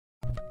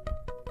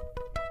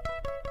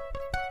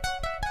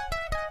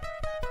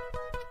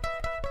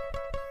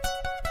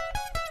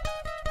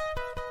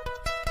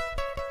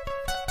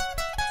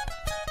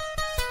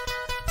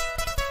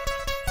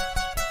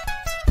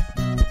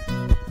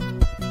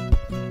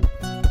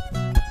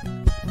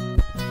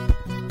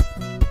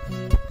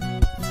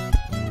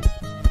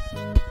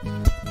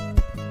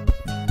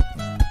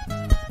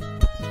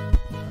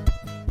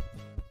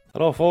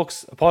Hello,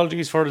 folks.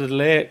 Apologies for the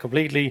delay.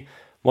 Completely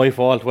my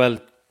fault. Well,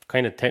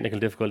 kind of technical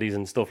difficulties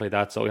and stuff like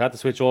that. So we had to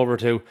switch over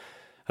to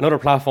another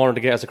platform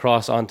to get us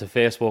across onto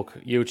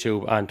Facebook,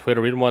 YouTube, and Twitter.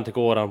 We didn't want to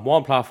go on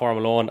one platform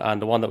alone,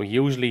 and the one that we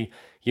usually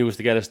use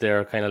to get us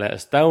there kind of let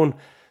us down.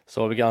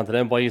 So we get onto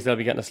them boys. They'll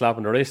be getting a slap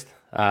on the wrist,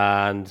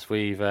 and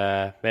we've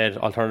made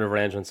alternative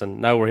arrangements, and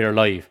now we're here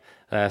live.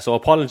 So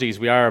apologies.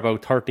 We are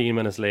about 13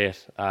 minutes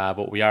late,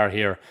 but we are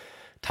here.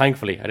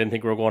 Thankfully, I didn't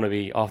think we were going to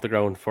be off the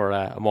ground for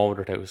a moment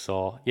or two.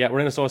 So, yeah,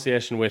 we're in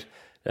association with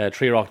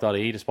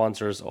treerock.ie, the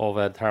sponsors of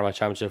the Tarmac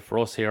Championship for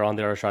us here on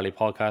the Irish Rally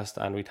podcast,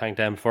 and we thank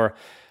them for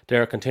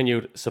their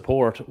continued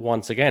support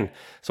once again.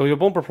 So we have a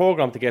bumper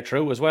programme to get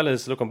through, as well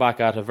as looking back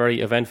at a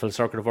very eventful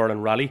Circuit of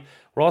Ireland rally.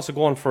 We're also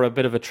going for a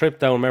bit of a trip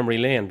down memory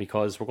lane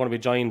because we're going to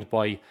be joined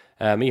by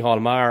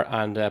Maher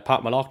and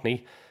Pat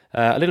Moloughney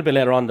a little bit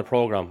later on in the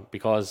programme,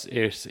 because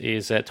it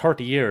is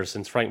 30 years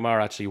since Frank Maher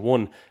actually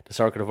won the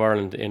Circuit of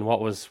Ireland in what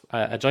was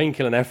a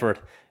giant-killing effort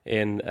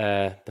in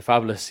the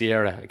fabulous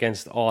Sierra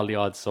against all the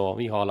odds. So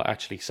Micheál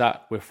actually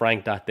sat with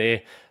Frank that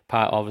day.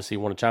 Pat obviously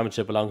won a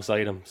championship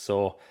alongside him.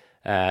 So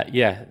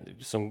yeah,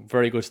 some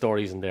very good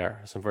stories in there.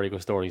 Some very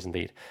good stories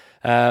indeed.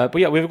 But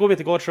yeah, we have a good bit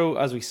to go through,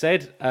 as we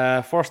said.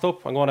 First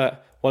up, I'm going to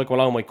welcome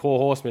along my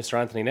co-host, Mr.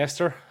 Anthony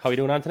Nestor. How are you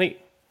doing, Anthony?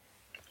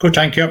 Good,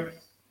 thank you.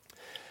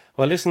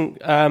 Well, listen,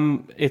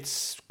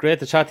 it's great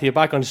to chat to you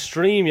back on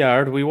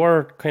StreamYard. We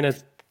were kind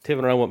of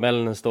tipping around with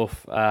Melon and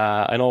stuff.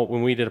 I know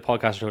when we did a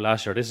podcast or two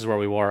last year, this is where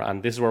we were,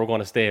 and this is where we're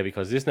going to stay,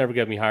 because this never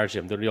gave me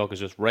hardship. The yoke is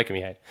just wrecking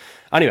me head.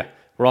 Anyway,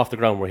 we're off the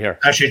ground. We're here.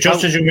 Actually,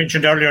 just as you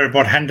mentioned earlier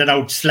about handing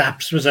out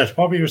slaps, was it?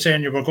 What were you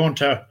saying? You were going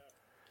to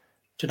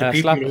the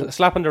people?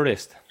 Slap on the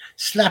wrist.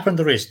 Slap on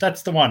the wrist.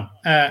 That's the one.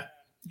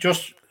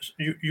 Just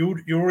you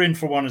were in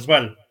for one as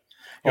well.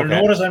 You'll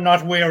notice I'm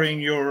not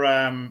wearing your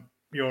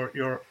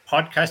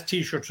podcast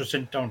T-shirts were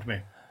sent down to me.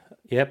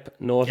 Yep,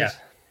 notice.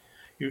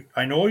 Yeah.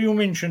 I know you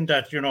mentioned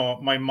that,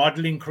 my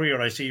modelling career.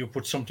 I see you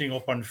put something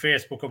up on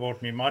Facebook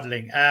about me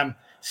modelling.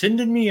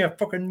 Sending me a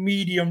fucking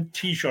medium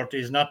T-shirt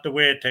is not the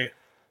way to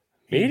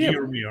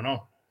hear me,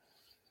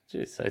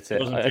 Jeez, I'd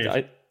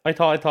say I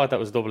thought that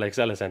was double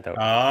XL I sent out.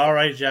 All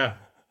right, yeah.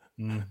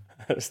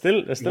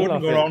 Still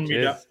not go around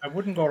me. I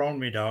wouldn't go around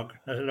me, dog.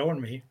 Let alone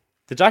me.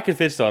 The jacket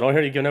fits though. I don't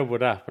hear you giving out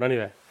with that. But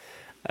anyway.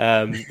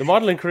 The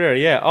modelling career,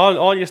 yeah.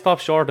 All you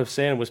stopped short of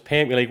saying was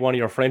paint me like one of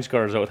your French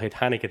girls out of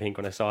Titanic, I think,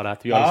 when I saw that,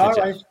 to be honest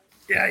with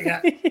you.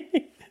 Yeah.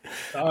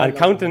 And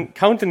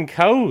counting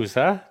cows,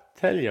 huh?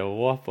 Tell you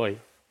what, boy.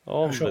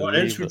 So what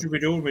else would you be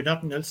doing with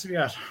nothing else to be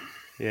at?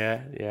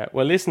 Yeah.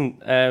 Well, listen,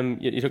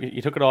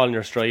 you took it all in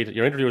your stride.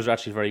 Your interview was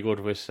actually very good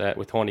with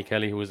Tony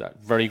Kelly, who was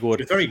very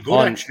good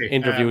on actually.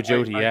 Interview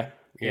duty,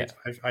 yeah.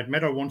 I'd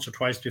met her once or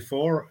twice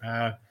before.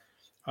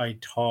 I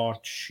thought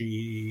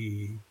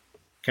she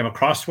came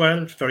across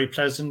well, very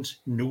pleasant,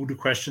 knew the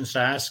questions to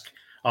ask.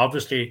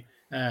 Obviously,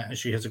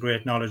 she has a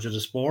great knowledge of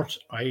the sport.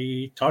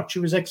 I thought she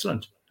was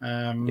excellent.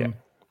 I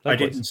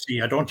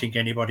don't think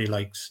anybody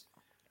likes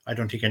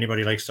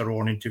their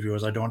own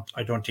interviewers. I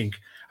don't think,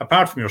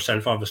 apart from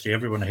yourself, obviously,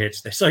 everyone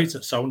hates the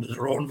sound of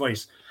their own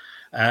voice.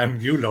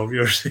 You love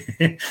yours.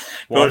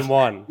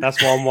 1-1. That's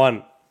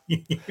 1-1.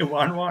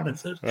 1-1,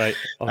 is it? Right.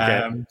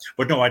 Okay.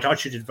 But no, I thought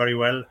she did very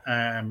well.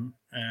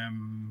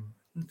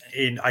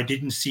 I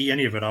didn't see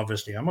any of it,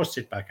 obviously. I must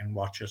sit back and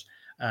watch it.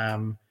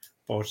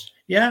 But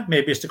yeah,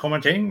 maybe it's the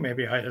common thing.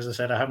 Maybe, as I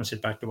said, I haven't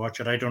sit back to watch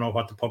it. I don't know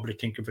what the public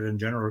think of it in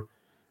general.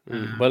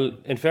 Well,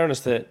 in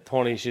fairness to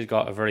Tony, she's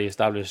got a very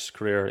established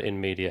career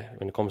in media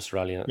when it comes to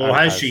rallying. Oh,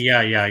 has she?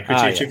 Yeah. I could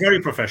say she's very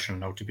professional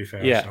now, to be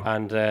fair. Yeah, so.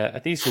 And a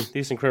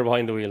decent career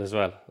behind the wheel as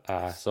well.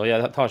 So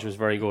yeah, I thought she was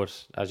very good.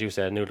 As you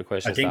said, knew the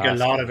questions. I think a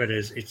lot of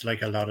it's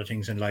like a lot of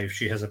things in life.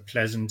 She has a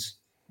pleasant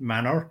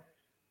manner,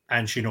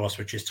 and she knows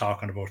what she's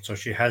talking about. So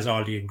she has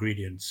all the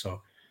ingredients.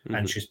 So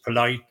and she's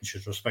polite and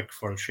she's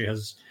respectful.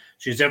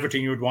 She's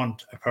everything you'd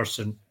want a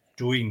person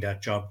doing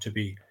that job to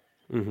be.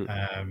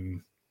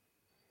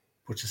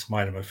 Puts a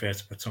smile on my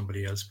face about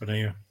somebody else. But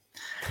anyway,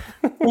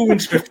 moving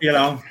swiftly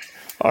along.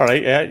 All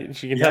right, yeah,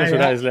 she can tell us who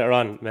that is later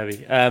on,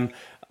 maybe.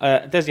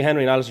 Desi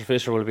Henry and Alastair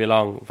Fisher will be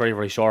along very,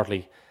 very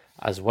shortly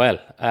as well.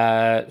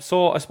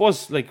 So I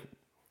suppose,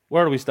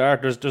 where do we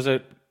start? There's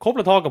a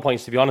couple of talking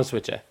points, to be honest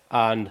with you.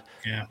 And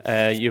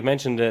you've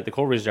mentioned the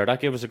coverage there.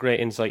 That gave us a great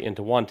insight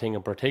into one thing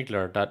in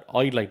particular that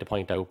I'd like to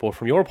point out. But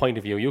from your point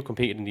of view, you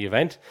competed in the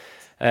event.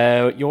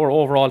 Your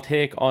overall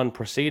take on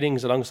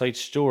proceedings alongside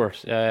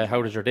Stuart.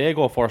 How did your day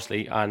go,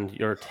 firstly, and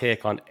your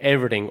take on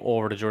everything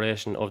over the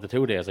duration of the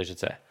 2 days, I should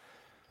say?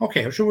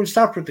 Okay, so we'll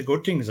start with the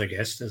good things, I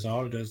guess. There's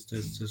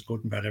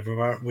good and bad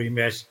everywhere. We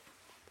met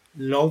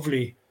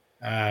lovely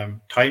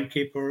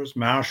timekeepers,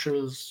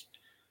 marshals.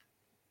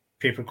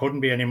 People couldn't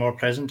be any more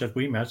pleasant that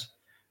we met.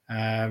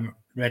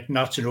 Met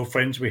not so no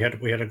friends. We had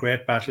a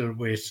great battle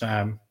with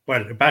a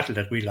battle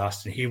that we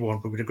lost and he won,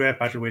 but we had a great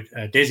battle with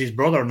Desi's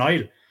brother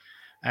Niall.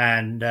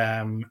 And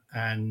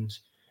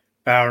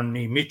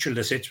Barney Mitchell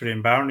that sits with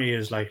him. Barney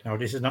is like, no,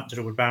 this is nothing to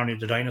do with Barney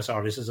the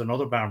dinosaur. This is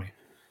another Barney.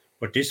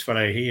 But this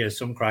fella, he is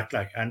some crack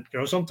and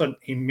something,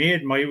 he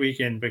made my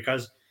weekend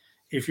because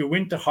if you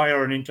went to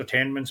hire an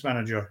entertainment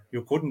manager,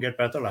 you couldn't get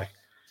better. Like,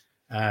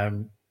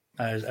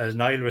 as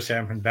Niall was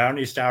saying, when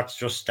Barney starts,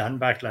 just stand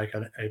back. Like,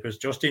 it was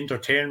just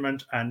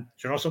entertainment. And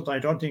something, I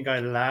don't think I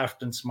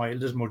laughed and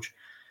smiled as much.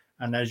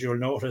 And as you'll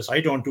notice,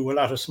 I don't do a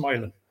lot of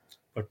smiling.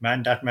 But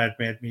man, that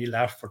made me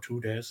laugh for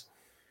 2 days.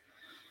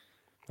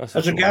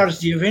 As regards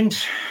the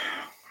event,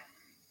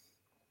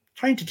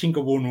 trying to think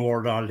of one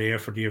word all day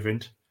for the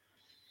event.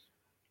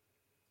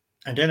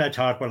 And then I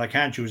thought, well, I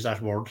can't use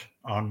that word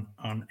on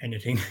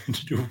anything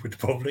to do with the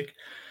public.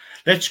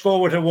 Let's go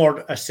with a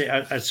word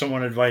as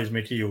someone advised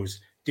me to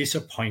use: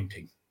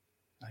 disappointing.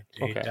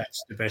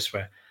 That's the best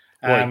way.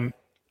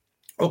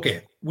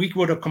 Okay, we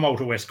would have come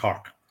out of West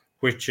Cork,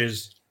 which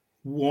is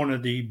one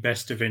of the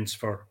best events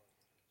for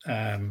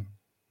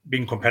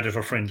being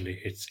competitor friendly.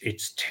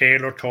 It's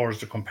tailored towards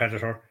the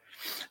competitor.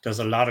 There's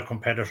a lot of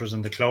competitors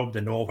in the club.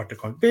 They know what they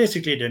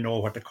know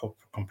what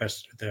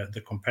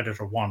the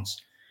competitor wants.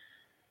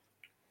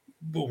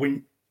 But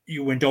when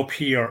you went up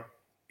here,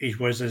 it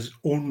was as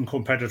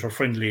uncompetitor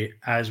friendly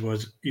as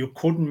was. You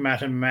couldn't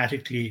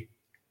mathematically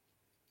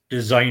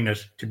design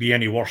it to be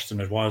any worse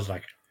than it was.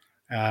 Like,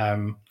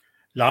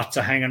 lots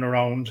of hanging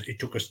around. It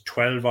took us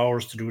 12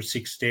 hours to do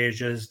 6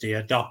 stages. They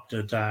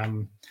adopted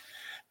an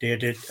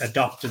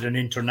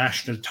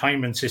international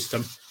timing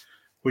system,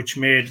 which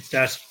made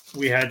that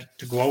we had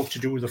to go out to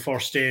do the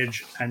first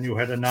stage, and you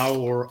had an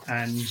hour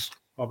and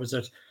what was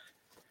it?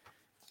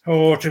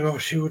 To go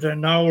to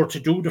an hour to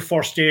do the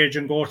first stage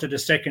and go to the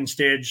second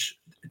stage.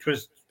 It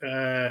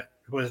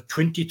was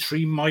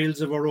 23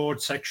 miles of a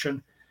road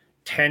section,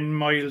 10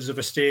 miles of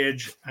a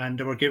stage, and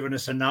they were giving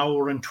us an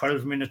hour and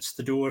 12 minutes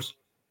to do it.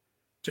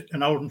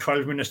 An hour and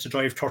 12 minutes to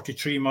drive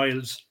 33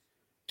 miles,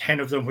 10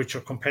 of them which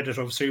are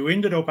competitive. So you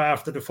ended up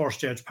after the first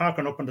stage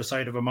parking up on the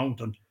side of a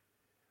mountain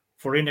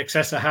for in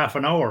excess of half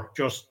an hour,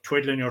 just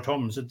twiddling your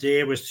thumbs. The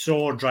day was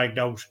so dragged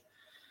out.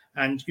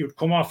 And you'd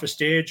come off a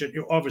stage, and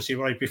you're obviously,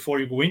 right before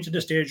you go into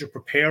the stage, you're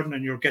preparing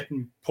and you're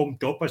getting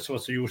pumped up, I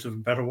suppose the use of a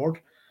better word.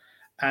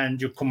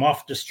 And you come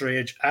off the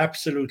stage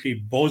absolutely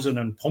buzzing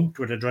and pumped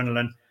with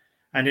adrenaline.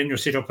 And then you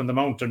sit up on the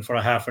mountain for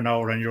a half an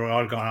hour and you're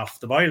all gone off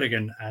the bile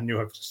again. And you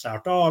have to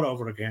start all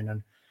over again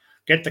and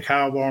get the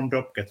car warmed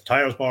up, get the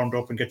tyres warmed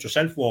up, and get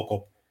yourself woke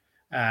up.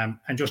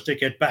 And just to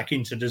get back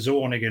into the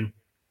zone again.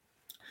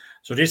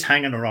 So this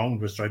hanging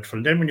around was dreadful.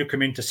 And then when you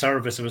come into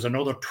service, it was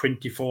another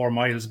 24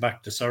 miles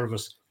back to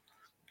service.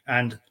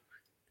 And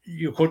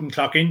you couldn't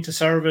clock into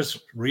service,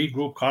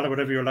 regroup, call it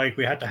whatever you like.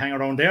 We had to hang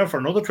around there for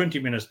another 20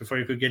 minutes before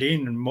you could get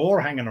in, and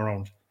more hanging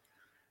around.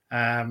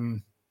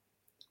 And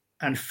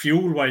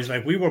fuel-wise,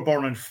 like, we were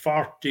burning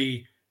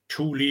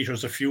 42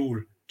 litres of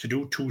fuel to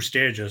do 2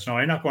 stages. Now,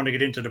 I'm not going to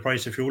get into the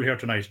price of fuel here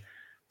tonight,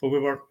 but we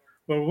were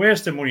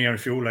wasting money on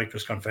fuel like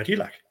there's confetti,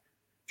 like,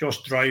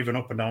 just driving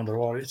up and down the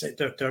road.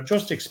 They're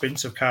just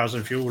expensive cars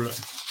and fuel.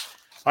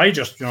 It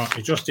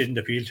just didn't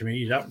appeal to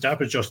me. That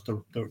was just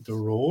the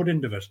road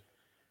end of it.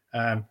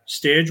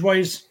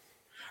 Stage-wise,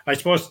 I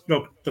suppose,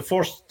 look,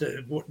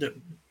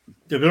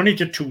 they only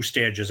did 2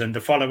 stages, and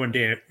the following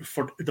day,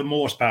 for the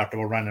most part, they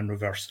were ran in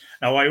reverse.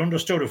 Now, I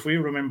understood, if we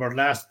remember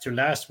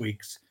last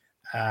week's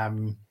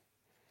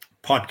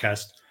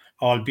podcast,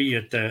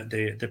 albeit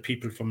the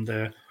people from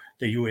the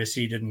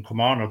UAC didn't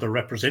come on, or the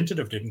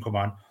representative didn't come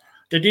on,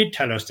 they did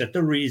tell us that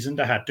the reason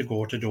they had to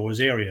go to those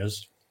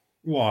areas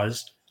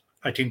was,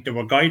 I think they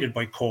were guided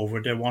by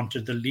COVID. They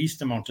wanted the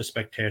least amount of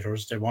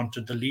spectators. They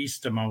wanted the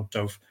least amount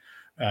of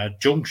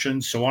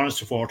junctions, so on and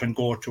so forth, and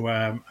go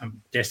to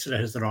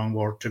desolate is the wrong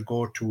word, to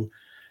go to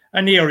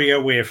an area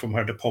away from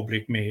where the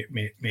public may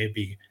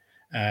be.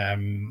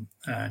 And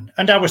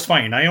that was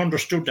fine. I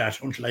understood that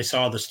until I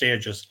saw the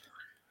stages.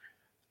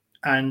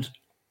 And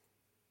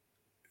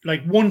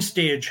like, one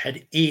stage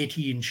had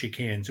 18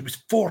 chicanes. It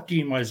was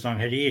 14 miles long,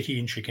 had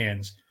 18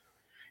 chicanes.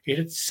 It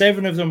had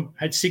 7 of them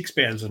had 6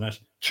 bails in it.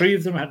 3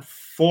 of them had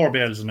 4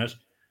 bails in it.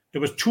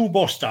 There was 2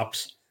 bus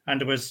stops, and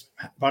there was,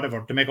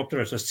 whatever, to make up the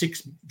rest,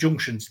 6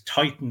 junctions,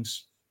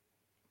 tightens,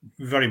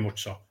 very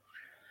much so.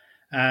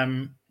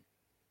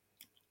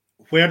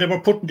 Where they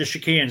were putting the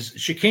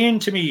chicane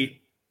to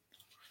me,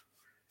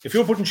 if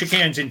you're putting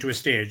chicanes into a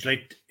stage,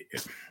 like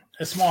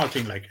a small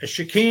thing, like a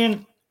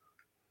chicane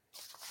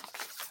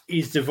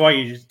is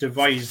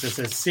devised as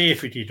a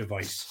safety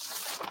device.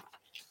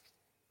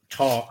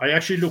 I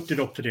actually looked it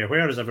up today.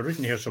 Where is it? I've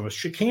written here somewhere.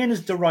 Chicane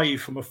is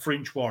derived from a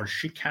French word,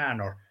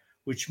 chicaner,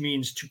 which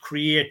means to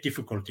create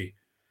difficulty.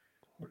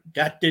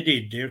 That they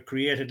did. They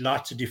created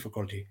lots of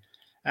difficulty.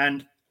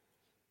 And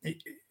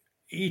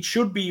it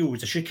should be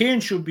used, a chicane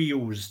should be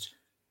used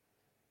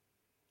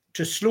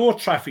to slow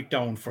traffic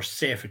down for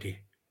safety.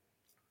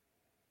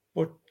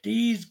 But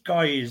these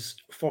guys,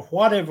 for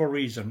whatever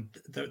reason,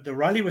 the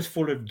rally was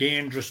full of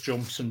dangerous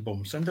jumps and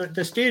bumps, and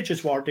the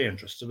stages were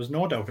dangerous. There was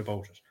no doubt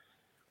about it.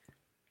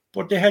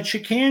 But they had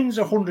chicanes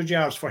 100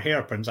 yards for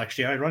hairpins.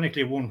 Actually,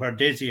 ironically, one where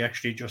Desi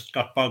actually just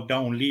got bogged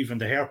down leaving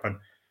the hairpin.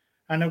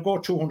 And I'll go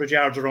 200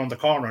 yards around the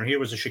corner, and here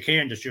was a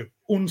chicane that you're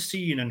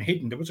unseen and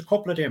hidden. There was a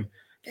couple of them.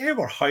 They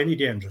were highly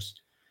dangerous.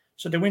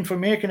 So they went from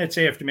making it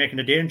safe to making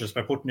it dangerous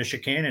by putting a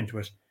chicane into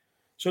it.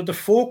 So the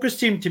focus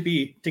seemed to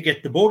be to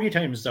get the bogey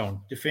times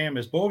down, the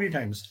famous bogey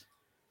times.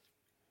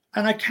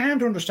 And I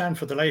can't understand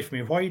for the life of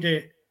me why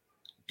they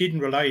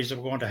didn't realize they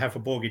were going to have a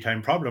bogey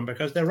time problem,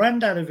 because they ran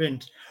that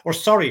event, or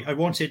sorry, I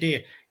won't say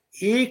they,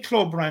 a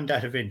club ran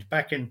that event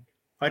back in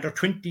either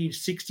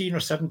 2016 or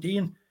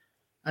 17.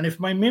 And if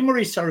my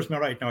memory serves me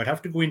right now, I'd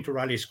have to go into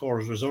Rally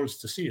Scores results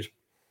to see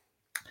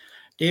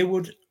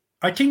it.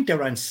 I think they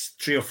ran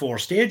 3 or 4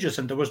 stages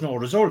and there was no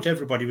result.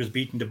 Everybody was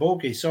beating the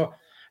bogey. So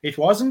it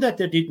wasn't that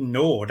they didn't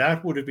know.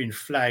 That would have been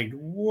flagged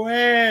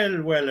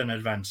well in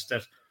advance,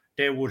 that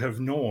they would have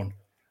known,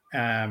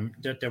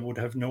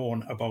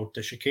 about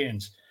the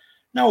chicanes.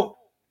 Now,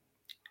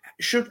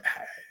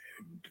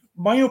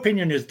 my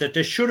opinion is that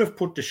they should have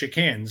put the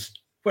chicanes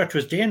where it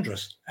was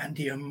dangerous, and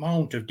the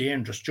amount of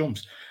dangerous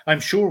jumps.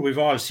 I'm sure we've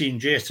all seen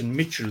Jason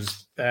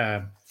Mitchell's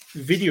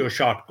video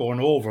shot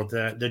going over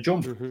the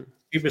jump. Mm-hmm.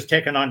 He was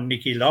taking on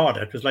Nicky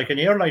Lauda. It was like an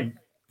airline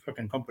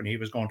fucking company he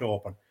was going to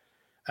open.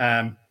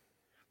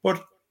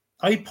 But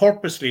I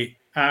purposely,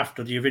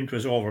 after the event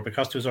was over,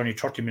 because there was only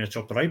 30 minutes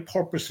up there, I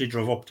purposely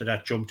drove up to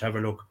that jump to have a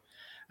look.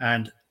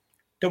 And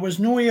there was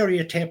no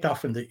area taped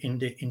off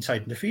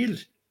inside the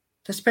field.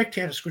 The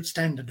spectators could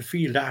stand in the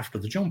field after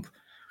the jump.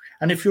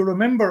 And if you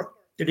remember,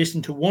 they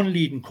listened to one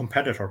leading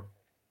competitor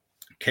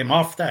came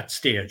off that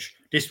stage.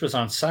 This was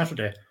on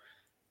Saturday.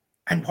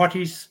 And what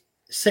he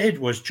said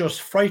was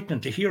just frightening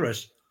to hear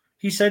it.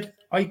 He said,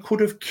 I could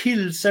have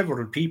killed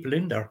several people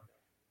in there.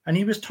 And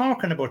he was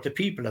talking about the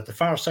people at the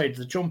far side of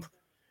the jump,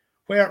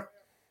 where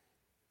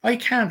I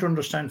can't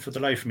understand for the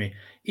life of me.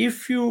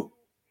 If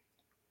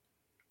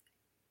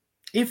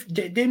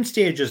them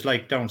stages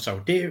like down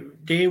south,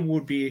 they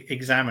would be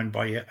examined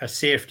by a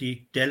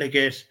safety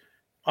delegate,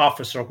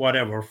 officer,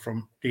 whatever,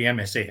 from the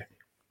MSA.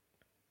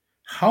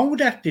 How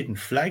that didn't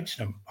flag to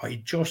them,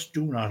 I just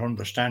do not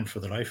understand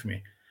for the life of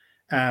me.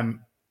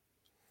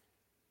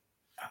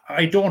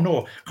 I don't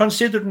know,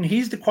 considering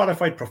he's the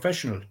qualified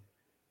professional,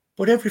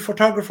 but every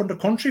photographer in the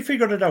country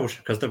figured it out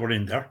because they were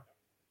in there.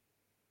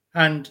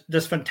 And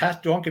there's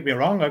fantastic, don't get me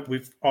wrong,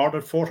 we've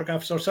ordered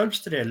photographs ourselves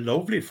today,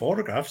 lovely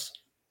photographs.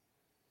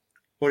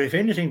 But if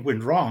anything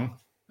went wrong,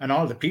 and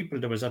all the people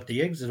that was at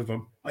the exit of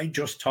them, I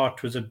just thought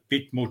it was a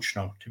bit much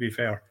now, to be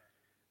fair.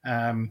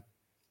 And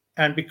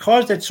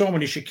because there's so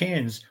many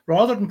chicanes,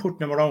 rather than putting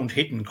them around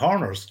hidden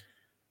corners,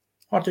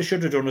 what they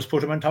should have done was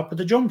put them on top of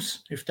the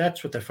jumps, if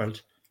that's what they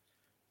felt.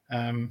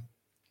 I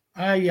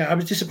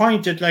was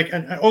disappointed.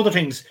 And other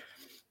things,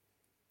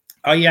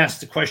 I asked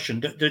the question,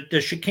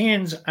 the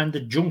chicanes and the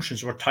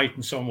junctions were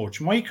tightened so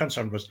much. My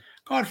concern was,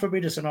 God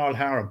forbid us in all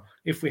harm,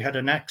 if we had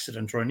an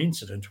accident or an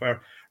incident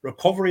where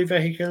recovery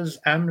vehicles,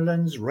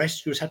 ambulance,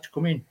 rescues had to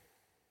come in,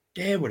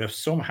 they would have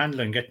some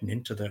handling getting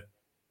into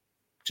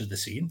the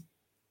scene.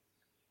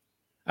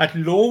 At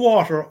low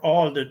water,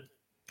 all the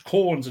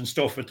cones and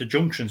stuff at the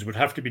junctions would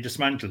have to be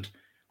dismantled,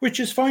 which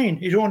is fine.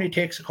 It only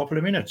takes a couple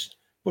of minutes.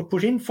 But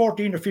put in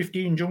 14 or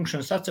 15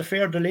 junctions, that's a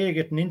fair delay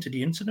getting into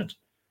the incident.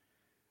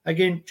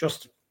 Again,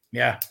 just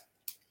I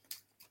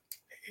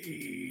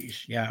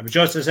was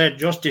just, as I said,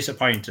 just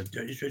disappointed.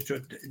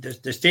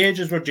 The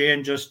stages were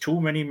dangerous,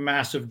 too many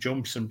massive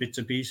jumps and bits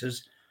and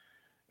pieces.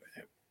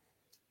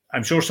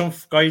 I'm sure some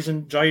guys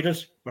enjoyed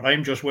it, but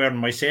I'm just wearing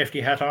my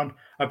safety hat on.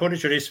 I put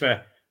it to this way,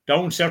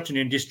 down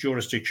certainly in this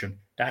jurisdiction,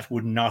 that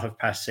would not have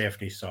passed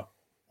safety. So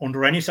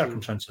under any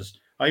circumstances,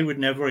 I would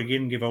never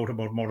again give out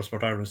about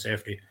Motorsport Ireland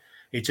safety.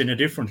 It's in a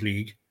different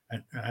league,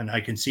 and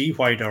I can see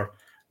why they're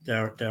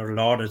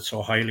lauded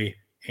so highly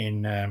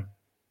in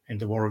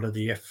the world of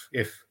the F.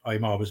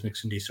 I'm always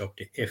mixing these up.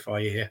 The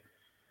FIA.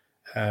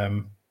 I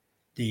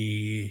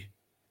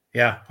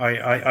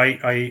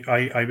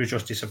was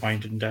just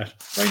disappointed in that.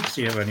 Right to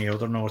see if any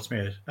other notes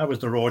made. That was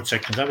the road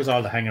section. That was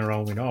all the hanging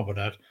around we know about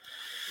that.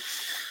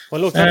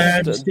 Well, look,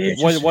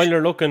 while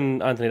you're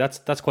looking, Anthony,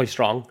 that's quite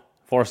strong.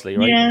 Firstly,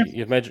 right? Yeah.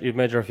 You've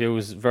made your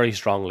views very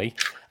strongly.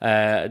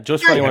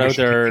 Just for anyone out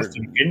there,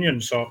 opinion,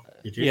 so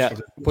it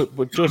is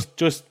but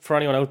just for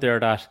anyone out there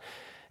that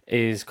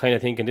is kind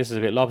of thinking this is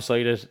a bit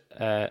lopsided,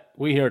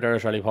 we here at the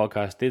Irish Rally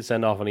Podcast did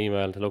send off an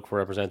email to look for a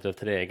representative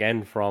today,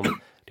 again from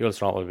the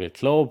Ulster Automobile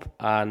Club,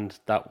 and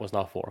that was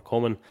not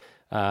forthcoming.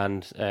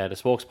 And the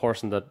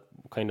spokesperson that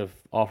kind of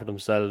offered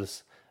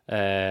themselves,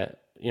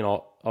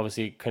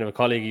 obviously kind of a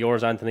colleague of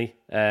yours, Anthony,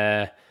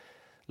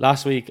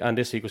 last week and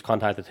this week was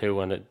contacted too,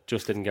 and it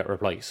just didn't get a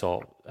reply.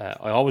 So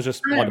I always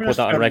just want to put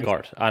that on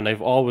record, and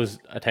I've always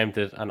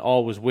attempted and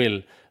always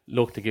will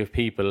look to give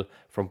people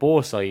from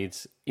both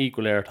sides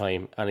equal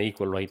airtime and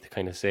equal right to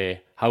kind of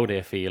say how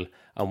they feel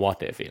and what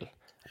they feel.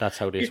 That's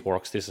how this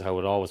works. This is how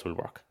it always will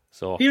work.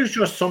 So here's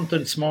just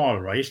something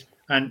small, right?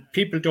 And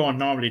people don't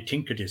normally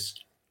think of this.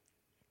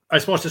 I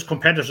suppose as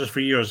competitors for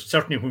years,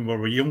 certainly when we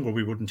were younger,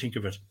 we wouldn't think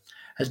of it.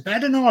 As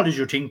bad and all as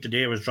you think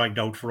today was dragged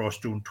out for us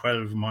doing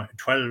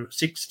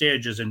 6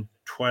 stages in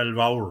 12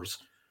 hours.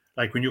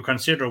 Like when you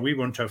consider we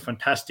went to a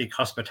fantastic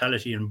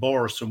hospitality in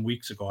Bor some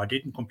weeks ago. I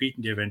didn't compete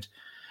in the event,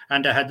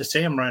 and I had the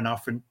same run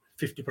off in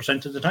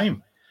 50% of the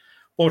time.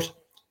 But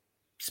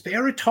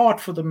spare a thought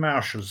for the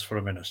marshals for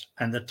a minute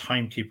and the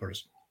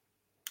timekeepers.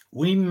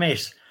 We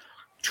met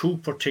two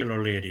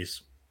particular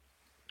ladies.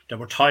 They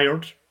were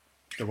tired,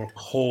 they were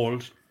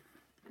cold,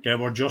 they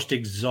were just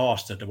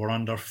exhausted. They were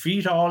on their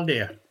feet all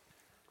day.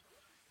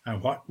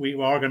 And what we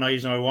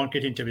organised, and I won't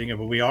get into everything,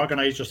 but we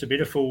organised just a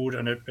bit of food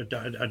and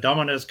a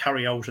Domino's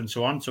carry out and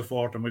so on and so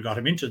forth. And we got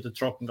him into the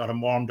truck and got him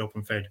warmed up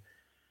and fed.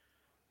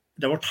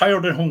 They were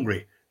tired and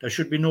hungry. There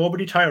should be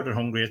nobody tired and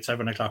hungry at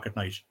 7 o'clock at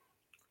night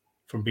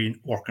from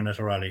working at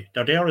a rally.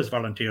 They're there as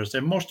volunteers. They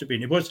must have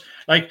been. It was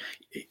like,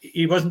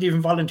 he wasn't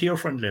even volunteer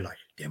friendly. Like,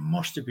 they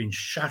must have been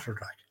shattered.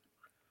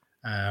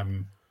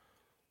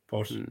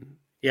 But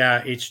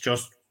yeah, it's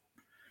just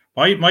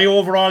my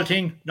overall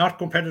thing, not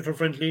competitor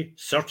friendly,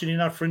 certainly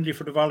not friendly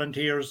for the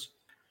volunteers.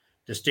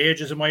 The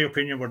stages, in my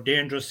opinion, were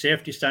dangerous.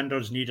 Safety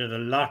standards needed a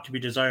lot to be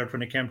desired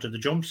when it came to the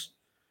jumps.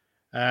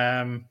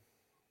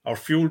 Our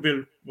fuel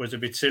bill was a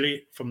bit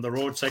silly from the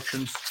road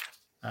sections.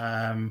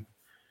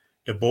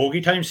 The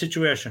bogey time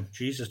situation,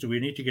 Jesus, do we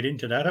need to get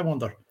into that, I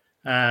wonder?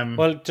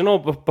 Well, do you know,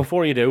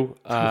 before you do,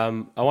 I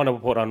want to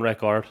put on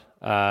record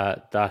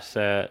that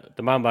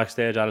the man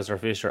backstage, Alastair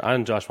Fisher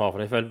and Josh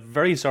Moffat, I felt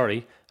very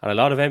sorry and a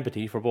lot of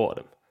empathy for both of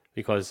them,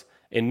 because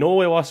in no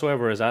way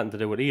whatsoever is anything to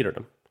do with either of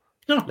them.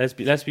 No.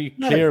 Let's be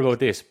clear about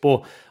this.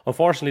 But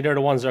unfortunately, they're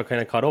the ones that are kind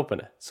of caught up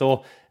in it.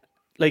 So,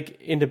 like,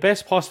 in the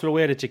best possible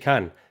way that you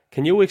can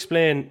you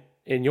explain,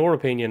 in your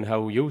opinion,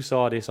 how you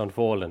saw this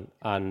unfolding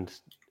and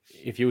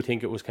if you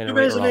think it was kind of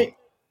right or wrong?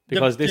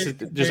 Because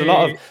there's a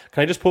lot of...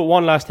 Can I just put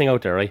one last thing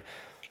out there, right?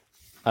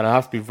 And I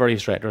have to be very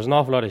straight. There's an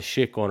awful lot of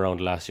shit going around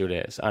the last few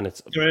days, and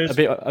it's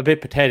a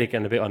bit pathetic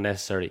and a bit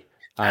unnecessary.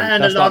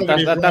 And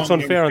that's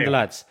unfair on the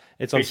lads.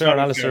 It's unfair on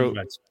Alastair.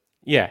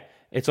 Yeah,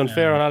 it's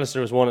unfair on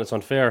Alastair as one. It's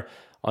unfair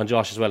on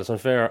Josh as well. It's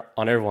unfair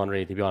on everyone,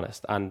 really, to be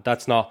honest. And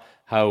that's not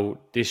how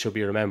this should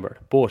be remembered.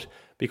 But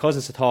because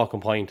it's a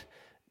talking point,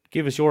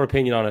 give us your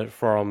opinion on it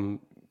from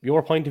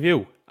your point of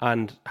view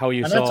and how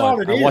you saw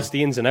it and what's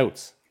the ins and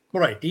outs.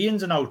 Right, the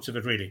ins and outs of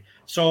it, really.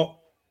 So,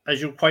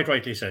 as you quite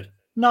rightly said,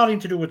 nothing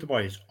to do with the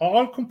boys.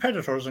 All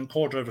competitors and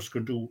co-drivers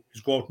can do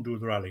is go out and do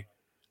the rally.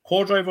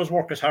 Co-drivers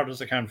work as hard as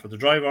they can for the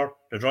driver.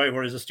 The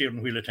driver is a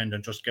steering wheel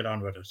attendant, just get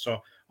on with it.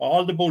 So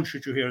all the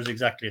bullshit you hear is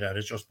exactly that.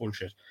 It's just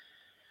bullshit.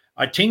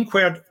 I think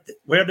where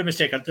the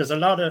mistake, there's a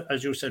lot of,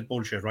 as you said,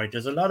 bullshit, right?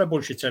 There's a lot of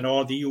bullshit saying,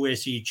 the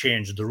UAC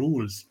changed the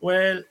rules.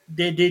 Well,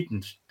 they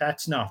didn't.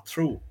 That's not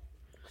true.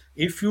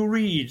 If you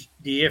read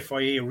the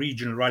FIA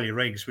regional rally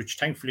regs, which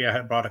thankfully I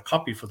had brought a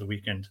copy for the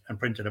weekend and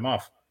printed them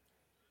off,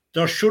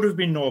 there should have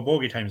been no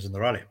bogey times in the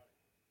rally.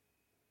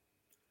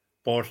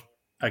 But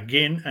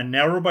again, an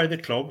error by the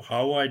club,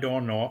 how I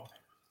don't know,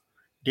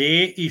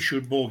 they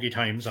issued bogey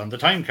times on the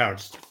time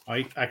cards.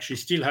 I actually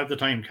still have the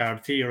time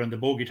cards here, and the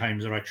bogey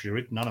times are actually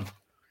written on them.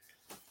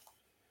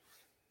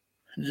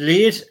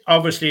 Late,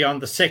 obviously, on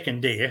the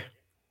second day,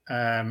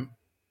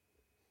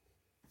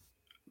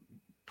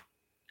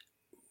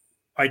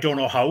 I don't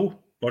know how,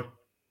 but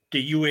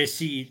the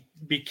UAC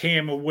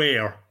became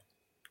aware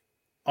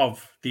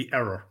of the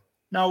error.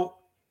 Now,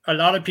 a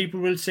lot of people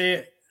will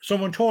say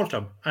someone told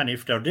them, and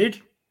if they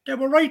did, they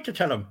were right to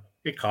tell them,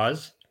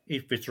 because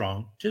if it's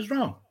wrong, it is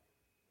wrong.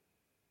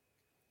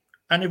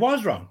 And it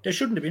was wrong. They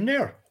shouldn't have been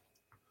there.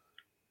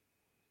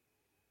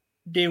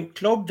 The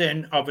club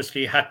then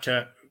obviously had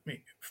to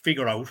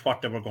figure out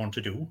what they were going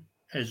to do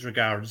as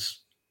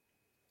regards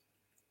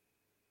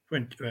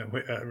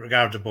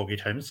the bogey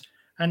times,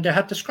 and they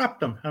had to scrap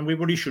them, and we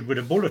were issued with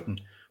a bulletin.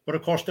 But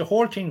of course, the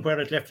whole thing where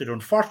it left it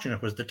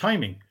unfortunate was the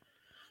timing.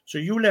 So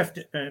you left,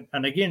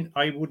 and again,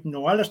 I wouldn't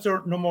know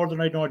Alastair no more than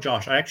I know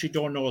Josh. I actually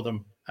don't know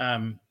them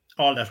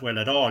all that well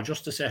at all,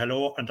 just to say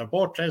hello. And they're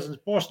both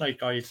pleasant, both nice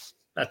guys.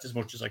 That's as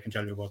much as I can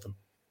tell you about them.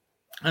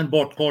 And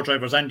both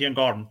co-drivers, Andy and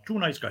Gordon, two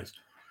nice guys.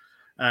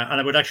 And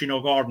I would actually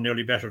know Gordon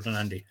nearly better than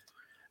Andy.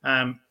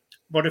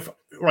 But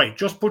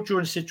just put you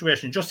in a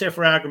situation, just say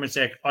for argument's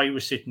sake, I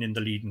was sitting in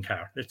the leading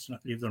car. Let's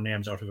not leave their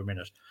names out of a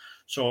minute.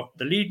 So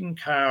the leading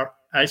car,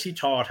 as he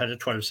thought, had a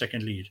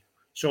 12-second lead.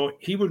 So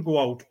he would go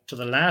out to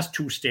the last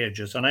two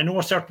stages. And I know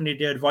certainly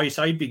the advice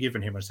I'd be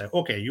giving him and say,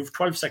 okay, you've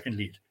 12-second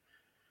lead.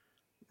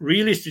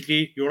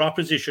 Realistically, your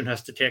opposition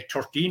has to take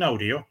 13 out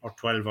of you, or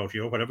 12 out of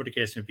you, whatever the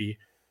case may be,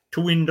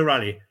 to win the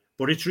rally.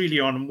 But it's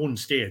really on one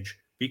stage,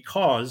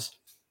 because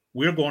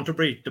we're going to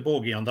break the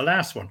bogey on the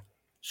last one.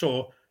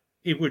 So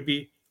it would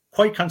be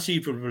quite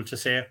conceivable to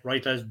say,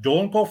 right, lads,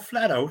 don't go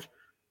flat out,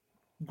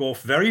 go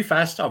very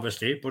fast,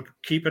 obviously, but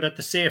keep it at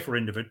the safer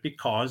end of it,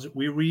 because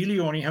we really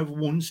only have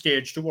one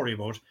stage to worry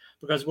about,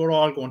 because we're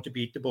all going to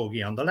beat the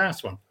bogey on the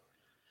last one.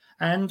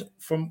 And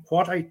from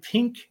what I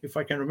think, if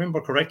I can remember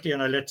correctly,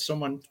 and I let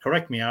someone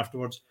correct me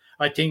afterwards,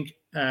 I think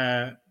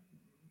I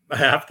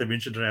have to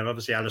mention that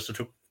obviously Alastair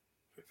took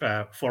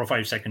 4 or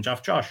 5 seconds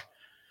off Josh.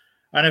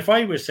 And if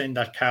I was in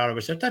that car, I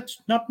would say,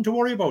 that's nothing to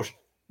worry about.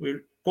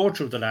 We'll go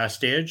through the last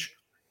stage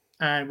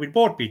and we'll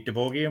both beat the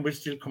bogey and we'll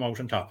still come out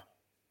on top.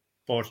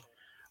 But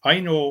I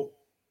know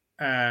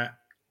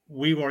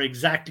we were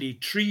exactly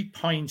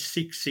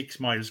 3.66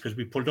 miles, because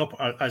we pulled up,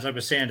 as I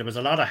was saying, there was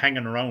a lot of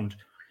hanging around.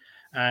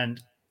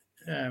 And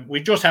we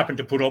just happened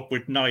to put up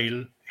with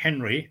Niall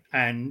Henry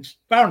and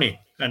Barney,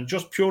 and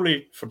just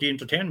purely for the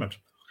entertainment.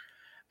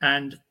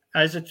 And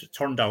as it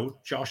turned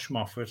out, Josh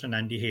Moffat and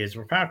Andy Hayes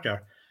were parked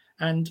there.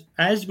 And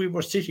as we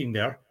were sitting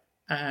there,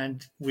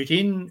 and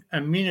within a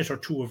minute or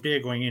two of they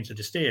going into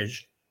the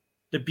stage,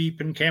 the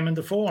beeping came on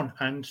the phone.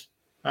 And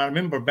I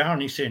remember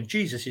Barney saying,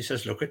 Jesus, he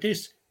says, look at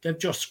this. They've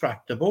just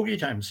scrapped the bogey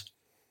times.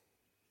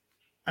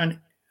 And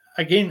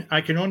again, I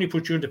can only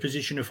put you in the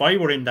position if I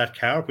were in that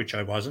car, which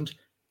I wasn't,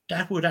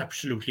 that would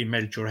absolutely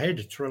melt your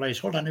head to realize,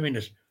 hold on a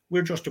minute,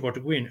 we're just about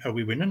to win. Are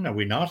we winning? Are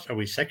we not? Are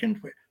we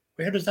second?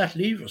 Where does that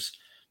leave us?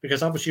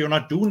 Because obviously you're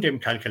not doing them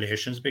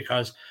calculations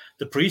because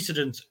the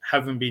precedents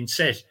haven't been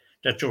set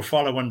that you're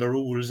following the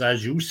rules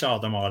as you saw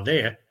them all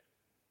day.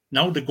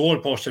 Now the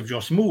goalposts have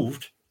just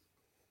moved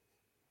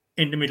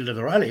in the middle of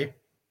the rally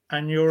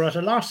and you're at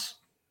a loss.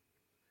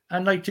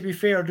 And like, to be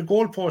fair, the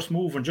goalposts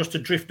moving just to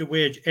drift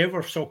away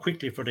ever so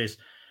quickly for this.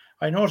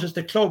 I noticed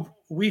the club,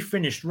 we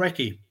finished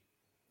recce.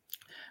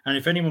 And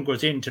if anyone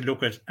goes in to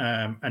look at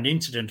an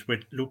incident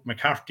with Luke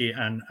McCarthy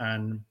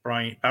and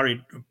Brian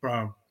Duggan,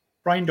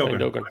 Brian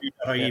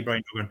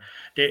Duggan,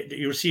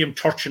 you'll see him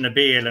touching a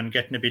bale and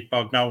getting a bit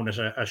bogged down at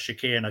a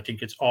chicane. I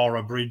think it's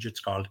Aura Bridge, it's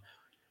called.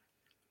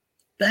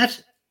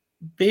 That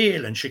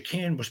bale and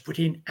chicane was put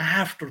in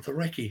after the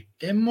recce.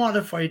 They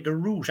modified the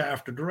route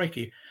after the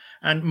recce.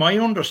 And my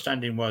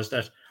understanding was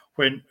that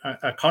when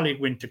a colleague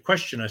went to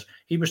question it,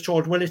 he was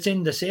told, well, it's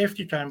in the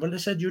safety plan. Well, they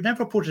said, you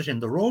never put it in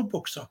the road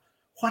book, so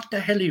what the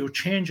hell are you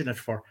changing it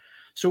for?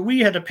 So we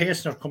had a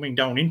pacer coming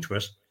down into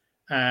it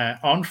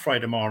on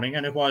Friday morning,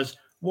 and it was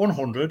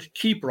 100,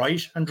 keep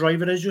right and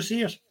drive it as you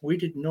see it. We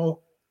didn't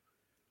know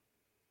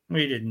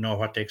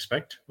what to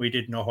expect. We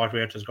didn't know what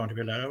way it was going to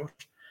be let out.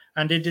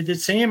 And they did the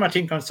same, I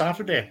think, on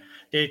Saturday.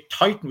 They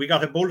tightened. We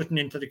got a bulletin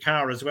into the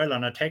car as well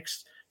on a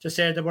text to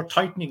say they were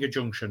tightening a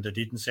junction. They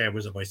didn't say it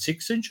was about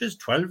 6 inches,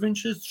 12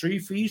 inches, 3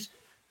 feet.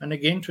 And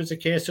again, it was a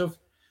case of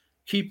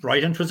keep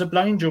right, and it was a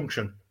blind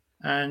junction.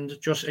 And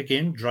just,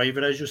 again, drive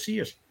it as you see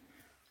it.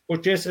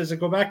 But just as I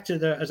go back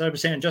to as I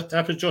was saying,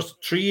 that was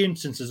just 3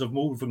 instances of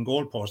moving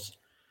goalposts.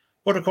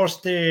 But of course,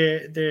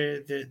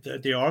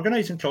 the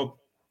organising club,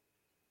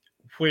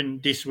 when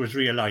this was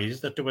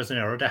realised that there was an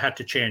error, they had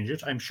to change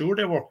it. I'm sure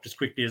they worked as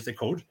quickly as they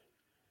could,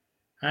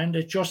 and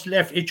it just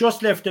left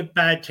a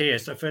bad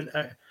taste. I felt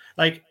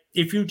like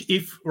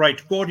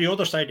go the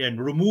other side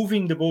and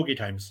removing the bogey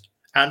times.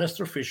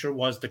 Alastair Fisher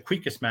was the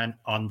quickest man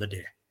on the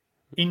day.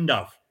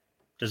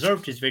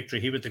 Deserved his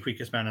victory. He was the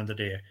quickest man on the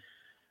day.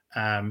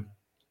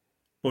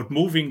 But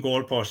moving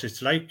goalposts,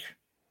 it's like,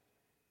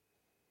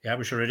 yeah,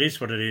 but sure, it is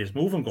what it is.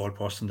 Moving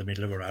goalposts in the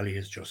middle of a rally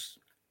is just,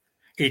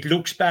 it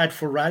looks bad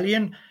for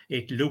rallying.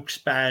 It looks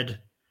bad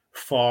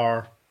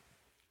for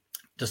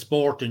the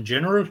sport in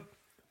general.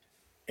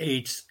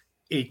 It's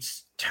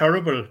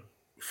terrible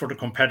for the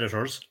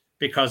competitors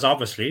because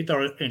obviously,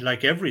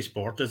 like every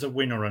sport, there's a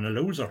winner and a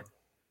loser.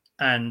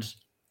 And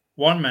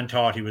one man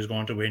thought he was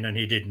going to win and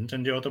he didn't,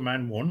 and the other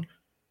man won.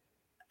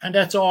 And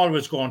that's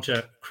always going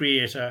to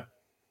create a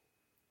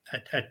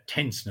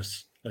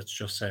tenseness, let's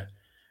just say.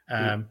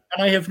 And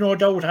I have no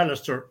doubt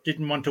Alastair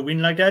didn't want to win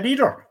like that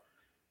either.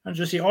 And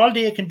you see, all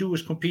they can do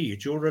is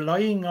compete. You're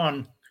relying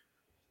on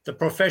the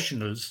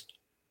professionals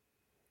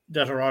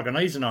that are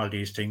organising all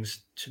these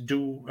things to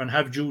do and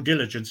have due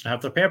diligence and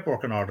have the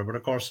paperwork in order. But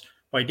of course,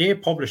 by they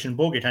publishing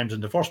bogey times in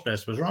the first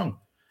place was wrong.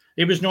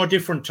 It was no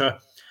different to,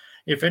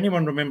 if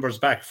anyone remembers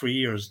back for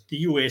years,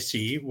 the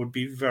UAC would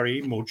be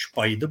very much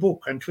by the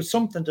book. And it was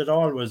something that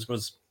always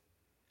was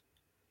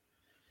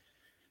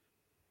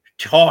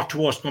taught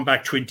to us going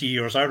back 20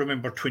 years. I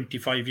remember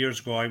 25 years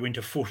ago, I went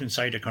a foot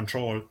inside a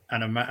control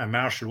and a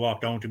marshal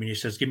walked down to me. He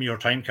says, give me your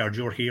time card,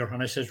 you're here.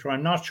 And I says, well,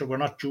 I'm not sure, we're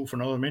not due for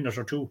another minute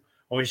or two.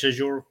 Oh, he says,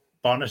 your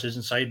bonnet is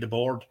inside the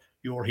board,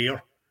 you're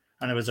here.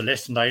 And it was a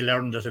lesson I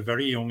learned at a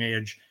very young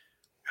age,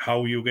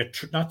 how you get,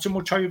 not so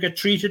much how you get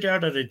treated there,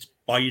 that it's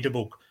by the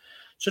book.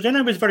 So then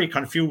I was very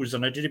confused,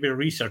 and I did a bit of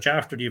research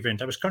after the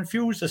event. I was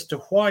confused as to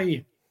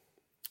why,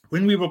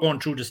 when we were going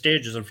through the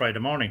stages on Friday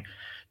morning,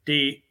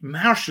 the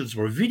marshals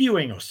were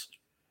videoing us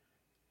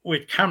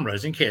with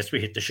cameras in case we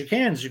hit the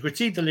chicanes. You could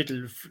see the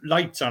little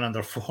lights on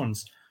their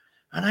phones.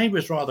 And I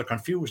was rather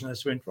confused, and I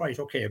went, right,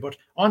 okay. But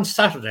on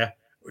Saturday,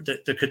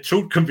 the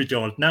truth can be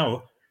told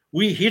now,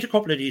 we hit a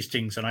couple of these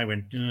things, and I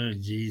went, oh,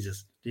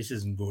 Jesus, this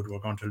isn't good. We're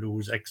going to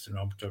lose X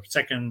number of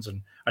seconds.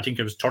 And I think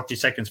it was 30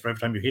 seconds for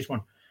every time you hit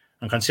one.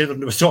 And considering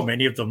there were so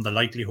many of them, the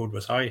likelihood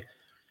was high.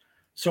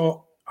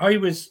 So I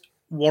was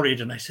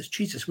worried, and I said,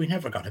 Jesus, we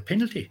never got a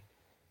penalty.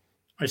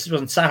 I said, it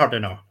wasn't Saturday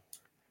now.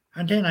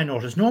 And then I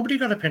noticed nobody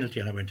got a penalty,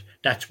 and I went,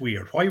 that's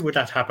weird. Why would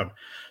that happen?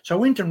 So I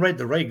went and read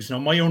the regs. Now,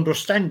 my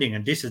understanding,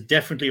 and this is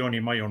definitely only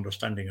my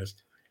understanding, is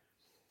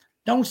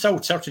down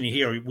south, certainly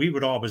here, we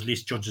would always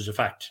list judges of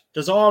fact.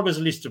 There's always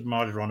a list of them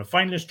either on a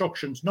final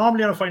instructions,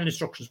 normally on a final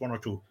instructions, 1 or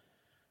 2.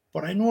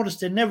 But I noticed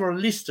they never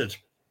listed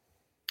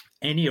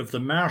any of the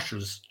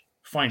marshals'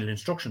 final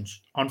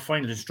instructions,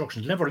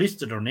 never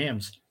listed their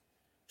names.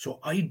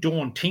 So I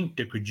don't think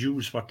they could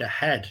use what they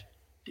had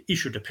to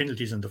issue the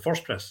penalties in the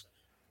first place.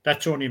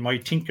 That's only my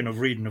thinking of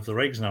reading of the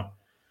regs now.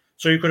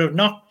 So you could have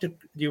knocked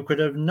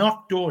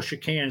those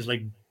chicanes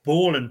like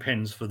bowling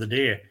pins for the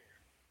day.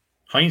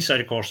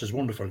 Hindsight, of course, is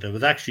wonderful. There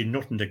was actually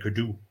nothing they could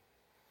do.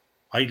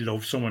 I'd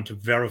love someone to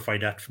verify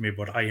that for me,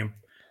 but I am.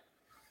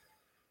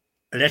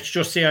 Let's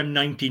just say I'm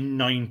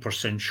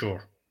 99%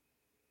 sure.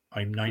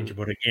 I'm 90,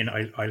 but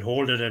again, I'll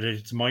hold it at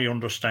it's my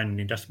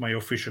understanding. That's my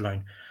official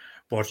line.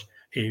 But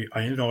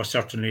I know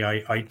certainly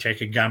I'd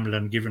take a gamble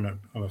and give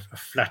a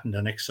flatten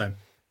the next time,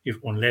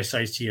 unless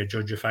I see a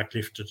judge of fact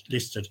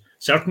listed.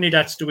 Certainly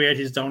that's the way it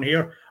is down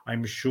here.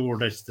 I'm sure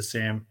that's the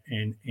same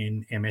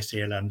in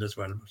MSA land as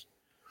well.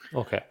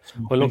 Okay. So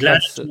Well, look, I'm glad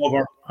it's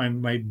over.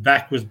 My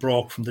back was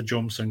broke from the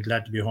jumps. I'm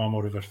glad to be home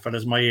out of it.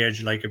 Fellas my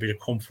age like a bit of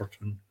comfort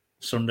and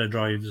Sunday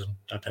drives and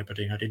that type of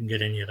thing. I didn't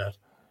get any of that.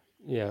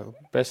 Yeah,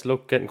 best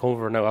luck getting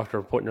comfort now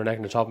after putting your neck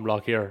in the chopping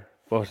block here.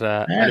 But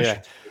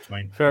anyway,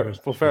 fair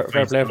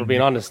play for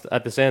being honest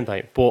at the same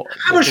time. But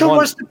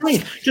what's the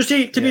point? Just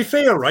see, to be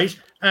fair, right?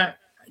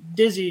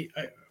 Desi,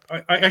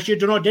 I actually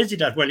don't know Desi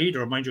that well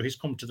either. Mind you, he's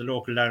come to the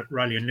local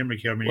rally in Limerick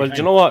here many times. Do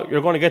you know what?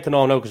 You're going to get to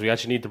know him now because we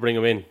actually need to bring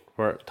him in.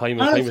 Where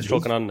time is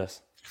trucking on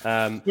this.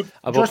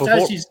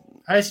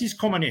 As he's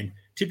coming in,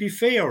 to be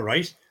fair,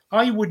 right?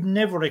 I would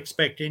never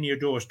expect any of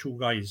those two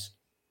guys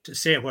to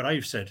say what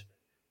I've said.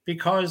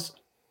 Because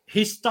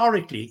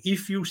historically,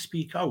 if you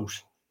speak out,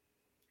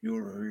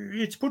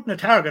 it's putting a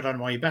target on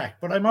my back.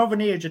 But I'm of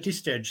an age at this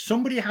stage.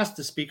 Somebody has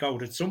to speak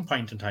out at some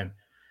point in time.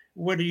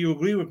 Whether you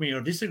agree with me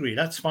or disagree,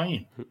 that's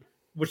fine.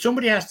 But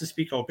somebody has to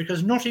speak out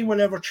because nothing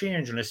will ever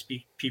change unless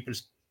people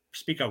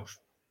speak out.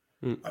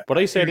 But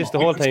I say this the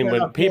whole time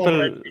when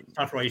people... It's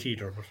not right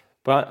either.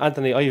 But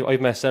Anthony,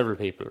 I've met several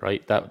people,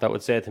 right, that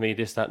would say to me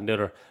this, that and the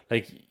other.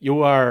 Like,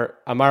 you are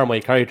a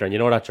Marmite character and you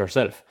know that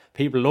yourself.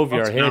 People love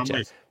you or hate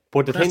you.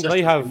 But the thing that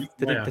I have,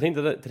 the thing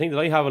that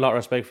I have a lot of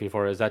respect for you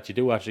for is that you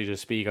do actually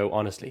just speak out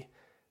honestly,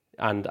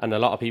 and a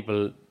lot of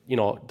people,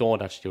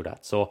 don't actually do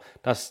that. So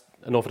that's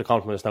enough of the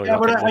compliments now. Yeah,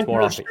 but I can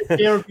respect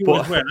their view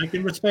as well. I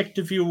can respect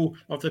the view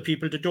of the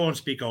people that don't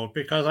speak out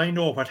because I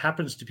know what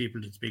happens to people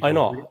that speak out. I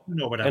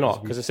know,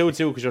 because it suits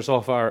you because you're so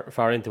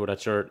far into it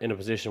that you're in a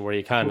position where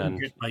you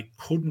can. I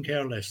couldn't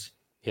care less.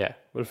 Yeah,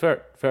 well,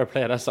 fair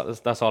play.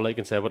 That's all I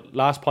can say. But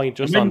last point,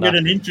 just on that. Get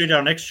an injury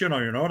there next year,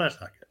 you know that.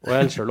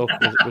 Well, sure. Look,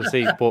 we'll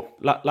see. But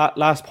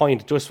last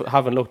point, just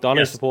having looked on,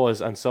 I suppose,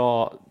 and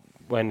saw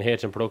when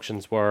HM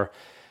Productions were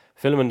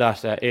filming that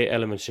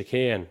 8-element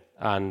chicane,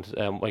 and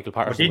Michael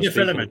Patterson was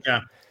speaking. Film it,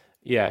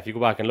 yeah. If you go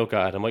back and look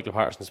at it, and Michael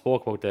Patterson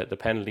spoke about the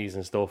penalties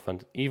and stuff,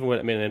 and even with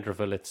a minute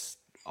interval,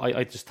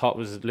 I just thought it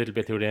was a little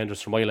bit too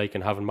dangerous for my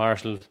liking, having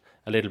marshalled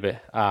a little bit.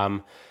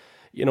 I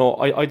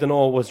don't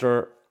know, was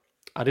there.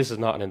 And this is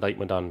not an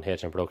indictment on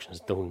HM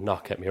Productions, do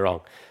not get me wrong.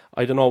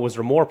 I don't know, was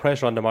there more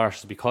pressure on the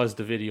marshals because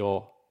the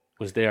video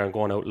was there and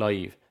going out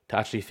live to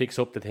actually fix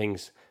up the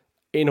things?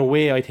 In a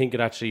way, I think it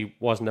actually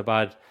wasn't a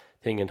bad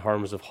thing in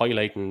terms of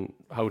highlighting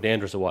how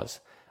dangerous it was.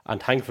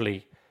 And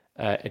thankfully,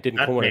 it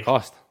didn't come at a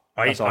cost.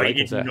 That's all I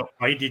can say.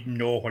 I didn't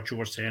know what you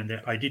were saying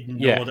there. I didn't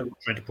know they were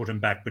trying to put him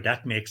back, but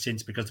that makes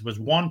sense because there was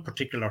one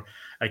particular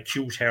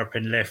acute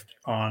hairpin left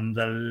on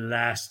the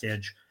last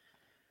edge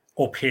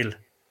uphill.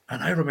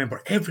 And I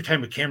remember every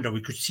time we came there,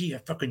 we could see a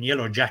fucking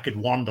yellow jacket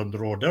wander on the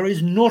road. There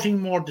is nothing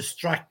more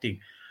distracting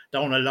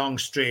down a long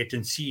straight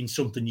than seeing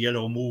something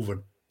yellow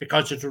moving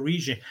because it's a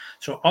region.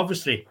 So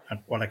obviously,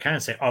 well, I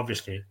can't say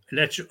obviously.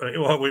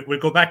 We'll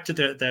go back to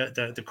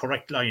the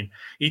correct line.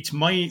 It's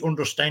my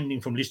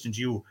understanding from listening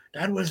to you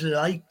that was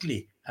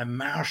likely a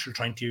marshal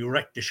trying to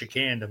erect the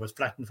chicane that was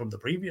flattened from the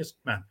previous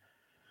man.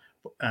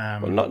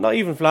 Well, not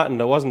even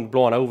flattened. It wasn't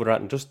blown over that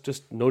and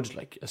just nudged,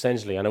 like,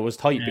 essentially, and it was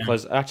tight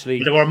because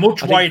actually they were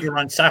much wider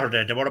on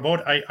Saturday. They were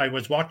about. I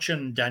was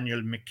watching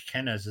Daniel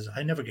McKenna's.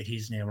 I never get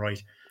his name right.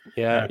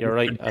 Yeah, you're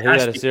right. I think he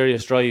had a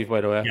serious drive,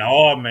 by the way.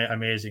 Yeah,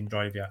 amazing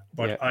drive. Yeah,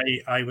 but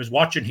I was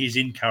watching his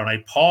in-car and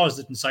I paused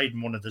it inside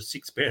one of the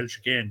 6 bale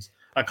chicanes.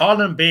 I call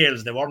them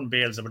bales. They weren't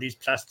bales. They were these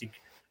plastic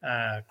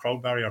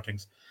crowd barrier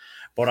things.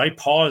 But I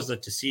paused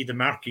it to see the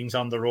markings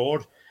on the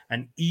road,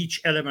 and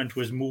each element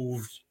was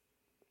moved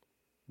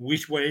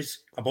which ways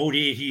about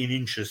 18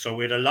 inches, so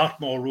we had a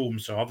lot more room,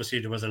 so obviously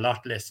there was a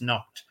lot less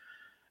knocked.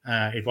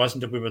 It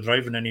wasn't that we were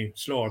driving any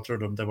slower through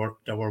them,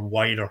 they were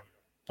wider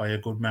by a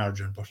good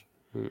margin, but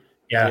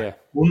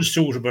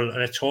unsuitable.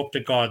 Let's hope to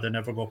God they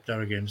never go up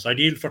there again. It's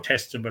ideal for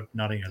testing, but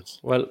nothing else.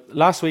 Well,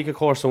 last week, of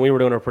course, when we were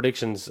doing our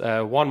predictions,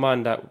 one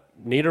man that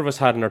neither of us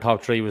had in our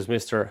top 3 was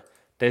Mr.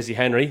 Desi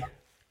Henry.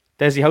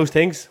 Desi, how's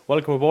things?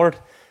 Welcome aboard.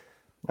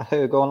 How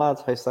you going,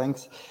 lads? How's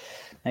things?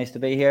 Nice to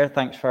be here.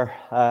 Thanks for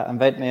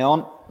inviting me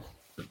on.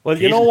 Well,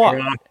 you know what?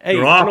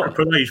 You're awkward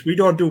polite. We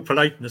don't do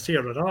politeness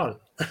here at all.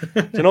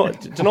 do you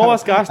know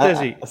what's gas,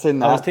 Desi?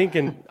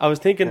 I was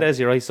thinking,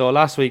 Desi, right? So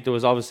last week there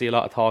was obviously a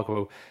lot of talk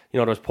about,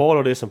 there was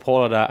polo this and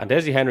polo that, and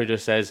Desi Henry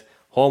just says,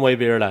 "Hold my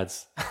beer,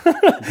 lads,"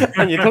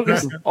 and you took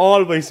us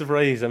all by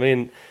surprise. I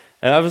mean,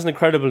 that was an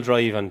incredible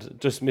drive, and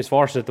just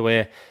misfortunate the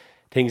way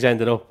things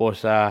ended up.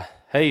 But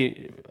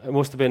hey, it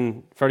must have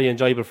been very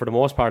enjoyable for the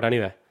most part,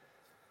 anyway.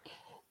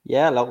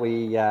 Yeah, look,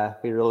 we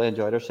really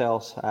enjoyed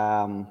ourselves.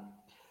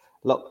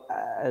 Look,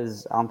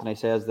 as Anthony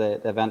says,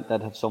 the event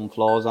did have some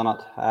flaws in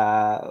it,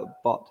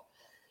 but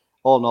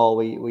all in all,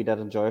 we did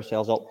enjoy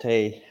ourselves up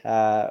to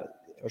our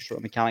sort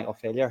of mechanical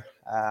failure.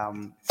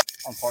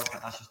 Unfortunately,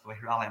 that's just the way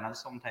rallying is.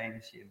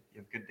 Sometimes you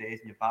have good days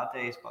and you have bad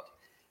days, but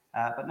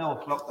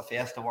no, look, the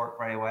Fiesta worked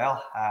very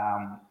well.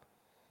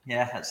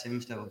 Yeah, it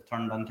seems to have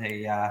turned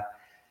into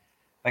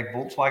big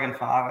Volkswagen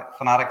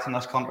fanatics in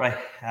this country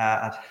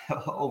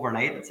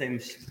overnight, it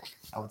seems.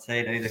 I would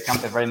say now there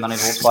can't be very many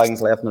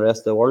Volkswagens left in the rest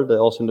of the world. They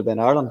all seem to be in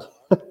Ireland.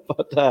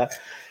 But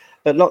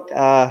look,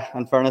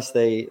 in fairness,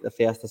 the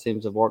Fiesta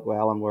seems to have worked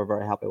well, and we're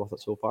very happy with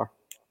it so far.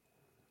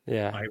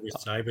 Yeah, I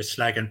was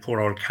slagging poor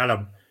old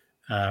Callum.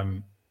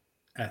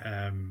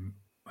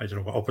 I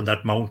don't know, up on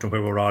that mountain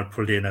where we were all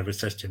pulled in. I was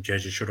saying to him,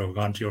 Jez, you should have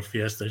gone to your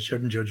Fiesta,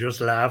 shouldn't you?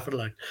 Just laughing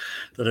like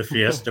that the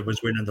Fiesta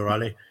was winning the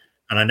rally.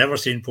 And I never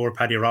seen poor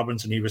Paddy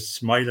Robinson. He was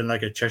smiling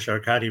like a Cheshire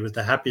cat. He was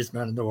the happiest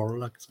man in the world.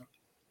 Like, so.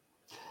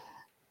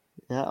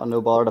 Yeah,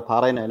 no bother to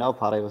Paddy now. No,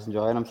 Paddy was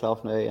enjoying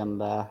himself now, and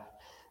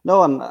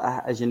no, and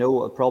as you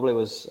know, it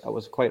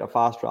was quite a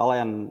fast rally,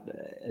 and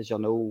as you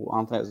know,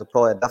 Anthony, it was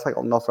probably a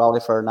difficult enough rally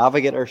for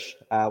navigators.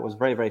 It was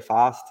very, very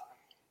fast,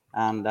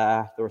 and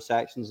there were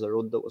sections of the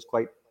road that was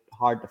quite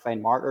hard to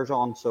find markers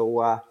on.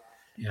 So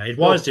yeah, it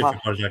was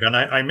difficult. Like, and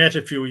I met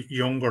a few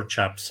younger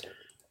chaps,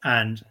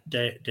 and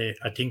they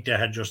I think they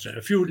had just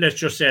a few, let's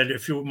just say a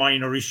few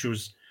minor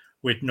issues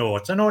with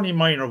notes, and only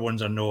minor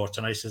ones on notes.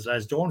 And I says,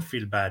 lads, don't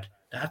feel bad.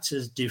 That's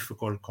as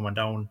difficult coming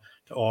down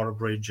to Orr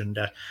Bridge, and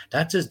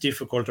that's as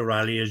difficult a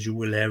rally as you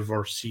will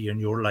ever see in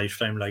your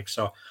lifetime. Like,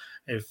 so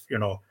if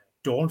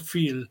don't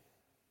feel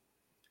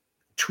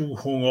too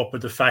hung up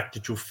with the fact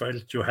that you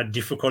felt you had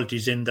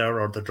difficulties in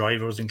there, or the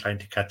driver was inclined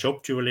to catch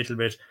up to you a little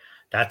bit.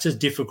 That's as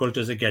difficult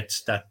as it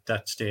gets,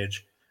 that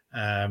stage.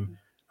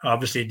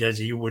 Obviously, Desi,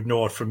 you would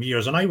know it from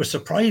years, and I was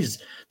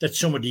surprised that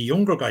some of the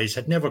younger guys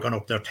had never gone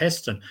up there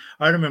testing.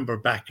 I remember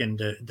back in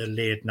the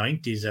late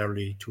 90s,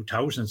 early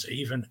 2000s,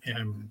 even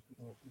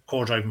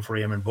co-driving for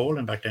Eamon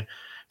Boland back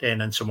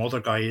then, and some other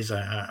guys,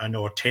 I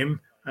know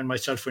Tim and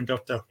myself went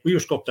up there. We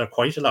used to go up there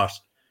quite a lot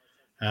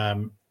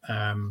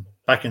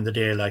back in the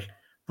day, like.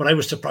 But I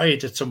was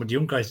surprised that some of the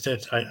young guys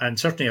said, and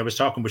certainly I was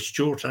talking with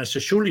Stuart, and I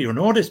said, surely you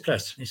know this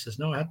place. And he says,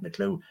 no, I hadn't a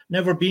clue.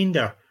 Never been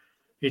there.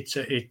 It's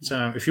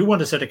if you want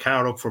to set a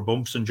car up for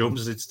bumps and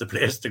jumps, it's the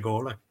place to go.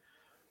 Like,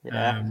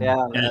 and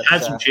it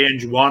hasn't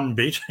changed one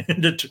bit.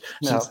 It's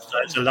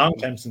a long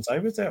time since I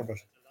was there, but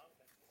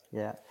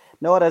yeah,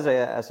 no,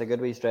 it's a good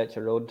wee stretch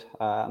of road.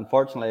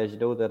 Unfortunately, as you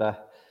know, that a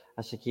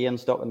chicane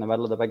stuck in the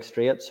middle of the big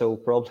straight, so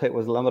probably it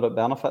was limited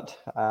benefit.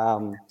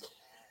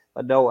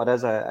 But no, it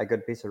is a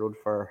good piece of road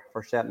for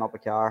setting up a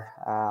car.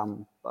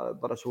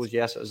 But I suppose,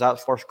 yes, it was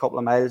that first couple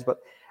of miles. But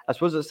I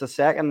suppose it's the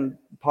second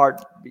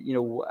part,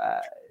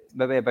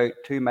 maybe about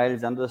 2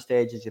 miles into the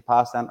stage as you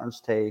pass the entrance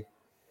to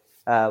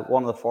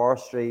one of the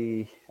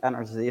forestry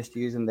entrances they used to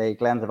use in the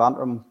Glens of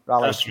Antrim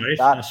rally. That's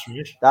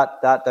right.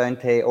 That down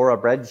to Orr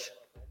Bridge.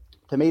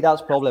 To me,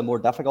 that's probably a more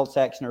difficult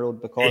section of road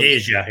because it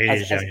is,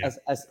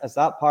 as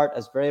that part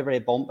is very, very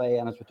bumpy,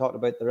 and as we talked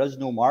about, there is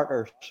no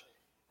markers,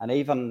 and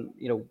even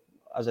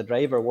as a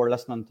driver, we're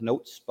listening to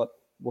notes, but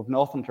we've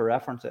nothing to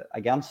reference it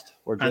against.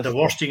 And the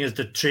worst thing is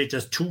that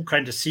there's two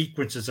kind of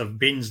sequences of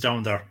bins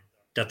down there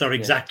that are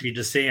exactly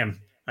the same,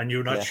 and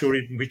you're not sure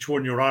which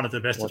one you're on at the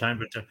best of time.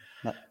 But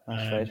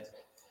that's right.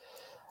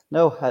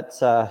 No, it's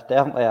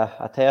definitely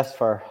a test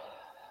for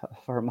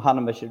man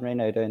and machinery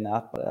now doing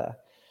that. But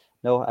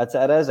no, it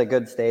is a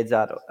good stage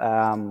that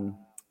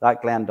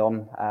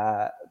Glendon,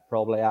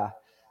 probably a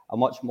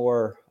much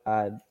more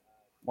a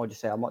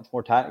much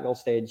more technical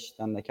stage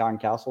than the Carn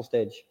Castle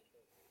stage,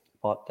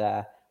 but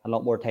a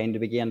lot more time to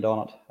be gained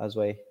on it as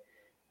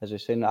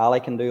we've seen Ali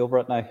can do over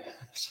it now.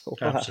 So,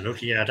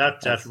 absolutely, yeah.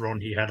 That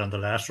run he had on the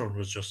last run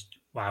was just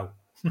wow.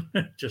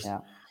 I'd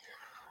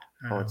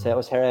say it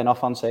was hairy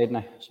enough on side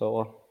now.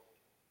 So,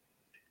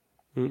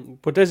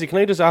 but Desi, can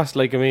I just ask?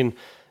 Like, I mean,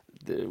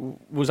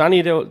 was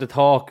any of the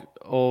talk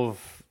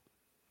of,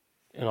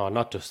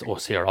 not just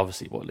us here,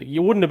 obviously, but like,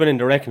 you wouldn't have been in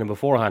the reckoning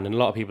beforehand in a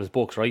lot of people's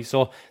books, right?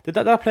 So did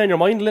that play in your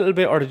mind a little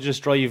bit, or did you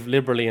just drive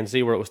liberally and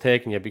see where it was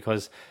taking you?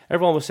 Because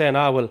everyone was saying,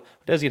 well,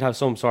 Desi'd have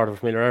some sort of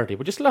familiarity,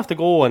 but you still have to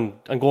go and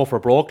go for a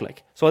broke,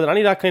 like. So did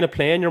any of that kind of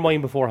play in your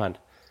mind beforehand?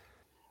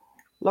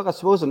 Look, I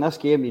suppose in this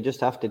game, you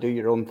just have to do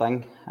your own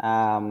thing.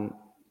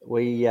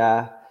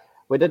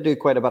 We did do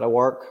quite a bit of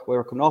work. We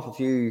were coming off a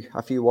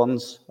few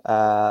ones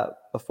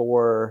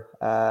before,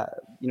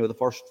 the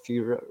first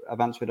few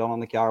events we done on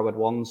the car with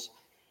ones.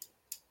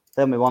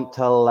 Then we went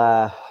till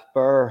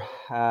Burr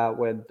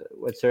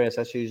with serious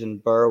issues in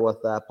Burr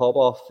with the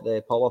pop-off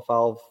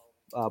valve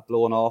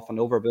blowing off and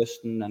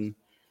overboosting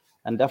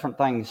and different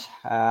things.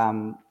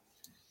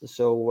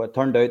 So it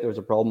turned out there was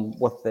a problem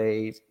with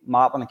the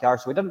map on the car.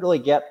 So we didn't really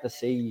get to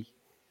see,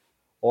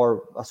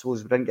 or I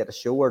suppose we didn't get to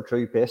show our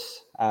true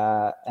pace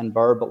in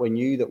Burr, but we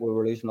knew that we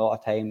were losing a lot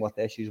of time with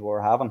the issues we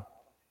were having.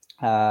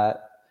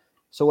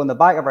 So in the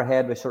back of our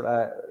head, we sort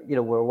of,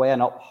 we're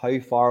weighing up how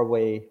far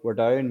we were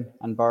down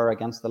in Burr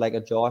against the like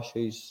of Josh,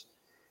 who's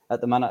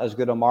at the minute as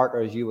good a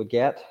marker as you would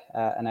get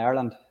in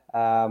Ireland.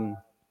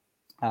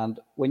 And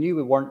we knew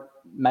we weren't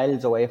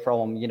miles away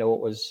from him. You know,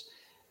 it was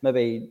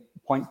maybe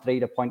 0.3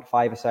 to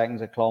 0.5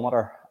 seconds a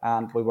kilometre,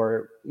 and we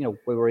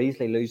were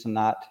easily losing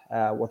that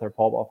with our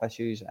pop-off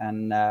issues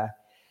and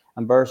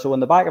Burr. So in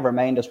the back of our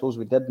mind, I suppose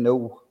we did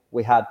know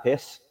we had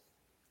pace.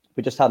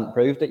 We just hadn't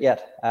proved it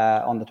yet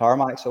on the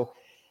tarmac. So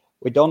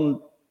we done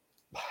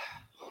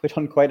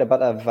quite a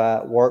bit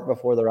of work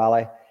before the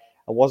rally.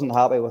 I wasn't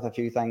happy with a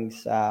few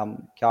things.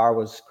 Car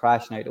was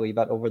crashing out a wee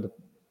bit over the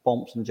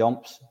bumps and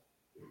jumps,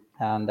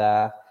 and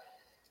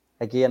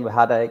again, we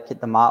had to get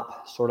the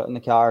map sorted in the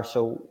car.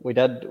 So we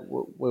did.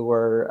 We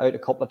were out a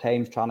couple of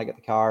times trying to get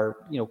the car,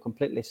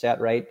 completely set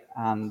right.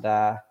 And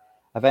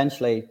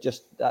eventually,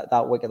 just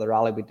that week of the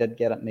rally, we did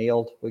get it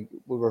nailed. We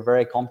were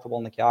very comfortable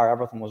in the car.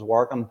 Everything was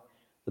working.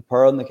 The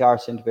power in the car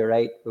seemed to be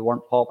right. We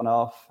weren't popping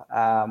off.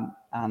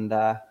 And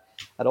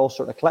it all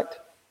sort of clicked.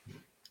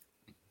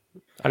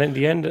 And in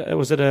the end,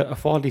 was it a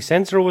faulty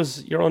sensor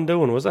was your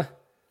undoing, was it?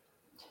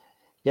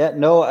 Yeah,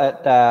 no,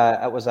 it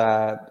was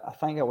I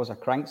think it was a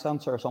crank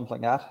sensor or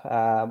something like that.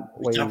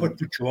 That would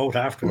put you out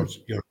afterwards.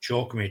 You're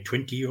joking me,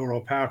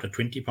 €20 part, a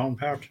 £20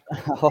 part.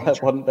 Oh,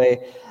 it wouldn't be.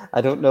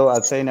 I don't know.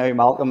 I'd say now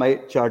Malcolm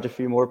might charge a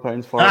few more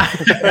pounds for it.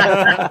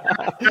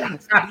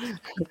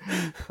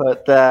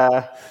 But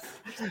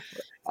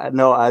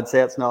no, I'd say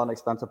it's not an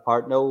expensive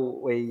part. No,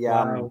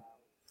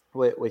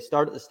 we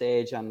started the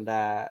stage and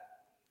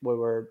we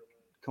were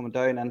coming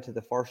down into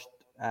the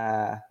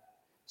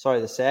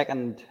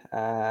second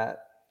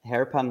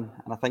hairpin,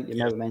 and I think you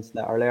maybe mentioned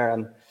that earlier.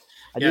 And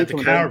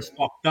the car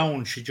walked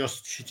down. She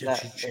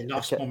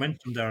lost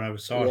momentum there. I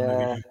saw it in the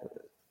video.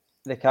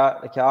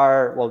 The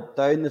car, well,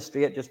 down the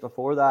straight just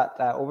before that,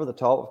 over the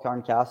top of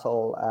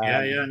Carncastle.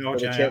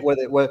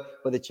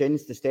 Where they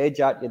changed the stage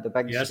at, you had the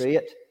big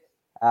straight.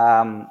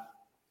 And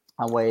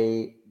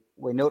we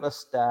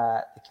noticed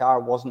the car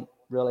wasn't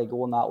really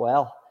going that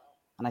well.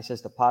 And I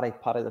says to Paddy,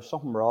 there's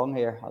something wrong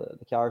here.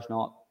 The car's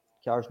not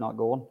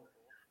going.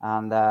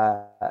 And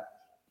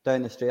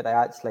down the straight, I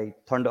actually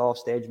turned it off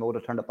stage mode.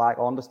 I turned it back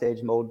on to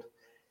stage mode,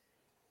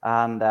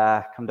 and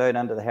come down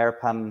into the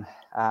hairpin.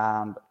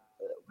 And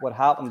what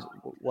happens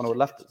when I would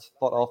lift the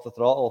foot off the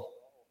throttle,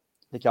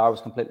 the car was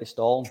completely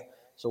stalling.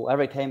 So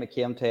every time it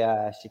came to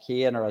a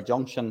chicane or a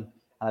junction,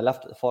 and I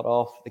lifted the foot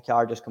off, the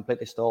car just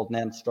completely stalled and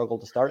then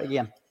struggled to start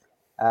again.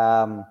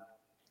 And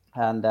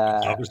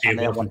obviously,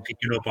 it wasn't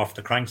picking up off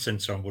the crank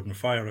sensor and wouldn't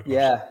fire it.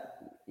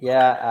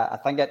 Yeah, I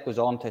think it goes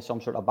on to some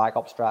sort of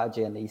backup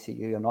strategy in the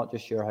ECU. I'm not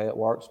just sure how it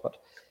works, but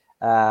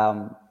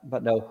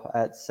no,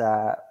 it's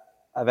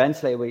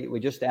eventually we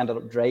just ended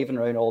up driving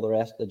around all the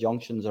rest of the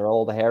junctions or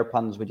all the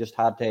hairpins. We just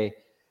had to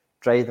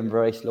drive them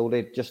very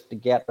slowly just to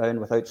get around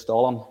without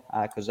stalling,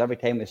 because every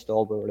time we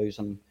stalled, we were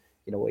losing,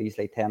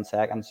 easily 10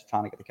 seconds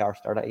trying to get the car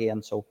started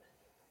again. So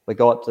we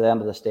got to the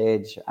end of the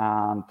stage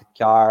and the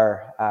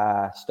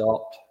car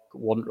stopped,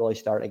 wouldn't really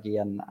start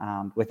again,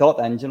 and we thought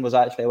the engine was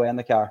actually away in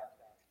the car.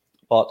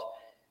 But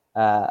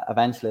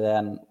eventually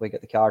then we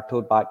get the car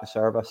towed back to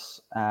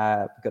service,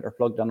 got her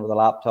plugged in with a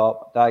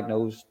laptop,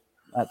 diagnosed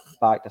it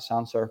back to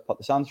sensor, put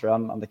the sensor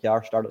in, and the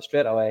car started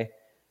straight away,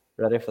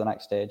 ready for the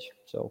next stage.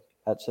 So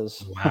that's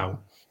his... Wow.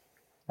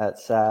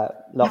 It's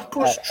what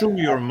goes through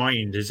your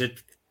mind? Is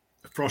it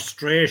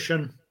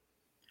frustration,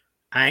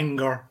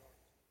 anger?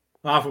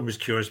 I often was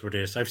curious about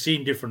this. I've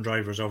seen different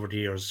drivers over the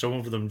years. Some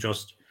of them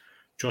just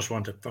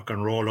want to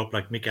fucking roll up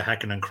like Mickey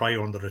Hacken and cry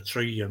under a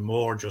tree, and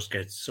more just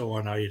gets so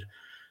annoyed.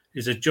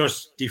 Is it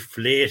just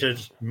deflated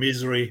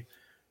misery?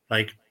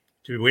 Like,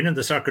 to win in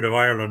the Circuit of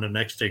Ireland, the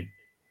next thing,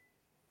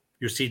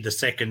 you see the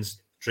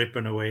seconds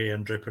dripping away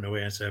and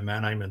say,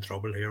 man, I'm in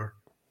trouble here.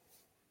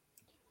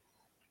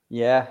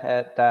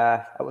 Yeah,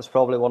 it was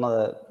probably one of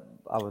the,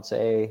 I would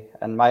say,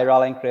 in my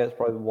rallying career, it's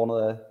probably one of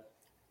the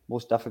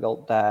most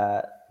difficult,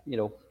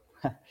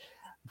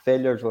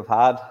 failures we've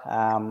had.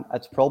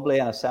 It's probably,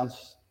 in a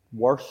sense,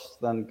 worse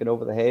than getting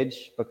over the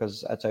hedge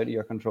because it's out of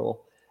your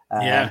control.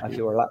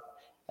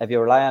 If you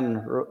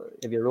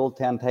rolled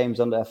 10 times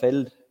into a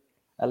field,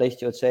 at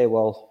least you would say,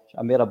 well,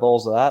 I made a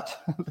balls of that.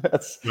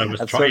 I was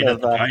trying at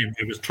the time.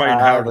 It was trying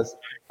hard.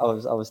 I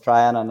was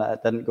trying and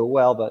it didn't go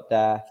well. But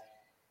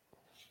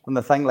when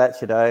the thing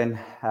lets you down,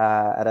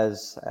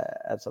 it's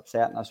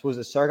upsetting. I suppose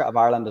the Circuit of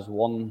Ireland is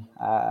one.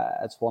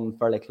 It's one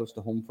fairly close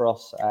to home for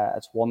us.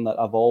 It's one that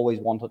I've always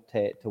wanted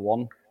to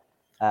win.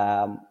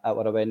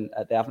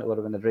 It definitely would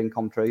have been a dream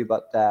come true.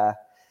 But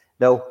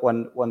no,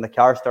 when the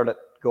car started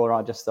going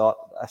on, I just thought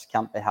this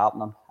can't be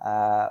happening.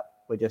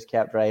 We just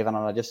kept driving, and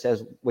I just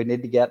says we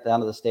need to get to the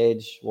end of the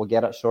stage. We'll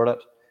get it sorted.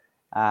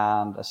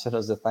 And as soon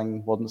as the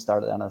thing wouldn't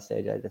start at the end of the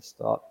stage, I just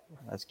thought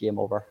it's game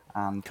over.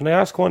 And can I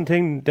ask one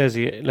thing,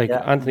 Desi?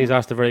 Anthony's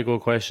asked a very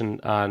good question,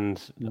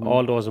 and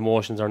all those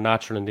emotions are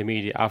natural in the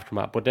immediate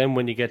aftermath. But then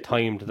when you get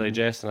time to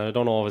digest, and I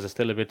don't know if it's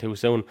still a bit too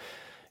soon,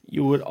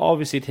 you would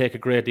obviously take a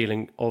great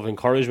deal of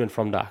encouragement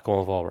from that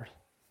going forward.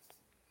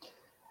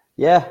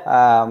 Yeah.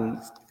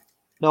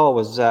 No,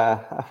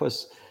 I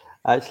was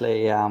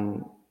actually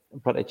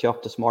pretty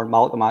chuffed this morning.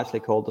 Malcolm actually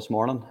called this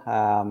morning.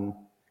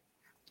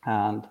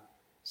 and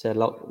said,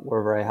 look,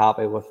 we're very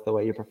happy with the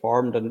way you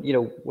performed. And,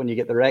 when you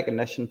get the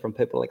recognition from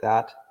people like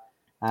that,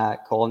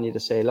 calling you to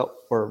say, look,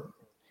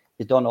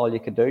 you've done all you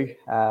could do,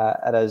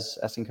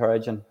 it's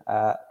encouraging.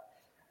 I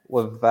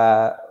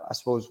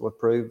suppose we've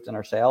proved in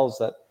ourselves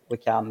that we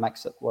can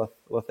mix it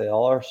with the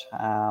others.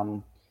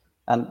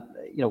 And,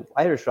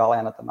 Irish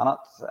rallying at the minute,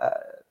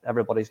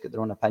 everybody's got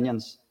their own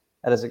opinions.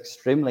 It is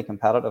extremely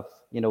competitive.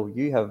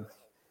 You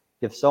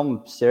have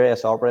some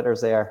serious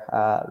operators there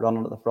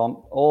running at the front,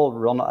 all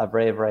run at a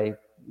very, very,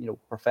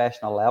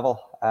 professional level.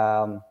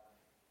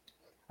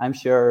 I'm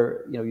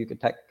sure, you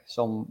could take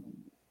some,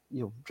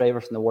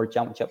 drivers in the World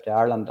Championship to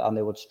Ireland and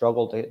they would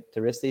struggle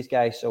to race these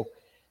guys. So,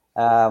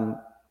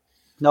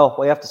 no,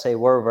 we have to say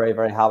we're very,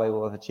 very happy with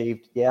what we've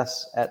achieved.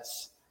 Yes,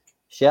 it's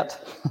shit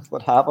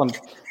what happened.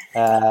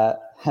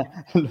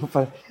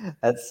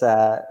 It's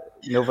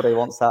nobody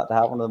wants that to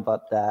happen to them,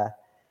 but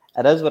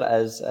it is what it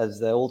is. As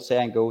the old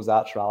saying goes,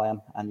 that's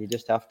rallying, and you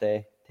just have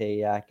to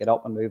get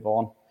up and move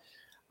on.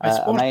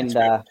 I mind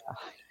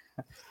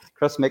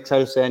Chris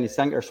Mixhouse saying, "You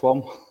sink or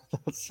swim."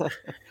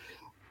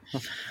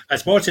 I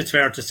suppose it's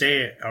fair to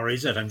say, or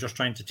is it? I'm just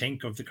trying to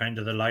think of the kind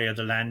of the lie of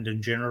the land in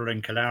general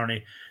in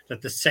Killarney,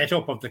 that the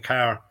setup of the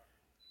car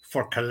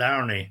for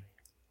Killarney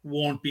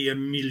won't be a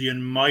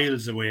million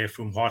miles away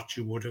from what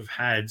you would have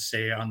had,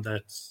 say, on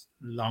the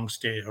long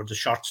stage or the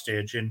short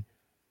stage in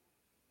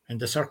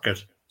the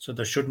circuit. So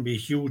there shouldn't be a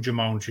huge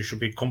amount. You should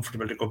be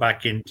comfortable to go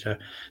back into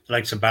the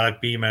likes of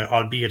Ballochbeema,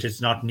 albeit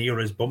it's not near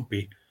as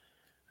bumpy.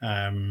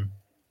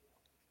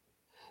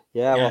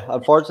 Well,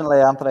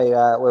 unfortunately, Anthony,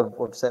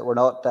 we've said we're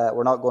not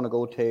going to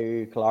go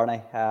to Killarney.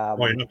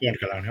 You're not going to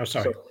Killarney. Oh,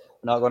 sorry. So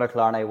we're not going to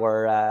Killarney.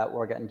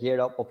 We're getting geared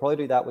up. We'll probably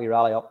do that. We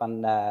rally up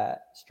in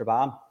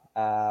Strabane,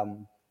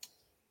 and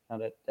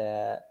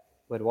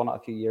we'd won it a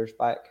few years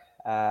back.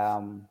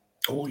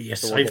 Oh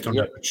yes, so I've done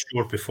that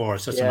short before.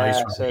 It's such a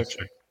nice one.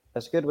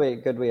 It's a good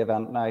way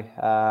event now.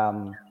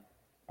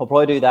 We'll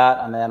probably do that,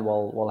 and then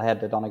we'll head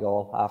to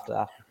Donegal after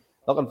that.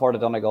 Looking forward to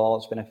Donegal.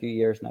 It's been a few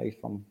years now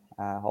from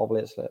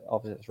obviously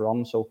it's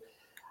run, so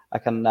I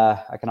can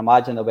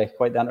imagine there'll be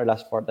quite the entry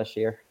list for it this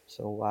year.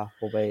 So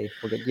we'll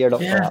get geared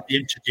up for that.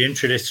 The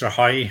entry lists are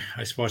high,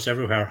 I suppose,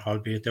 everywhere,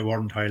 albeit they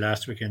weren't high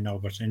last weekend now,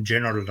 but in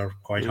general they're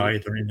quite high.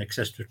 They're in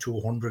excess of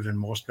 200 in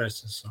most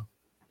places. So.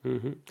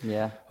 Mm-hmm.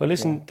 Yeah. Well,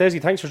 listen,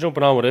 Desi, thanks for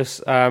jumping on with us.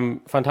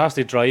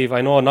 Fantastic drive.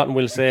 I know nothing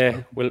we'll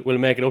say will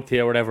make it up to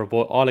you or whatever,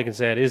 but all I can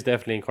say, it is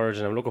definitely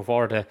encouraging. I'm looking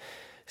forward to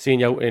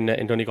seeing you out in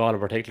Donegal in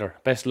particular.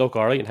 Best luck,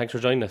 all right, and thanks for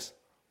joining us.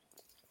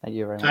 Thank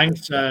you very much.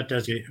 Thanks,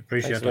 Desi.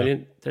 Appreciate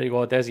that. There you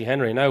go, Desi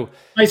Henry. Now,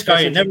 nice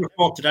guy. Never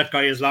spoke to that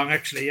guy as long,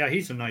 actually. Yeah,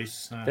 he's a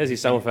nice. Desi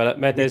sound fella.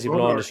 Met Desi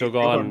below on the show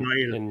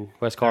in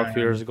West Cork a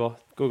few years ago.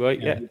 Good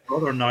guy, yeah. His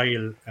brother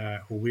Niall,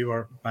 who we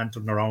were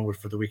bantering around with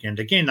for the weekend.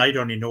 Again, I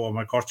don't know him.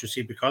 Of course, you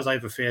see, because I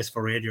have a face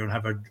for radio and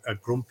have a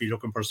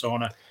grumpy-looking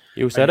persona.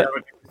 You said it.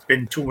 It's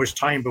been too much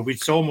time, but we'd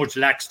so much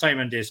lax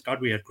time in this.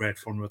 God, we had great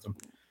fun with him.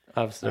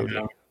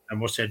 Absolutely. I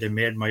must say they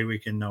made my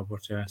weekend now,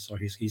 but so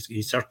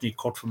he's certainly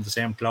cut from the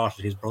same cloth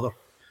as his brother.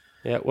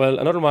 Yeah, well,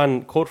 another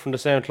man cut from the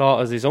same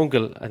cloth as his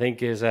uncle, I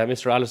think, is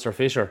Mr. Alastair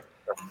Fisher.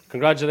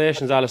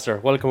 Congratulations,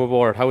 Alastair. Welcome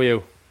aboard. How are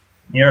you?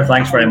 Yeah,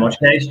 thanks very much,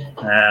 guys.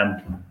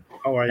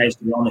 How are you? Nice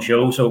to be on the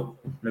show, so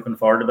looking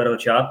forward to a bit of a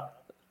chat.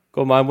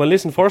 Good man. Well,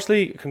 listen,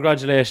 firstly,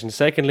 congratulations.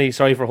 Secondly,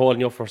 sorry for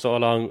holding you up for so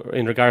long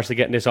in regards to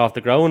getting this off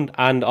the ground.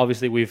 And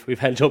obviously, we've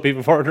held you up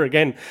even further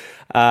again.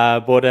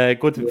 But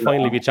good to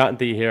finally be chatting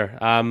to you here.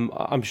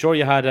 I'm sure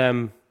you had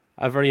a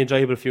very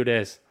enjoyable few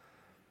days.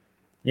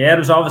 Yeah, it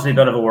was obviously a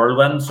bit of a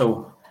whirlwind.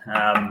 So,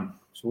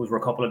 suppose we're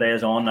a couple of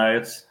days on now.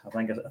 I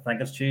think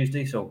it's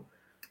Tuesday, so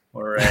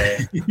we're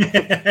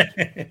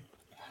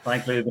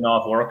thankfully we've been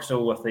off work.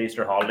 So with the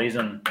Easter holidays,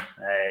 and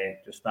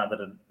just spent a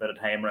bit of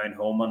time around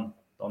home and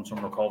done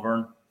some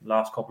recovering the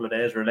last couple of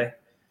days. Really,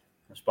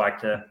 it's back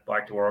to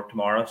work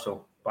tomorrow.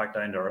 So back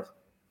down to earth.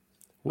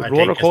 Would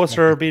roller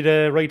coaster be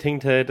the right thing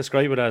to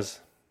describe it as?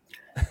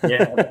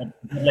 Yeah,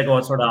 like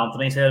what sort of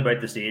Anthony said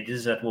about the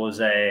stages. It was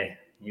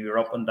you were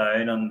up and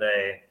down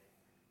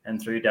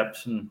and through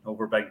dips and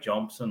over big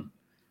jumps, and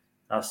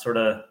that's sort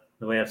of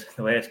the way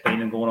it's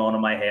been and going on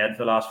in my head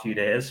for the last few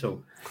days.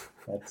 So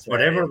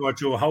whatever about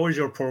you, how is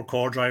your poor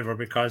co-driver?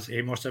 Because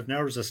he must have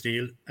nerves of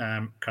steel.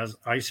 Because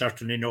I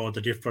certainly know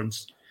the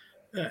difference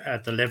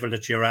at the level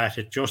that you're at.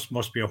 It just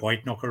must be a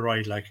white knuckle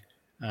ride, like.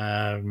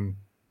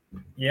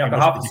 Yeah, I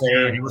have to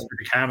say he must be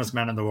the calmest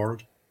man in the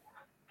world.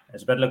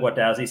 It's a bit like what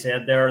Desi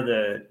said there.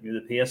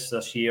 The pace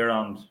this year,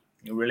 and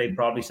really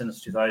probably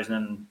since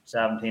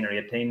 2017 or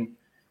 18,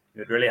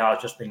 it really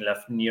has just been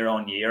lifting year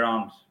on year,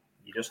 and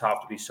you just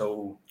have to be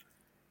so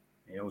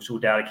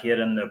dedicated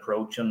in the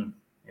approach, and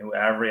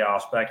every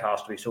aspect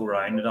has to be so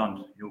rounded.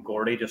 And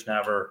Gordy just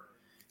never,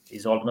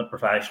 he's ultimate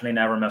professionally,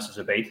 never misses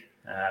a beat.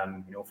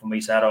 From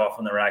we set off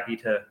on the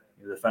recce to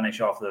the finish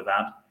off the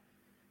event,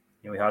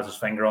 he has his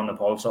finger on the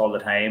pulse all the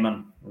time,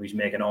 and he's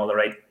making all the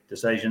right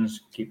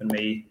decisions, keeping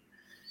me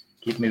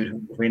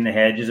between the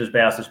hedges as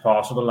best as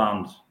possible.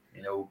 And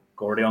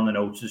Gordy on the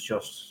notes he's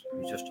just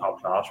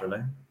top class,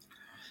 really.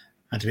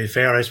 And to be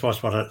fair, I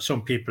suppose what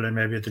some people and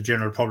maybe the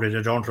general public,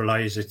 they don't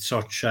realise it's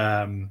such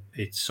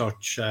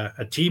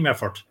a team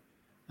effort,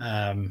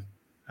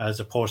 as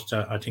opposed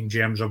to, I think,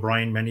 James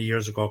O'Brien many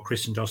years ago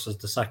christened us as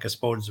the sack of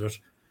spuds, but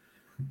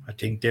I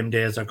think them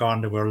days are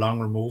gone. They were long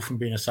removed from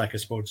being a sack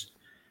of spuds.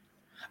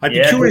 I'd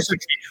be curious,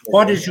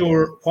 what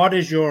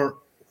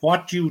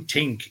do you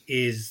think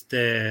is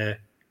the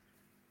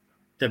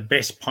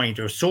best point?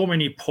 There are so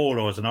many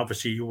polos, and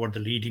obviously you were the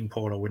leading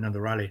polo winning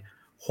the rally.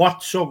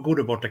 What's so good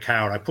about the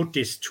car? I put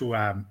this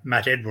to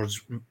Matt Edwards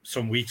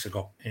some weeks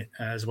ago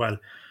as well.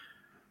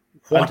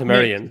 And to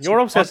Marion. You're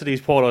obsessed with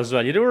these polos as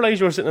well. You do realise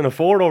you were sitting in a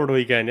Ford over the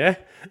weekend, yeah?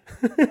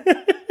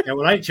 Yeah,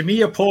 well, to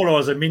me, a polo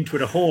is a mint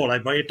with a hole. I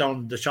buy it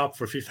down the shop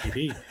for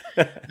 50p.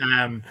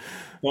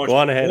 Go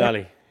on ahead,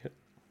 Ali.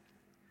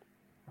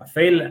 I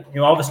feel,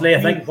 obviously,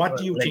 I think. What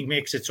do you think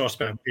makes it so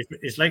special?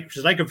 It's like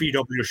a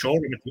VW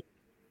showroom.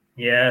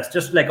 Yeah, it's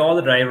just like all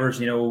the drivers,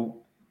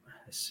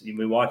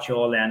 we watch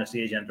all the end of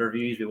stage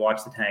interviews, we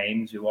watch the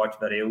times, we watch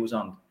videos,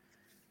 and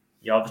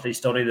you obviously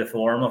study the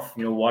form of,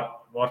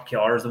 what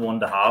car is the one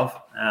to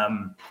have.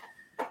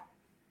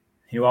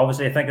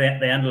 Obviously, I think at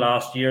the end of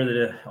last year,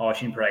 the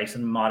Oisin Price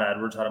and Matt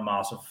Edwards had a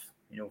massive,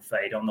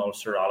 fight on the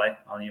Ulster Rally,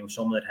 and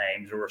some of the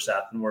times they were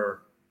setting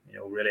were,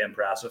 really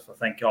impressive. I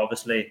think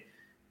obviously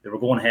they were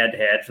going head to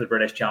head for the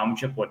British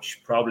Championship,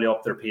 which probably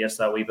upped their pace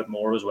that wee bit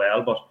more as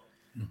well. But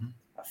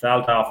I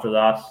felt after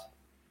that,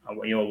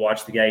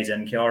 watched the guys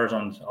in cars,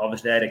 and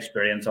obviously I had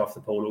experience off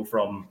the polo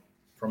from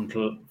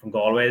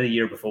Galway the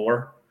year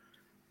before,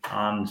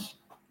 and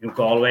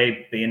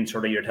Galway being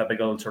sort of your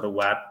typical sort of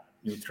wet,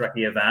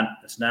 tricky event.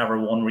 It's never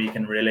one where you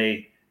can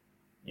really,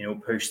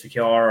 push the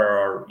car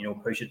or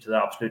push it to the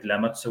absolute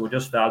limit. So we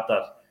just felt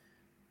that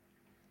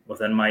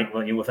within my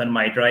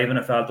driving,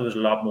 I felt there was a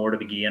lot more to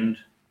be gained,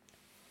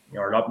 a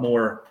lot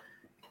more.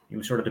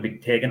 Sort of to be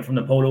taken from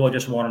the polo. I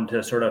just wanted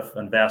to sort of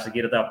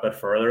investigate it that bit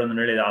further, and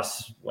really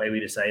that's why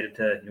we decided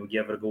to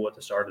give it a go at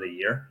the start of the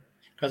year.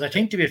 Because I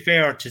think, to be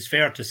fair, it's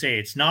fair to say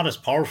it's not as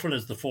powerful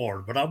as the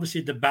Ford, but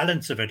obviously the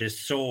balance of it is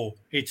so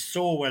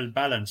well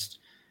balanced,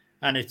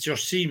 and it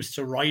just seems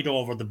to ride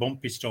over the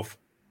bumpy stuff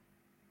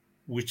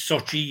with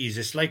such ease.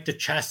 It's like the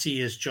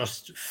chassis is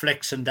just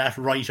flexing that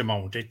right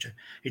amount. It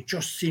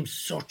just seems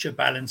such a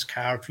balanced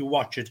car. If you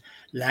watch it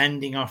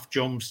landing off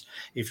jumps,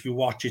 if you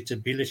watch its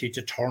ability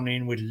to turn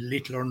in with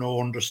little or no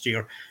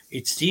understeer,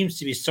 it seems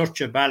to be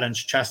such a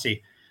balanced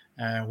chassis.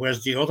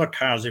 Whereas the other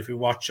cars, if you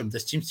watch them, there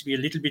seems to be a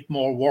little bit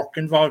more work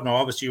involved. Now,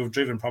 obviously, you've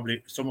driven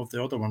probably some of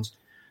the other ones.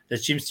 There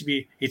seems to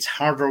be, it's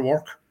harder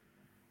work.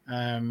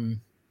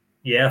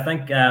 Yeah, I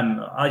think,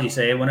 as you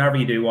say, whenever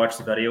you do watch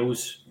the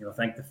videos, I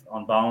think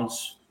on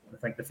balance, I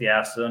think the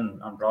Fiesta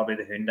and probably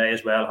the Hyundai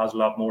as well has a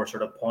lot more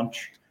sort of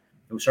punch.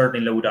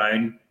 Certainly low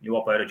down,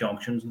 up out of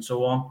junctions and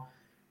so on.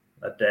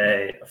 But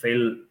I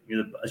feel,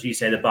 as you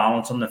say, the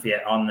balance on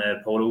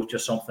the Polo is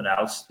just something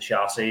else. The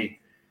chassis,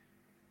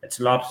 it's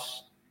a lot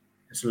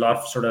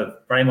sort of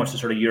very much the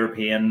sort of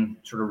European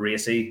sort of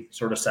racy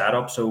sort of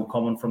setup. So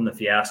coming from the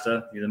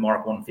Fiesta, the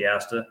Mark 1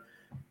 Fiesta,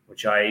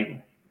 which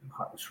I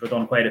sort of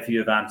done quite a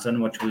few events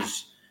in,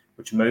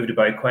 which moved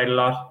about quite a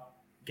lot.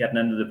 Getting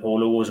into the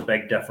Polo was a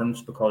big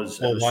difference because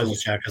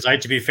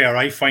to be fair,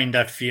 I find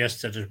that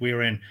Fiesta that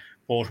we're in,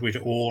 both with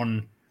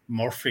Owen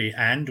Murphy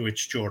and with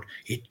Stuart,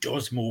 it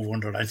does move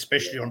under that,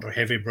 especially under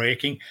heavy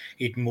braking.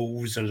 It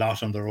moves a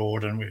lot on the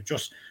road, and we're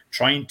just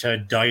trying to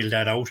dial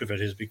that out of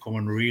it is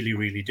becoming really,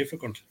 really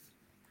difficult.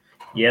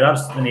 Yeah,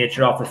 that's the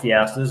nature of the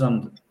Fiestas,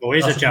 and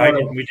is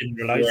it? We didn't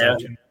realise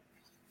that.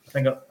 I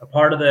think a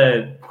part of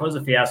because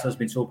the Fiesta has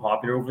been so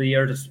popular over the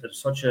years,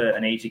 it's such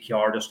an easy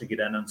car just to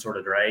get in and sort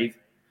of drive.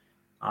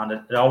 And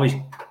it always,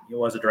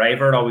 as a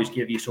driver, it always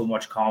gives you so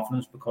much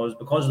confidence because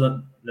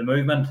the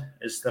movement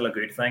is still a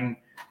good thing.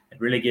 It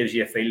really gives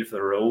you a feel for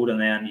the road,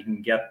 and then you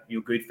can get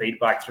good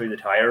feedback through the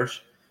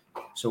tires.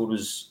 So it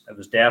was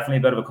definitely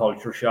a bit of a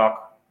culture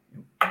shock,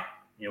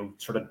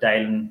 sort of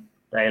dialing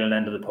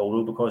into the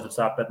Polo because it's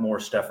that bit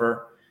more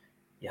stiffer.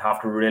 You have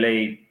to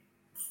really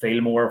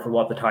feel more for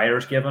what the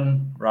tire's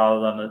given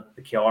rather than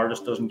the car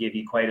just doesn't give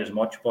you quite as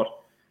much. But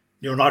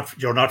you're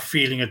not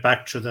feeling it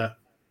back to the.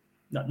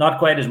 Not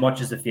quite as much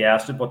as the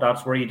Fiesta, but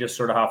that's where you just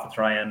sort of have to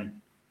try and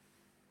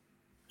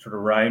sort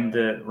of round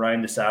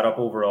the setup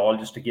overall,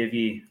 just to give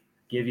you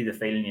the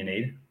feeling you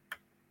need.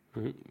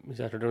 He's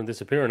after doing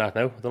disappear or not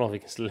now. I don't know if he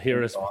can still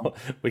hear us. But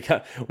we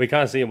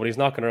can't see him, but he's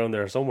knocking around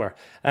there somewhere.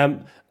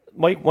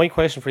 My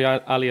question for you,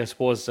 Ali, I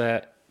suppose,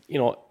 the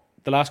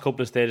last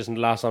couple of stages and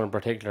the last one in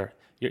particular,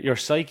 your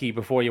psyche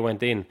before you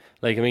went in,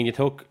 you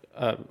took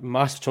a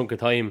massive chunk of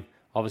time.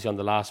 Obviously on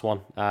the last one,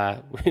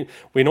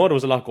 we know there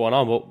was a lot going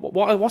on, but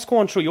what's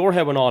going through your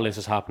head when all this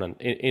is happening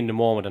in the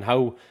moment, and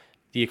how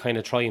do you kind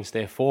of try and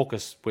stay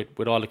focused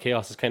with all the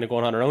chaos that's kind of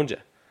going on around you?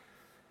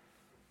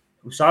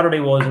 Saturday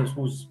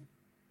was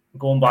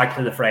going back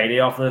to the Friday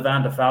of the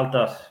event. I felt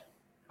that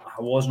I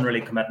wasn't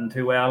really committing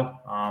too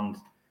well, and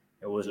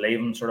it was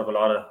leaving sort of a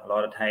lot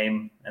of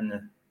time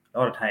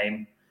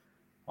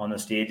on the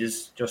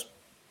stages. Just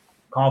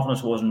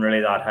confidence wasn't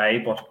really that high,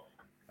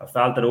 but I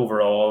felt that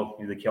overall,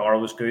 the car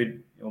was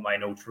good, my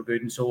notes were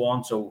good and so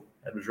on. So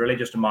it was really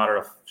just a matter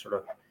of sort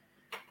of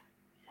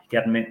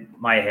getting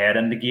my head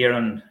into gear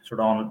and sort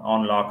of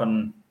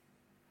unlocking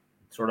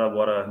sort of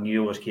what I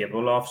knew I was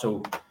capable of.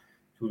 So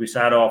we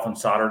set off on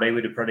Saturday.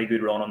 We did a pretty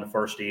good run on the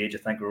first stage. I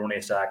think we were only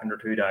a second or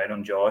two down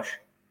on Josh.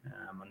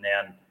 And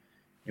then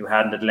you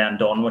had into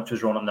Glendon, which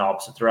was running the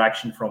opposite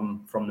direction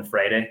from the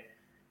Friday.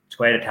 It's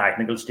quite a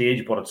technical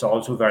stage, but it's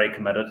also very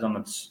committed, and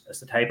it's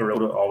the type of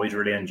road I always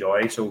really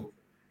enjoy. So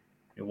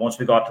once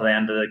we got to the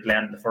end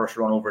of the first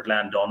run over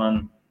Glendon,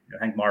 and I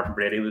think Martin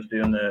Brady was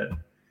doing the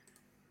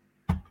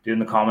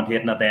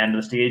commentating at the end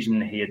of the stage,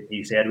 and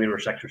he said we were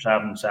 6 or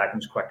 7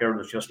 seconds quicker. It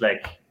was just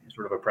like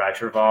sort of a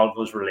pressure valve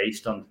was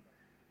released, and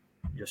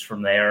just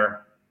from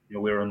there, we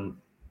were in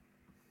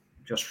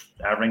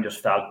everything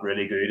just felt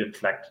really good. It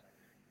clicked,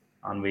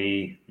 and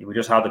we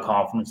just had the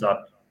confidence that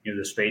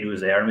the speed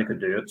was there and we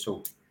could do it.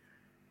 So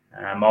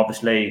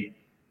obviously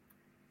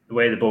the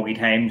way the bogey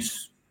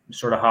times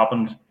sort of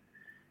happened,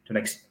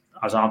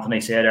 as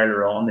Anthony said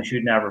earlier on, they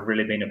should never have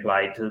really been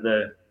applied to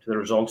the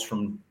results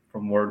from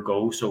word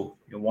go. So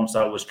once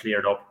that was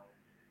cleared up,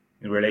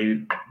 we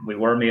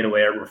were made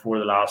aware before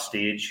the last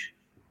stage,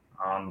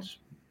 and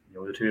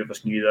the two of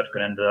us knew that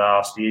going into the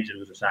last stage it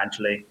was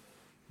essentially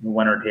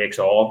winner takes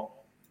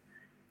all.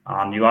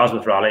 And as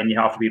with rallying, you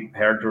have to be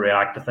prepared to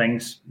react to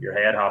things. Your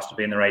head has to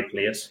be in the right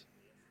place,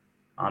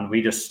 and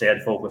we just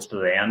stayed focused to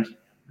the end.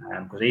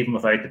 Because even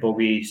without the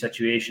bogey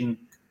situation,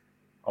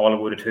 all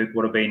it would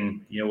have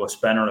been a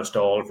spin or a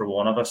stall for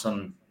one of us,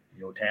 and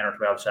 10 or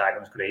 12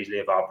 seconds could easily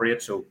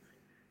evaporate. So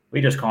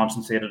we just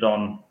concentrated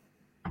on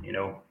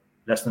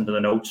listening to the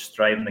notes,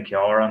 driving the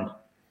car, and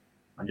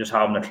just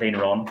having a clean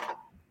run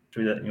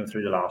through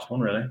the last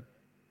one, really.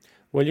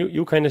 Well,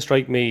 you kind of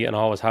strike me, and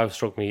always have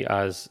struck me,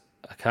 as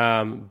a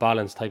calm,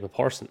 balanced type of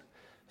person.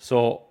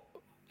 So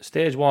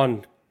stage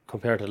one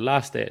compared to the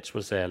last stage,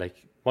 we'll say,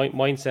 like,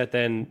 mindset,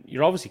 then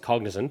you're obviously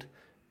cognizant,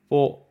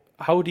 but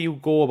how do you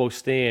go about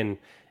staying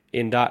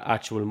in that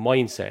actual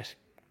mindset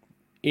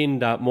in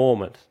that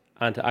moment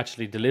and to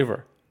actually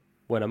deliver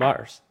when it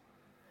matters?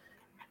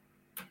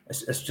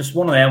 It's just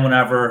one of them.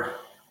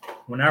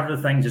 Whenever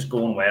the thing's just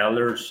going well,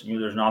 there's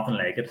nothing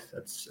like it.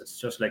 It's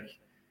just like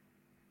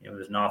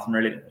there's nothing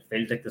really. It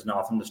feels like there's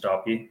nothing to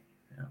stop you.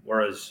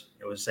 Whereas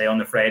it was, say, on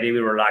the Friday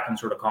we were lacking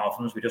sort of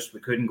confidence. We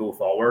couldn't go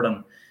forward,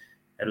 and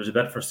it was a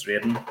bit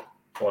frustrating.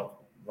 But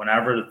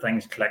whenever the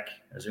things click,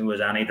 as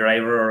any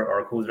driver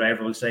or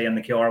co-driver will say in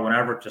the car,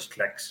 whenever it just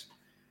clicks,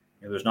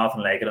 there's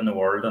nothing like it in the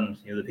world, and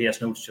the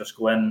pace notes just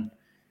go in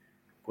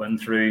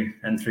through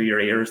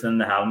your ears, then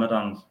the helmet,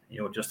 and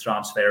it just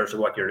transfers to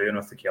what you're doing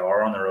with the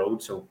car on the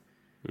road. So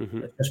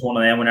it's just one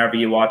of them. Whenever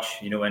you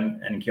watch,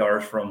 in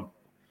cars from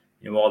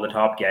all the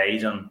top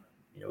guys, and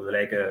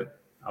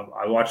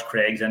I watched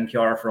Craig's in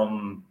car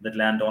from the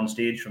Glendon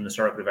stage from the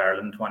Circuit of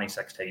Ireland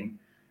 2016,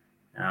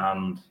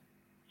 and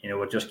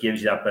it just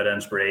gives you that bit of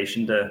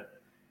inspiration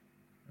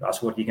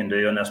that's what you can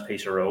do on this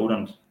piece of road,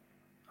 and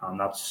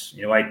that's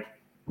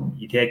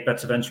you take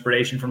bits of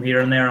inspiration from here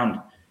and there. And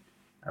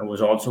I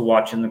was also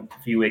watching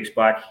a few weeks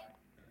back,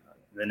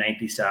 the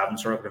 97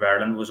 Circuit of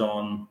Ireland was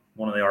on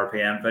one of the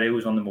RPM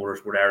videos on the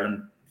Motorsport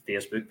Ireland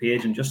Facebook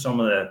page, and just some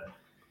of the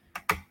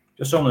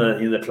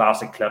the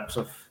classic clips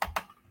of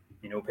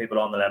people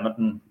on the limit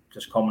and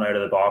just coming out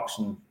of the box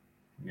and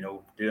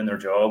doing their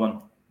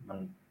job,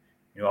 and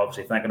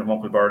obviously thinking of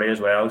Uncle Birdie as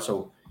well.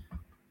 So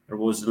there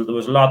was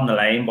a lot in the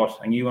line, but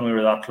I knew when we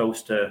were that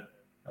close to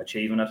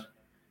achieving it,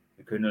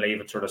 we couldn't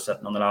leave it sort of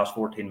sitting on the last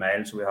 14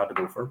 miles, so we had to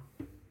go for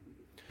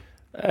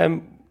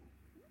it.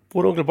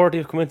 Would Uncle Birdie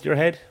have come into your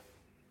head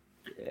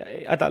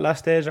at that last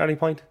stage at any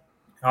point?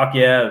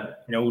 Yeah,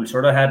 we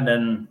sort of heading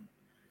in.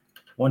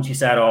 Once you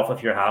set off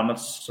with your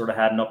helmets, sort of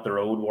heading up the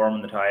road,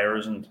 warming the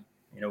tires, and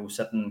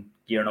sitting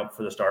gearing up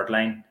for the start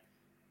line.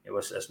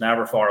 It's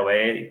never far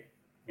away.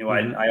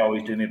 I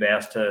always do my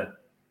best to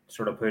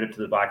sort of put it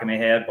to the back of my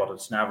head, but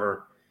it's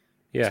never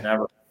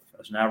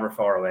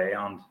far away.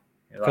 And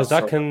because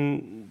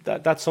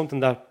that's something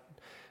that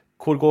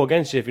could go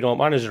against you if you don't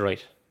manage it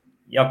right.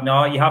 Yep,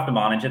 no, you have to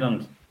manage it,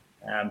 and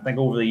I think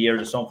over the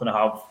years it's something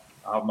I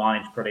have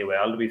managed pretty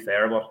well, to be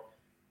fair. But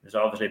there's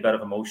obviously a bit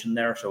of emotion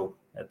there, so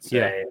it's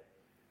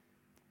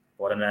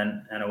but in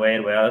a way,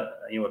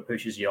 it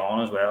pushes you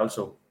on as well.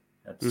 So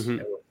it's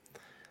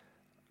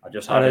I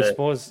just had I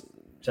suppose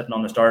sitting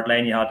on the start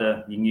line,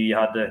 you knew you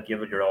had to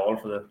give it your all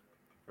for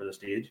the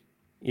stage.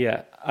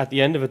 Yeah, at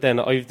the end of it, then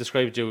I've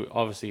described you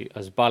obviously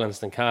as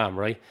balanced and calm,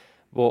 right?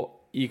 But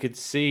you could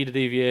see the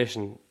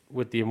deviation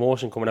with the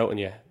emotion coming out in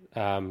you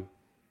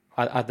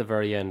at the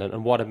very end,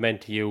 and what it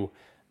meant to you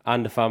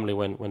and the family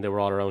when they were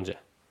all around you.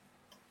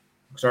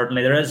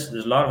 Certainly, there's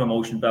a lot of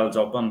emotion builds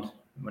up, and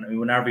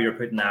whenever you're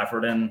putting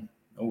effort in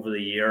over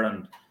the year,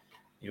 and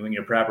in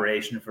your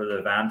preparation for the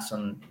events,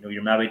 and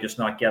you're maybe just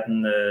not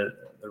getting the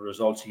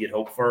results you'd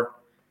hope for.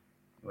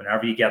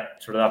 Whenever you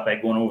get sort of that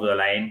big one over the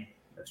line,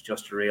 it's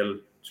just a real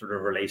sort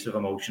of release of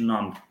emotion,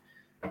 and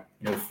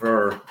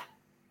for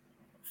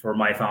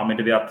my family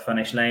to be at the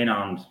finish line,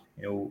 and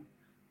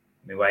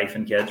my wife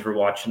and kids were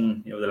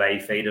watching, the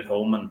live feed at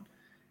home, and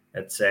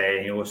it's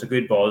it's a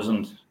good buzz,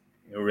 and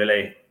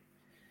really,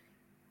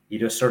 you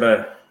just sort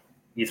of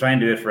you try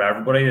and do it for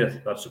everybody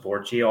that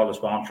supports you, all the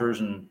sponsors,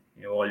 and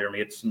all your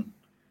mates, and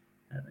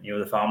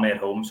the family at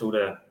home. So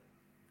to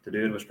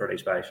do it was pretty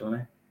special.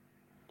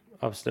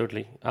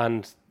 Absolutely,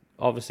 and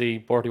obviously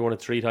Bertie won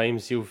it 3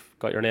 times. You've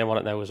got your name on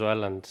it now as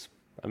well, and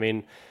I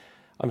mean,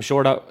 I'm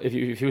sure that if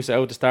you set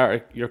out to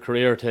start your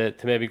career to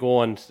maybe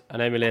go and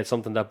emulate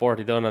something that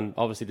Bertie done, and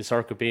obviously the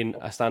circuit being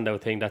a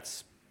standout thing,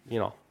 that's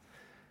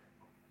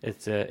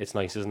it's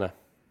nice, isn't it?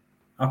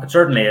 It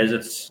certainly is.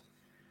 It's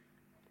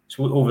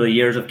over the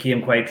years I've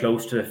came quite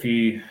close to a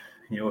few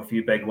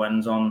big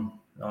wins on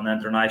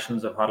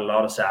internationals. I've had a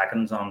lot of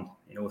seconds, and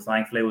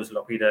thankfully I was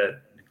lucky to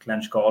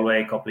clinch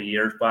Galway a couple of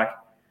years back,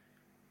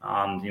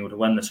 and to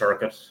win the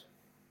circuit.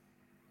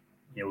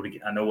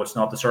 I know it's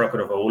not the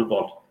circuit of old,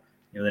 but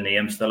the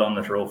name's still on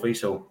the trophy,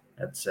 so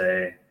it's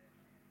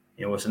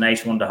it's a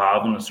nice one to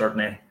have, and it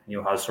certainly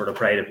has sort of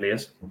pride of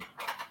place.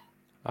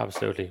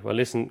 Absolutely. Well,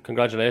 listen,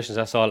 congratulations.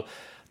 That's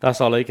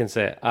all I can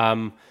say.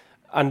 And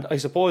I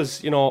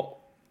suppose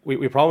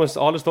we promised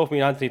all the stuff me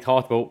and Anthony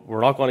talked about.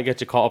 We're not going to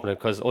get you caught up in it,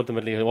 because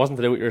ultimately it wasn't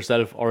to do with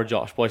yourself or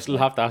Josh. But I still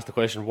have to ask the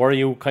question: were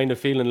you kind of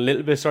feeling a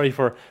little bit sorry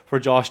for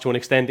Josh to an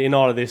extent in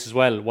all of this as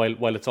well,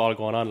 while it's all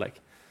going on? Like,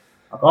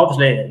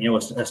 obviously,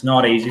 it's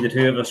not easy. The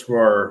two of us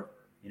were.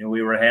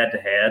 We were head to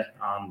head,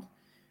 and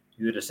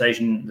the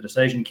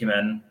decision came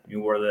in.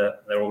 Where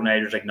the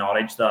organisers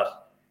acknowledged that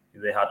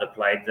they had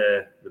applied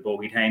the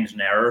bogey times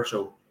in error.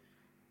 So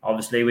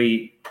obviously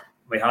we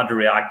had to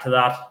react to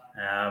that.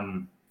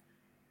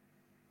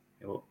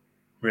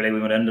 Really,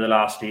 we went into the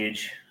last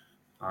stage,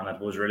 and it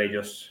was really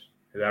just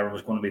whoever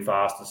was going to be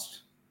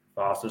fastest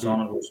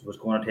on it was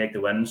going to take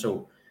the win.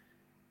 So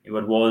it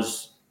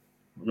was,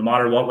 no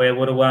matter what way it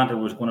would have went, it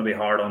was going to be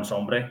hard on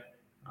somebody.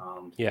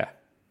 Yeah.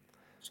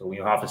 So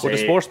you have to say, but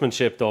the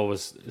sportsmanship though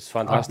is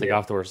fantastic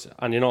afterwards,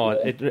 and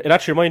it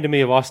actually reminded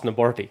me of Austin and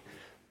Bertie.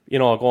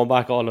 Going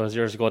back all those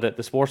years ago, that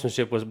the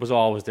sportsmanship was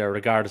always there,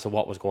 regardless of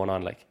what was going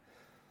on. Like,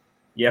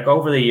 yeah,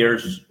 over the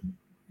years,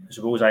 I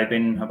suppose I've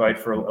been about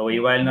for a wee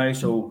while now,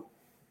 so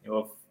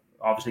I've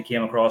obviously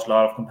came across a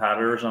lot of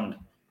competitors, and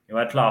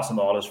I'd class them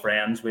all as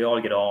friends. We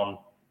all get on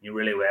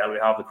really well. We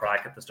have the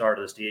crack at the start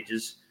of the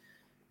stages.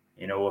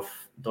 If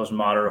it doesn't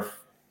matter if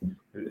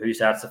who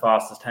sets the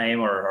fastest time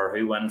or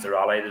who wins the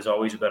rally, there's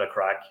always a bit of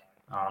crack.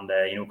 And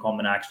come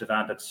the next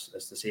event, it's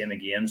the same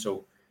again.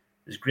 So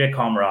there's great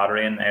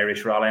camaraderie in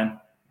Irish rallying,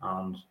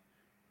 and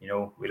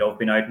we love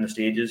being out in the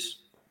stages.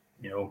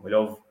 We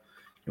love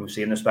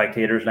seeing the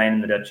spectators lining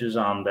the ditches,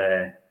 and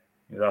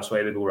that's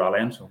why we go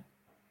rallying. So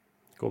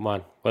good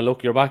man. Well,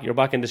 look, you're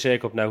back in the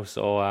shake-up now,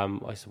 so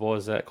I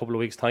suppose a couple of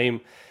weeks' time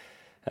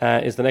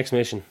is the next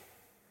mission.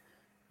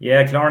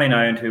 Yeah, Killarney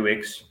now in 2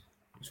 weeks.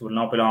 So it'll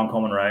not be long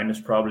coming around. It's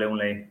probably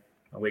only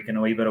a week and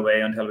a wee bit away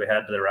until we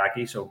head to the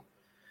Iraqi. So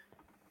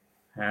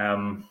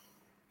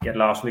get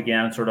last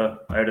weekend sort of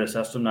out of the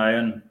system now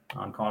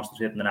and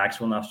concentrate on the next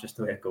one. That's just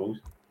the way it goes.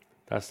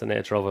 That's the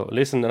nature of it.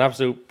 Listen, an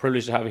absolute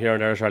privilege to have you here on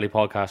the Irish Rally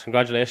Podcast.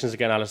 Congratulations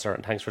again, Alastair,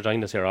 and thanks for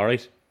joining us here, all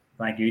right?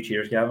 Thank you.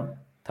 Cheers, Gavin.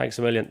 Thanks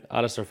a million,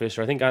 Alastair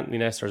Fisher. I think Anthony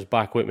Nestor is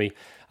back with me.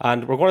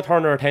 And we're going to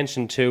turn our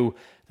attention to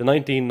the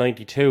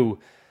 1992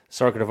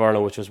 Circuit of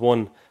Ireland, which was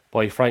won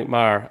by Frank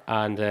Maher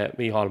and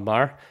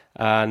Maher.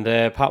 And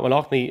Pat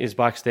Moloughney is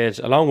backstage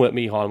along with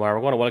Maher.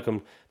 We're going to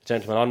welcome the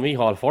gentleman on.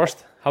 Maher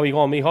first. How are you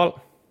going, Maher?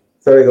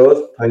 Very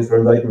good. Thanks for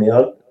inviting me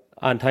on.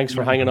 And thanks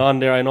for hanging on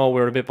there. I know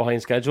we're a bit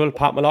behind schedule.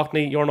 Pat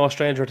Moloughney, you're no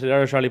stranger to the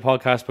Irish Rally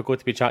Podcast, but good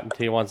to be chatting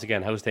to you once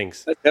again. How's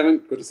things? Hi, Kevin.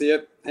 Good to see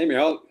you. Hey,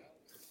 Maher.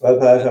 Well,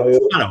 Pat, how are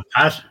you? Hello,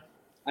 Pat.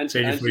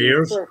 Seen you for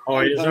years. How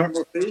are you, sir?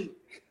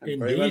 I'm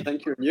very well,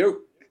 thank you. And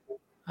you?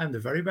 I'm the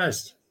very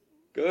best.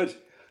 Good.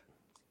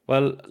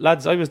 Well,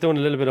 lads, I was doing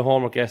a little bit of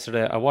homework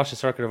yesterday. I watched the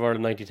Circuit of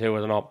Ireland 92, I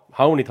don't know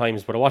how many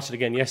times, but I watched it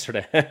again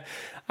yesterday.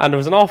 And there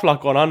was an awful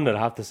lot going on there, I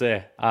have to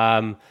say.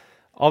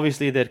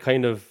 Obviously, they'd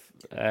kind of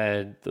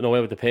done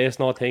away with the pace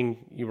no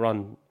thing. You were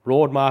on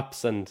road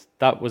maps, and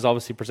that was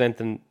obviously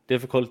presenting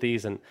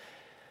difficulties. And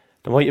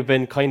there might have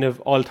been kind of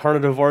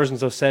alternative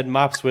versions of said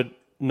maps with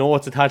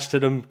notes attached to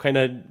them, kind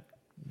of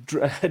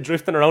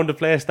drifting around the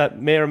place that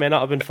may or may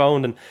not have been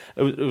found. And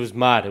it was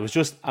mad. It was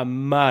just a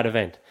mad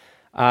event.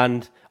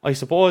 And I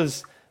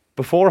suppose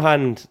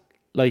beforehand,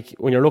 like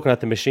when you're looking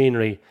at the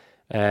machinery,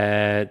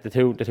 the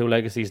two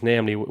legacies,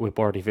 namely with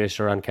Bertie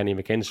Fisher and Kenny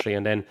McKinstry,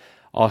 and then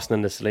Austin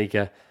and the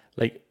Salika,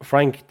 like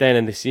Frank then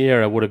in this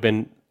year would have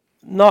been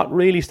not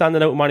really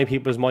standing out in many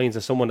people's minds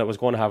as someone that was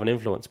going to have an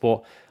influence.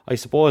 But I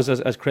suppose,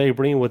 as Craig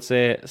Breen would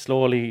say,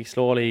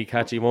 slowly,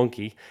 catchy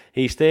monkey,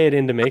 he stayed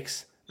in the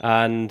mix.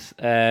 And,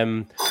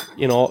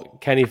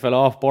 Kenny fell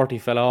off, Bertie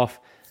fell off,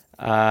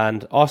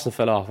 and Austin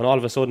fell off. And all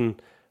of a sudden,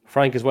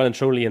 Frank is well and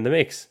truly in the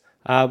mix.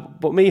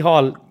 But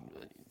Micheál,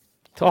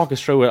 talk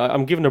us through it.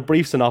 I'm giving a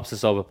brief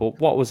synopsis of it, but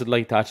what was it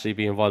like to actually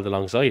be involved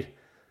alongside?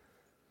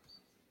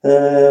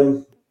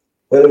 Well,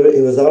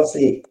 it was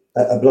obviously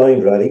a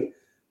blind rally,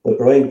 but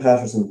Brian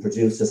Patterson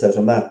produced a set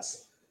of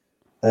maps.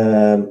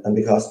 And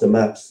because the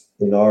maps,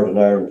 in Northern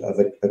Ireland of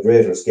a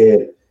greater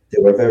scale.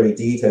 They were very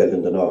detailed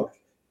in the north.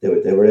 They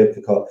were able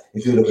to call.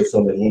 If you look at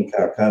some of the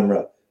in-car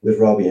camera with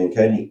Robbie and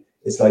Kenny,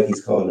 it's like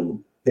he's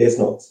calling pace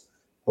notes.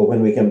 But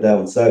when we came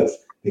down south,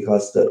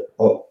 because the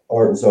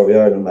Ard and Survey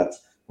Ireland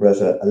maps were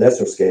at a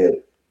lesser scale,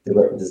 they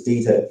weren't as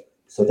detailed.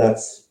 So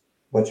that's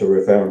what you're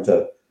referring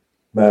to,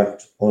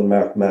 marked,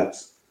 unmarked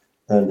maps.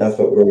 And that's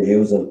what we were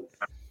using.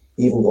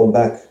 Even going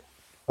back,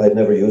 I'd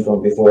never used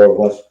one before,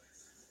 but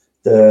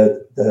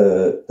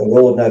the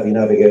road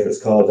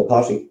navigators called the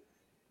potty.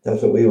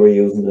 That's what we were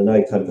using in the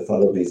night time to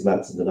follow these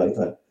maps in the night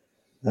time.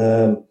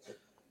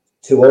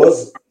 To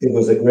us, it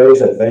was a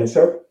great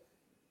adventure.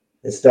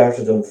 It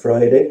started on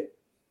Friday,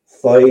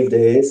 5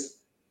 days.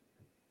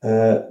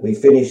 We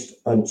finished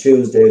on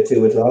Tuesday at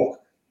 2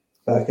 o'clock,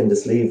 back in the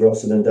Sleeve,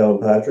 Russell and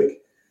Downpatrick.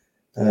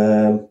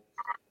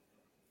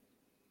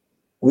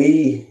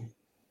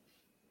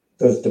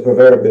 There's the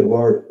proverbial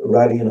word,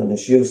 rallying on a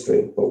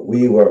shoestring, but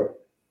we were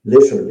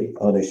literally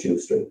on a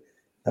shoestring.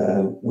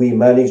 We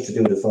managed to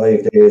do the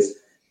 5 days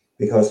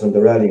because when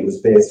the rally was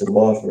based in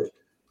Waterford,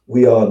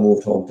 we all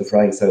moved home to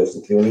Frank's house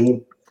in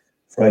Clooneen.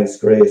 Frank's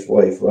great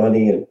wife,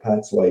 Ronnie, and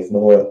Pat's wife,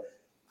 Nora,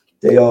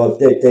 they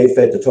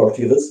fed the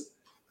 30 of us.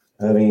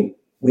 I mean,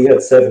 we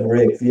had 7 or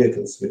 8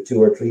 vehicles with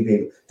 2 or 3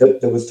 people.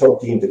 There was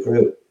 13 to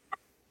crew.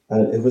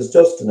 And it was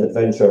just an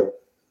adventure.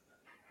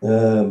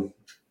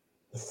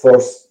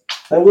 First,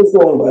 and it was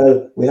going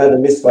well. We had a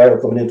misfire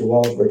coming into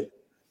Waterford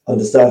on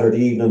the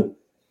Saturday evening.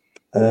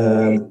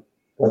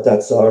 Got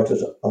that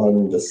sorted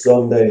on the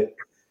Sunday.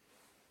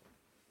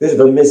 Bit of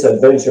a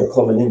misadventure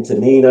coming into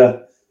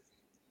Nina.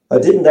 I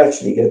didn't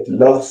actually get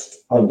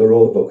lost on the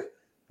road book,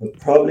 but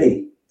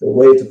probably the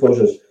way to put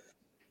it,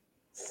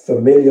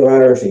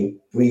 familiarity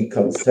breeds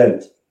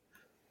contempt.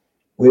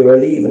 We were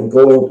leaving,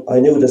 going. I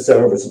knew the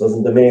service was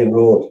on the main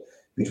road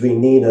between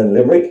Nina and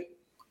Limerick.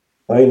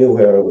 I knew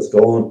where I was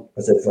going.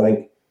 I said,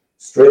 Frank,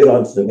 straight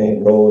onto the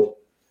main road.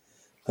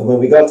 And when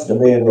we got to the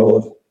main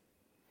road,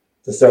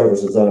 the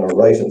service was on our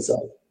right hand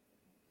side.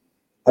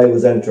 I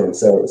was entering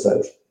service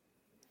out.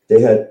 They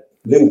had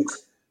looped,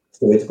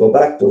 so we had to go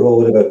back the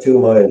road about 2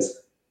 miles,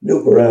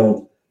 loop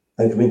around,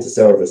 and come into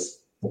service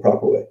the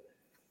proper way.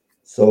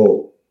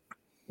 So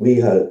we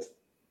had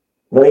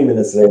 9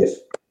 minutes late,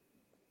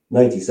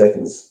 90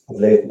 seconds of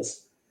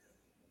lateness.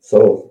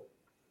 So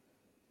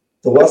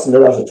there wasn't a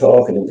lot of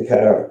talking in the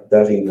car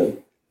that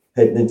evening,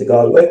 heading into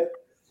Galway.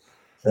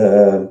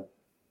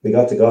 We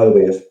got to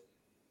Galway at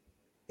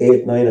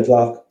 8, 9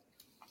 o'clock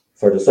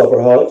for the supper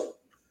halt.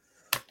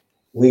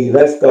 We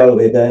left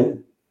Galway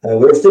then. We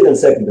were still in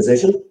second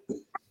position,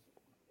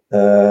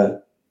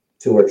 2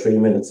 or 3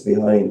 minutes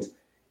behind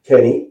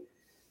Kenny.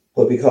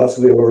 But because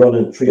we were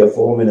running 3 or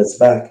 4 minutes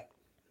back,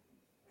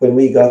 when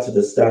we got to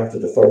the start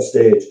of the first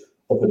stage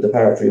up in the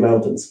Partry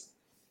Mountains,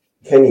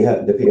 Kenny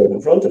hadn't appeared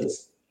in front of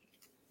us.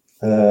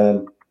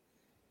 And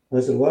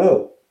I said,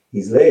 wow,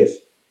 he's late.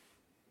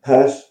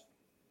 Pat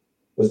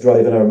was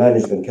driving our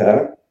management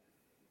car.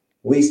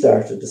 We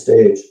started the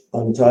stage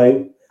on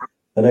time.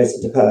 And I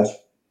said to Pat,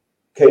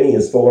 Kenny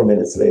is 4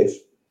 minutes late.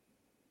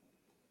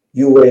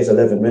 You wait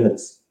 11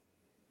 minutes.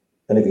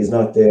 And if he's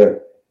not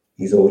there,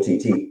 he's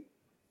OTT.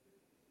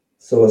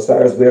 So as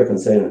far as we're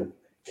concerned,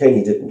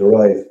 Kenny didn't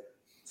arrive.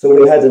 So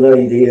we had an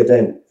idea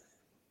then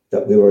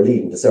that we were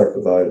leading the Circle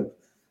of Ireland,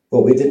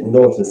 but we didn't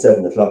know till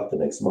 7 o'clock the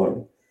next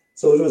morning.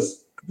 So it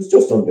was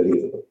just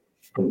unbelievable.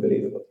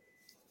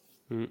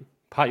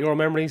 Pat, your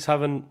memories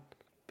having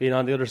been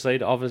on the other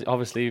side,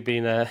 obviously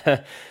being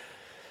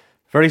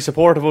very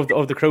supportive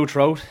of the crew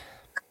throughout.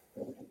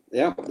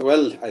 Yeah,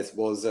 well, I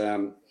suppose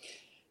a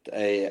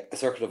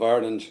Circle of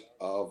Ireland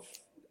of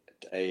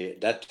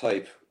that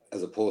type,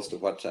 as opposed to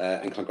what,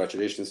 and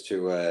congratulations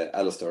to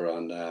Alastair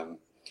on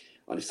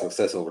his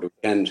success over the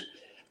weekend.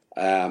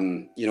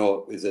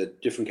 Is a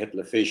different kettle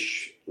of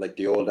fish, like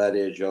the old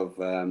adage of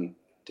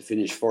to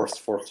finish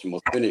first you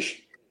must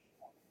finish.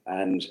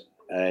 And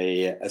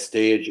a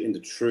stage in the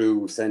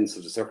true sense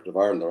of the Circuit of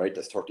Ireland, all right,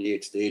 that's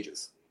 38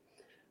 stages.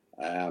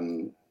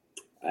 And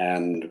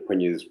when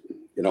you're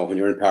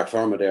in Park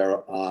Ferma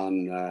there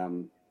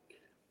on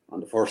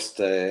the first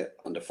day,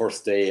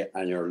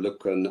 and you're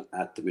looking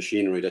at the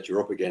machinery that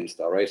you're up against,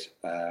 all right.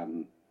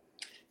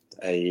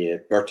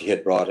 Bertie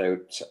had brought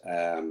out,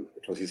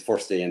 it was his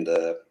first day in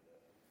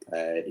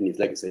his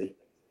legacy.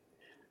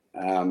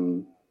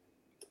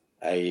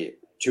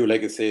 2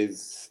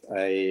 legacies.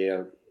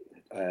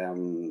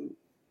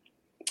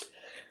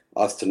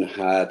 Austin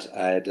had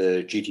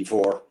a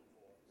GT4,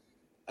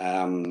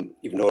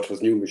 even though it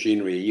was new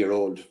machinery, a year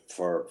old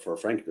for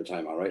Frank at the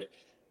time, all right.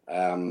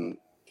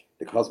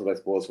 Because what I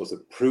suppose was a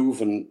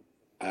proven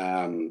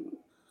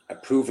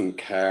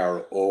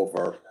car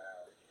over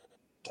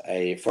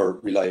for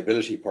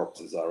reliability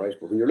purposes, all right.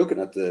 But when you're looking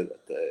at the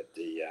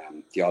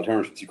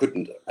alternatives, you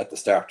couldn't at the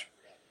start,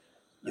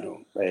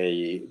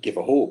 give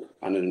a hope,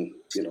 and then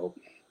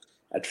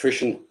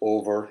attrition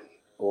over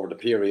the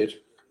period,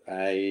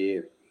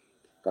 I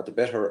got the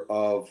better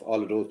of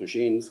all of those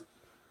machines,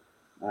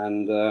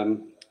 and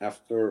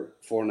after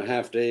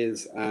 4.5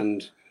 days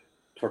and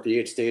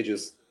 38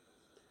 stages,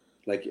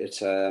 like it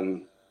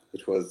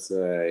was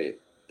a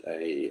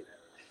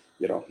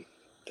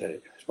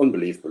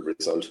unbelievable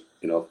result.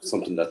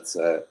 Something that's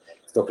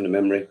stuck in the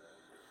memory,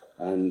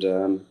 and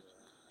it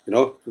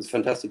was a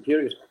fantastic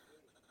period.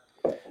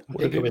 I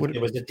think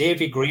it was the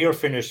Davy Greer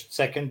finished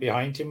second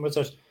behind him, was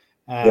it?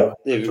 Yeah.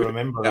 I don't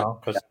remember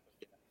now because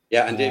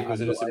and Davy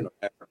was in a similar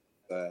car.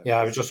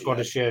 I was just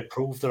going to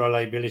prove the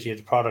reliability of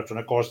the product, and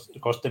of course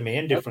the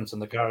main difference in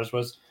the cars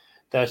was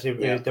that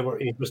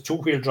it was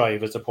 2-wheel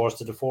drive as opposed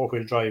to the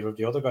 4-wheel drive of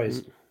the other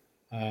guys.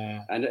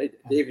 And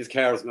Davy's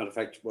car, as a matter of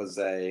fact, was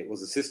a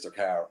sister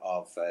car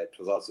of. It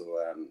was also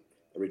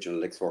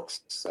original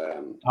X-Works.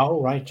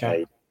 Oh right,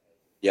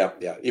 yeah.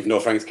 Even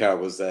though Frank's car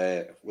was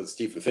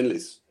Stephen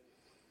Finley's.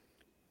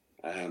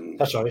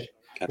 That's right.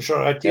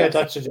 Sure,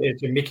 that's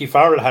it. Mickey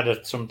Farrell had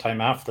it some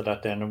time after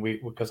that. Then, and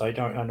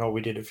I know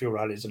we did a few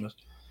rallies in it.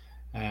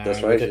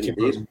 That's right,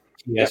 indeed.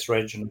 Yes,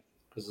 Reginald,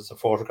 because there's a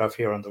photograph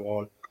here on the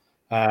wall.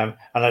 And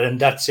in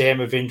that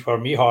same event where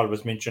Micheál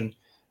was mentioned,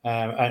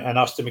 and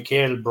Austin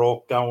McHale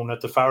broke down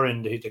at the far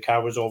end. The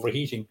car was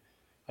overheating.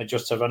 And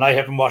I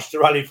haven't watched the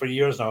rally for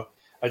years now.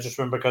 I just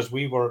remember because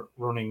we were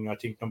running, I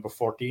think, number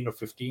 14 or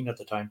 15 at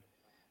the time.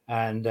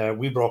 And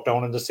we broke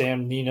down in the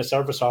same Nina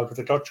service hall with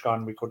the clutch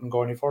gone. We couldn't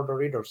go any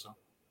further either. So,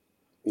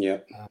 yeah.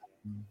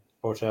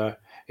 But they're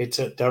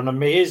an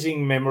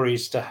amazing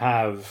memories to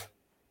have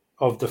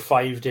of the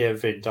 5-day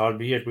event.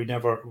 Albeit I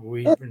never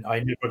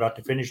got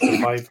to finish the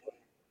 5.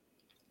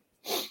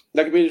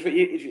 Like, I mean,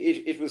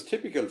 it was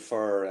typical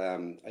for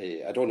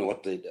I don't know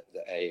what the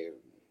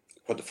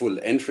full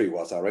entry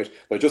was. All right,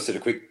 but I just did a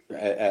quick look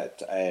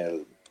at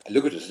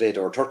it today.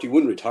 There were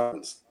 31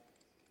 returns.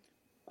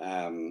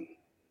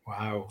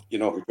 Wow.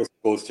 It just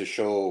goes to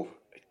show,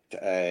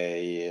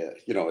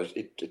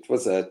 it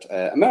was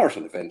a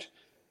marathon event.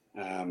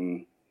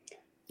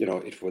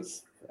 It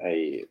was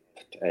a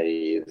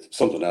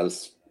something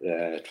else.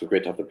 It was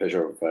great to have the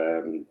pleasure of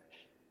doing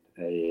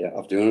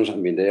it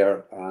and being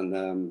there on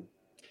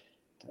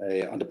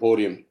the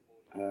podium.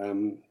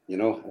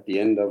 At the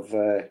end of,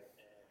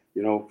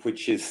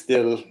 which is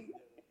still,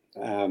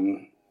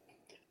 when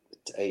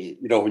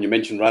you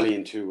mention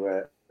rallying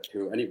to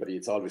anybody,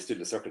 it's always still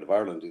the Circuit of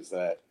Ireland is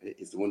the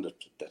one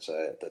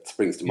that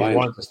springs to mind.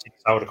 One that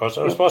sticks out, of course.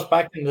 I suppose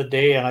back in the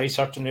day, and I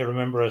certainly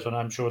remember it, and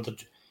I'm sure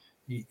that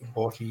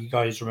both you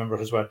guys remember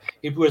it as well.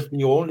 It was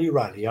the only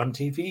rally on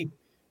TV.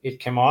 It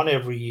came on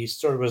every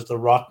Easter. It was the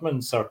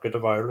Rotman Circuit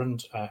of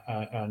Ireland,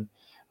 and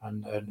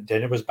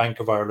then it was Bank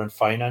of Ireland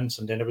Finance,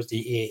 and then it was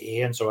the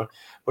AA and so on.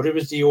 But it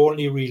was the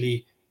only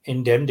really,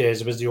 in them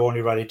days, it was the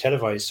only rally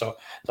televised. So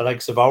the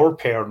likes of our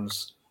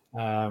parents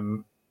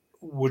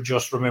would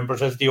just remember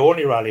it as the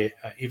only rally,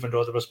 even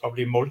though there was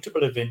probably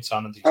multiple events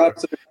on it.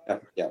 Absolutely,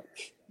 yeah.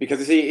 Because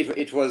you see,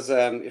 it was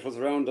a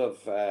round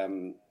of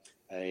the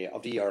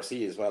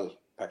ERC as well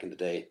back in the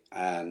day,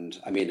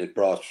 and I mean it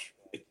brought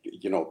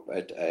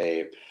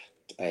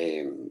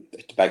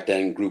back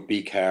then Group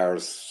B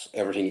cars,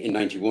 everything in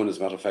 '91. As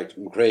a matter of fact,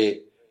 McRae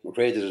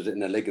did it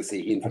in a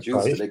legacy. He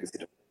introduced the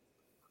legacy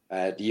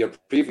the year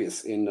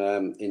previous in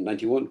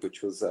 '91,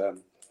 which was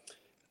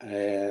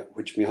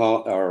which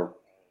Micheál or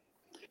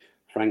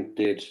Frank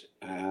did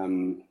a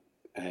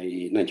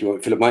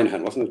 '91. Philip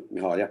Moynihan, wasn't it,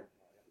 Micheál? Yeah.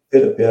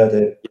 Philip, yeah.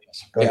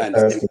 And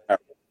it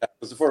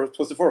was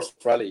the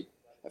first rally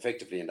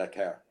effectively in that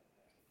car.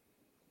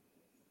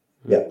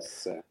 Yeah.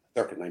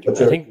 Circuit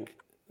 91. I think.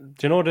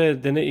 Do you know the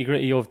nitty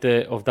gritty of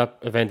that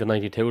event in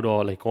 '92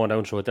 though? Like going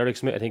down through it, Derek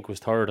Smith I think was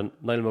third and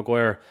Niall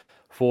Maguire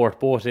fourth,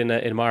 both in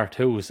Maher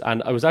 2s.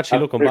 And I was actually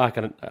looking back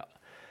and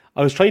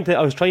I was trying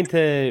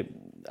to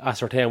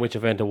ascertain which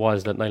event it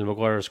was that Niall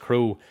Maguire's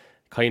crew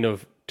kind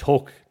of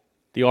took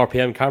the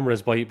RPM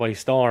cameras by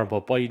storm.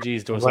 But by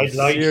geez, there was some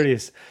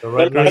serious.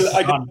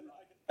 I can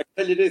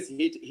tell you this: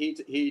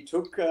 he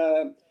took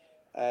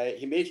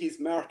he made his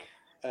mark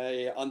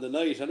on the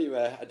night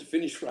anyway at the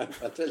finish ramp.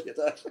 I'll tell you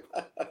that.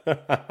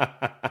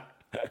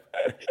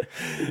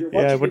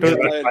 Yeah, but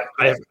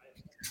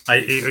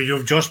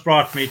you've just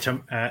brought me to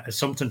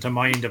something to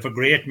mind of a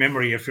great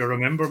memory. If you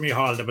remember,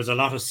 Micheál, there was a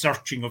lot of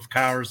searching of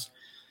cars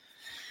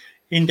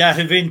in that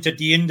event at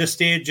the end of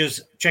stages,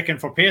 checking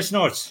for pace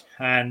notes,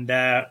 and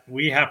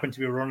we happened to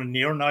be running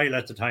near Niall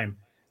at the time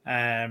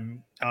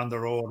on the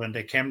road, and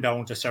they came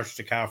down to search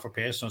the car for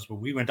pace notes, but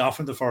we went off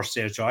in the first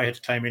stage, so I had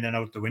to climb in and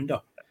out the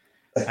window.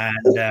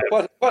 And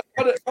what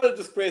a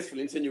disgraceful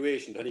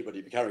insinuation to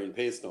anybody carrying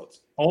pace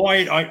notes. Oh,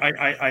 and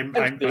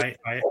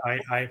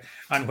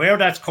where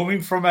that's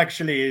coming from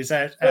actually is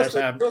that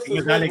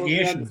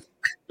allegations.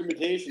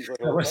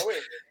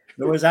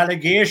 There was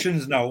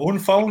allegations now,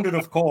 unfounded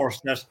of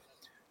course, that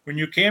when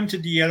you came to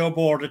the yellow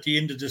board at the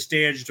end of the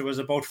stage, there was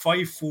about 5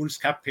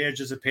 foolscap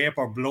pages of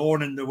paper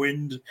blown in the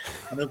wind,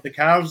 and as the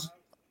cars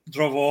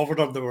drove over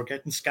them, they were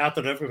getting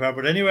scattered everywhere.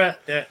 But anyway,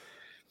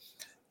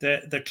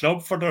 the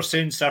club for their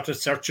sins started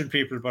searching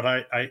people,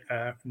 but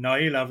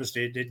Niall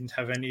obviously didn't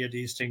have any of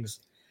these things.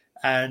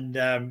 And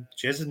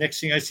the next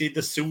thing I see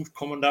the suit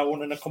coming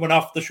down and coming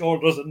off the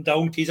shoulders and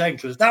down to his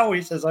ankles. Now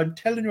he says, "I'm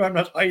telling you, I'm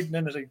not hiding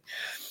anything."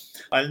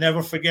 I'll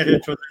never forget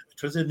it. It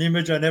it was an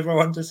image I never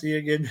want to see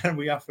again. And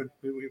we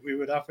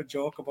would often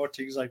joke about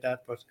things like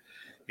that. But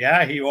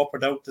yeah, he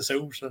opened out the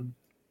suit, and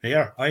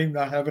here I'm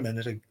not having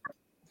anything.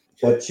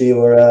 But you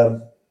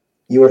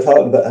were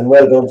talking about, and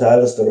well done to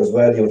Alastair as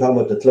well. You were talking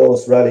about the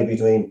close rally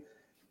between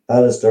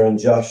Alastair and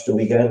Josh the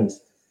weekend.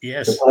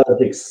 Yes. The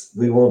politics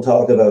we won't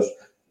talk about,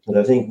 but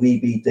I think we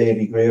beat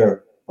Davy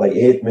Greer by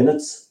 8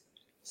 minutes.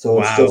 So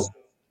It's just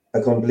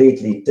a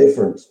completely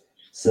different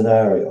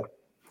scenario.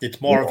 It's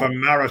more of a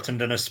marathon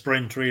than a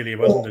sprint, really,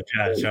 wasn't it?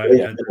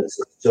 It's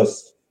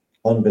just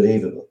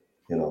unbelievable,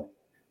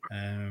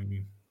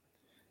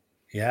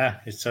 Yeah,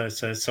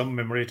 it's some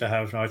memory to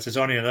have now. It's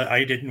only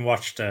I didn't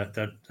watch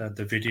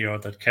the video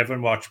that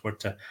Kevin watched, but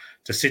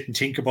to sit and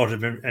think about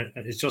it,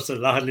 it's just a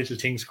lot of little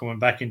things coming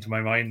back into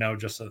my mind now,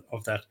 just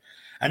of that.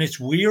 And it's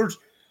weird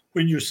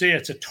when you say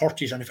it's a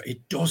 30s, and if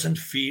it doesn't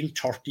feel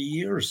 30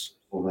 years.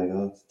 Oh my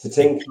God! To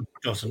think, it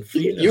doesn't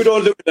feel. You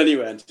don't look it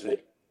anyway, Anthony.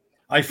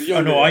 I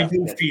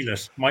do feel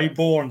it. My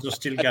bones are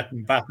still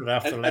getting battered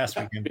after last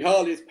weekend.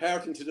 Hall is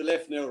parting to the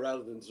left now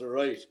rather than to the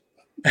right.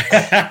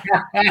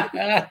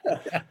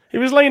 He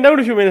was lying down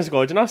a few minutes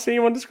ago. Did you not see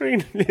him on the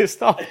screen?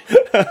 Stop.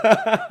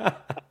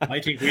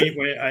 I think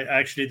we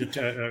actually,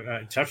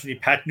 certainly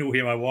Pat knew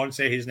him. I won't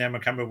say his name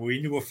on camera, but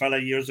we knew a fella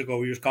years ago.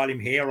 We used to call him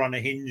Hair on a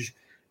Hinge.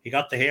 He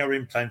got the hair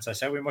implants. I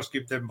said we must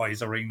give them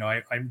boys a ring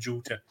now. I'm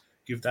due to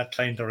give that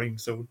client a ring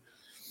soon.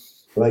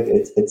 Like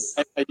it's.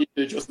 I need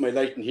to adjust my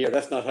lighting here.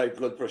 That's not high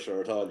blood pressure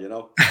at all,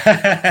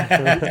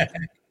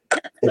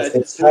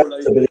 It's hard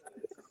to believe.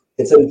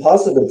 It's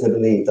impossible to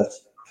believe that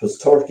it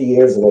was 30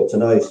 years ago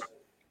tonight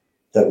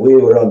that we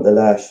were on the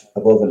lash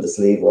above in the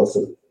sleeve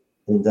Russell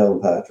in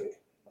Downpatrick.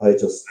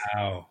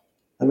 Wow.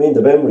 I mean,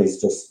 the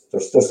memories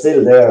they're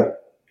still there.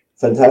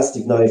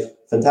 Fantastic night,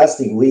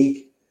 fantastic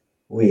week.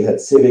 We had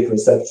civic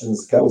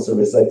receptions, council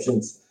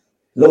receptions,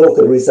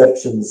 local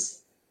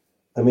receptions.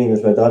 I mean,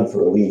 it went on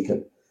for a week,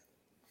 and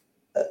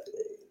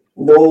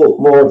no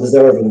more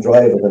deserving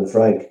driver than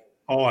Frank.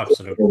 Oh,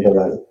 absolutely.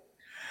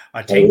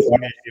 I think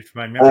if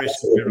my memory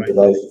is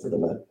right, for the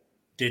man.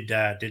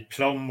 Did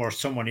Plum or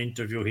someone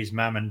interview his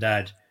mum and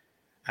dad?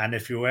 And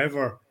if you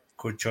ever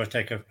could just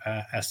take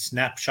a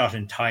snapshot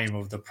in time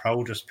of the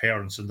proudest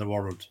parents in the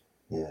world,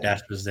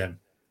 that was them.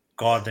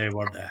 God, they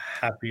were the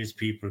happiest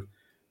people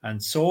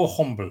and so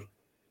humble.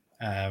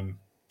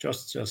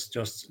 Just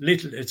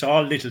little. It's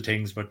all little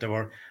things, but they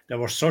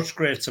were such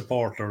great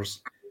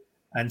supporters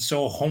and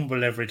so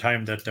humble every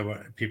time that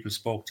people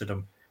spoke to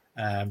them,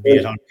 be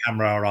it on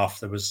camera or off.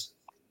 There was,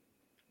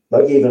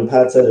 like even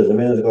Pat said it a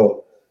minute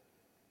ago,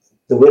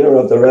 the winner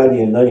of the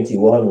rally in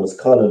 91 was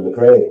Colin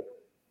McRae,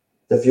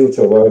 the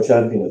future world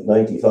champion of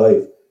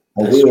 95.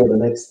 And we were the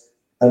next,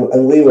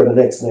 and we were the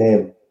next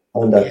name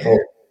on that cup.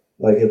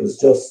 Like, it was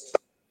just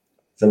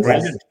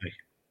fantastic.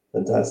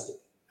 Fantastic.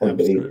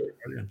 Unbelievable.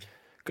 Brilliant.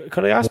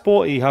 Could I ask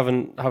both of you,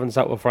 having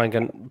sat with Frank,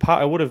 and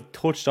Pat, I would have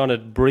touched on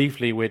it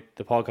briefly with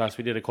the podcast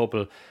we did a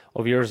couple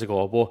of years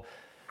ago, but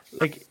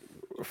like,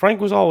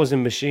 Frank was always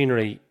in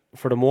machinery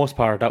for the most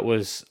part that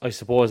was, I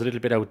suppose, a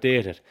little bit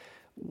outdated.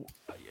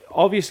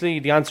 Obviously,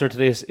 the answer to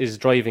this is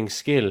driving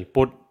skill,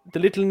 but the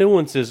little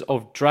nuances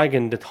of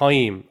dragging the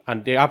time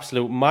and the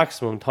absolute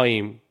maximum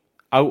time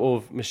out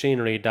of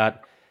machinery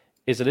that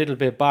is a little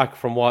bit back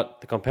from what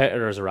the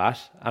competitors are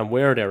at and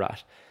where they're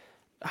at.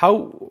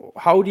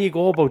 How do you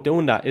go about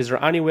doing that? Is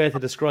there any way to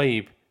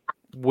describe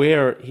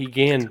where he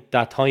gained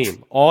that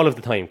time, all of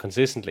the time,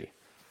 consistently?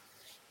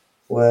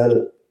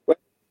 Well,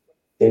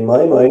 in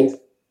my mind,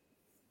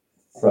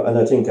 and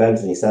I think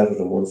Anthony sat with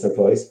him once or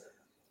twice,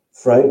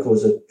 Frank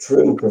was a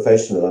true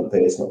professional on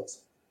pace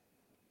notes.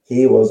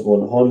 He was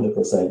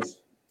 100%.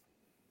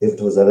 If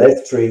it was a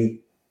left tree,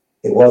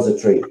 it was a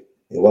tree.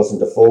 It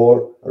wasn't a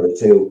 4 or a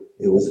 2,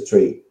 it was a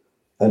tree.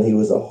 And he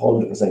was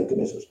 100%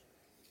 committed.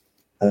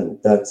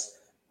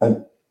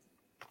 And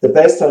the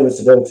best time it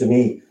stood out to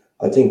me,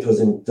 I think,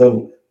 was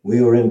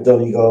we were in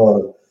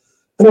Donegal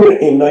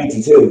in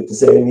 92, the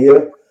same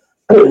year.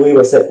 We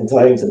were setting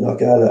times in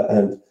Knockalla,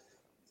 and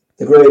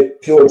the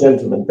great pure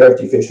gentleman,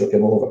 Bertie Fisher,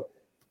 came over.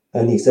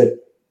 And he said,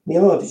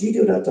 "Mia, did you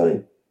do that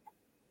time?"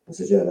 I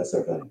said, "Yeah, that's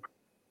our time."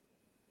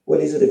 Well,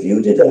 he said, "If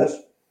you did that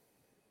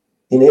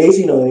in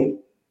 89,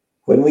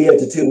 when we had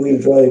the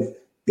 2-wheel drive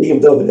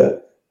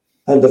BMW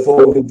and the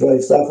 4-wheel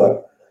drive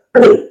Sapphire,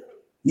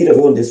 you'd have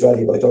won this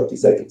rally by 30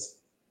 seconds.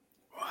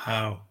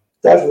 Wow.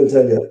 That will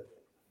tell you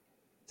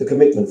the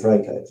commitment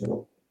Frank had,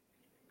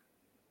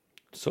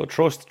 So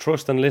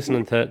trust and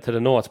listening to the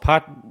notes.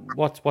 Pat,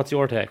 what's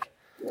your take?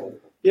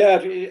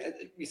 Yeah,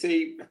 you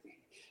see,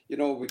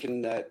 we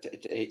can.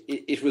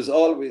 It was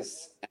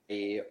always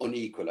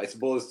unequal. I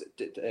suppose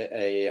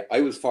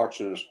I was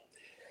fortunate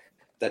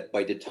that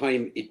by the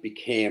time it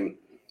became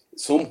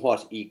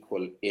somewhat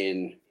equal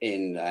in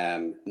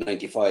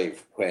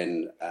 95,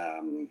 when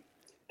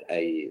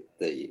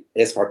the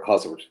Esport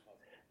Cosworth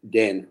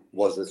then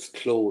was as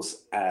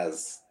close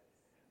as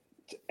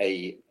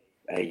a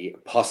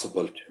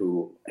possible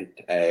to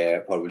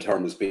what we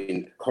term as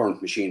being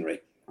current machinery.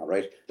 All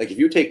right, like if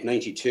you take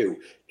 92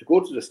 to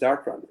go to the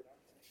start run,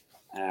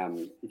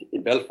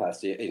 in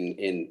Belfast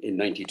in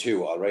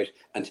 92, all right,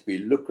 and to be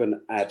looking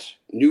at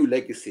new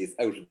legacies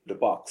out of the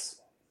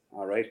box,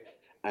 all right,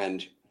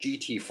 and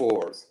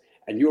GT4s,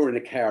 and you're in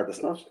a car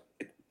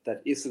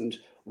that isn't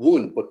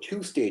one but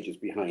two stages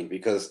behind,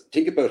 because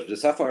think about it, the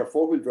Sapphire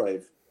four-wheel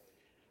drive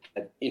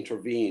had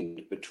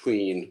intervened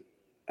between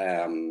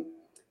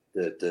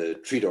the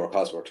three-door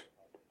Cosworth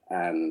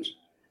and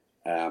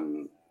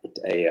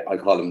I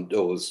call them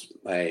those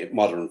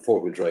modern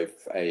four-wheel drive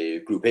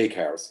Group A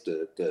cars,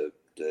 the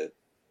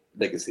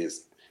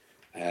legacies,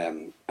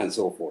 and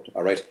so forth.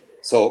 All right.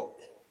 So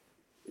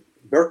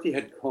Bertie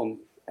had come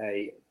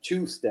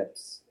 2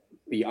 steps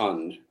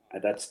beyond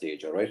at that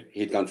stage. All right.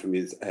 He'd gone from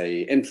his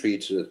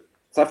M3 to the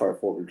Sapphire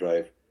four-wheel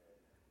drive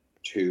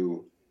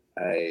to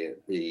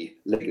the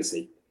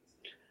legacy,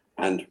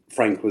 and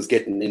Frank was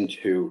getting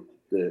into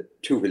the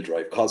two-wheel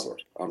drive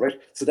Cosworth. All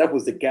right. So that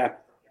was the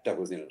gap that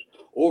was in it.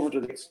 Over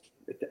the next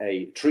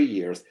 3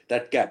 years,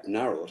 that gap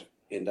narrowed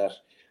in that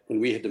when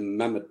we had the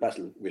mammoth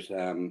battle with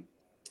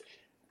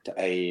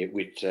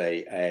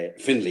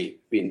Finley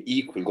being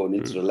equal going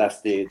into the last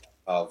stage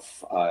of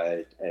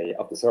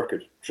the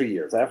circuit 3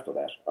 years after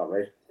that. All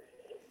right,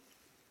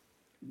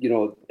 you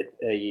know,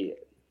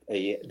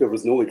 there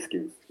was no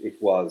excuse. It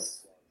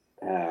was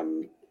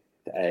mano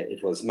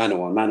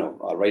a mano.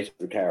 All right,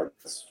 the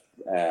cars,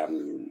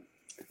 the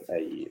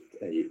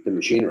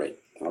machinery.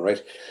 All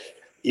right.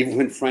 Even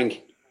when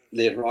Frank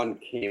later on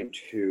came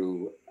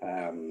to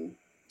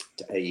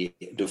the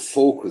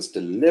focus,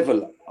 the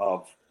level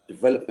of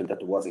development that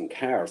there was in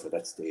cars at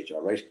that stage,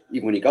 all right,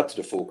 even when he got to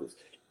the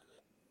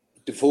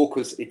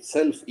focus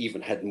itself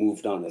even had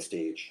moved on a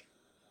stage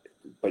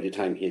by the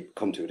time he'd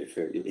come to it,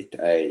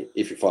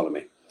 if you follow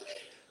me.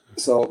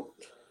 So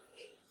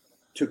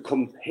to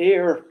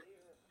compare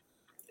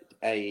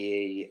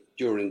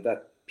during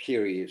that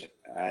period,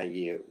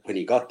 when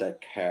he got that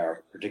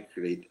car,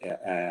 particularly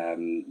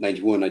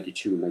 91,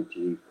 92,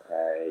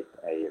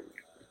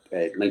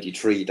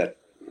 93,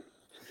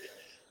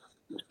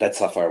 that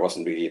Sapphire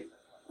wasn't really.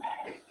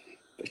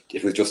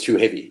 It was just too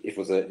heavy. It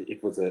was a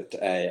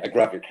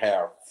gravel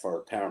car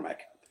for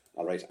tarmac,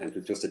 all right, and it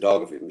was just a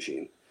dog of a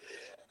machine.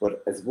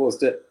 But I suppose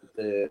the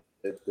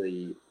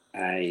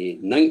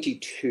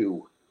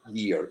 92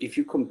 year, if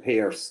you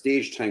compare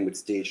stage time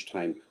with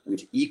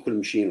equal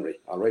machinery,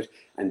 all right,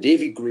 and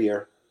Davy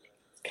Greer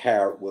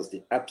car was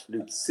the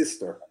absolute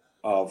sister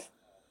of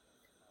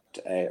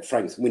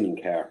Frank's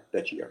winning car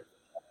that year,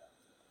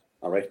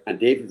 all right, and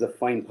Davy was a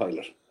fine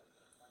pilot.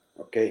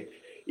 Okay,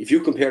 if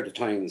you compare the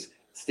times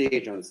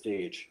stage on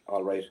stage,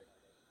 all right,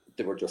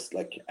 they were just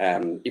like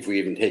if we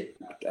even take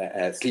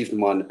Sleeve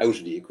them on out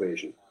of the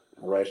equation,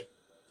 all right,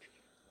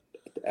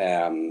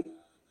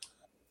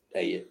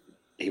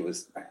 he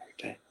was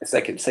a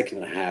second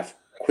and a half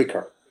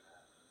quicker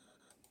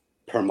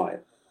per mile.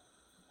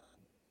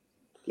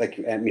 Like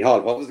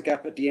Michal, what was the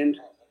gap at the end?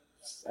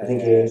 I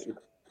think 8.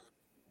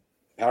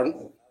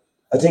 Pardon?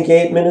 I think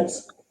 8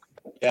 minutes.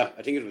 Yeah,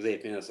 I think it was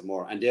 8 minutes or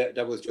more, and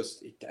that was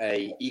just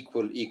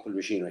equal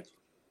machinery.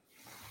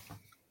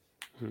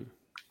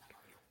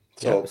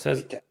 So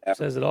says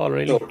it all,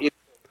 really. So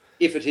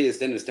if it is,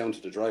 then it's down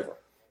to the driver.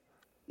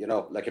 You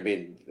know, like I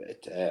mean,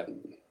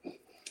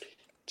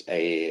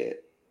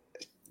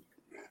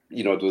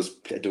 you know,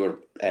 there were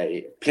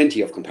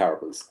plenty of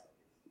comparables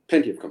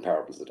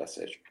at that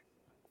stage.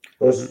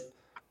 But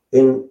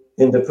in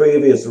the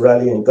previous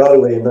rally in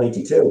Galway in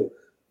 92,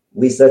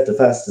 we set the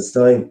fastest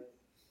time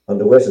on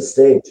the wettest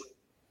stage,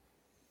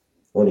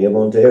 only a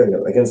month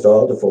earlier, against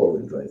all the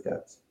four-wheel drive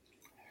cars.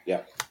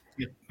 Yeah.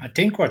 I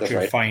think what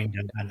you'll find,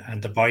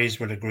 and the boys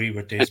will agree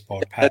with this,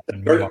 both Pat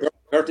and Michal.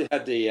 Bertie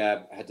had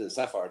the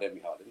Sapphire, then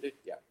Michal, didn't he?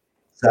 Yeah.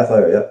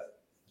 Sapphire,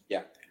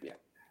 yeah.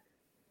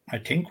 I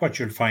think what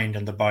you'll find,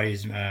 and the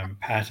boys,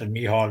 Pat and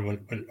Michal, will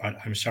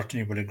I'm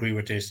certainly will agree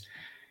with this.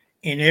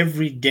 In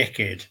every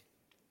decade,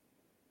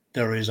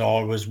 there is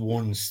always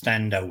one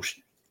standout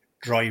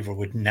driver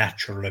with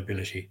natural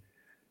ability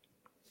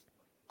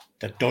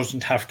that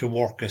doesn't have to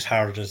work as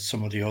hard as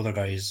some of the other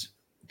guys.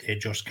 They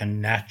just can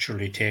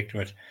naturally take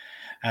to it.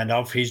 And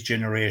of his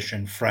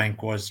generation,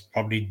 Frank was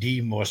probably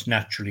the most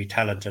naturally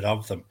talented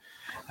of them.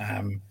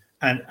 And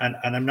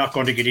I'm not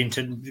going to get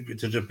into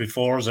the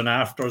befores and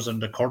afters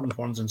and the current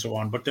ones and so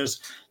on, but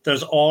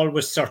there's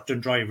always certain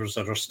drivers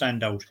that are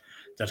standout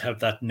that have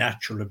that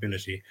natural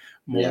ability.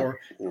 You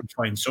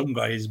find some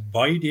guys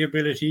buy the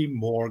ability,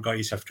 more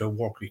guys have to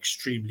work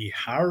extremely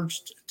hard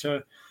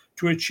to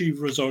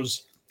achieve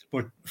results.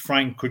 But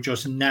Frank could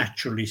just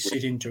naturally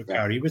sit into a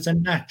car. He was a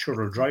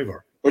natural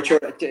driver. But sure,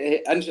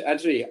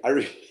 Anthony, I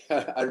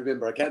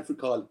remember, I can't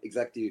recall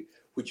exactly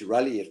which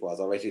rally it was.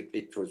 All right,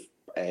 it was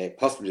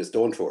possibly the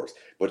Stone Tours,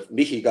 but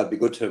Mickey, God be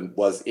good to him,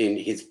 was in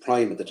his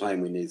prime at the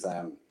time in his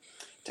in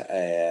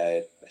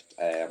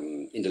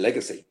the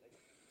Legacy.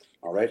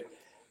 All right,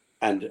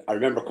 and I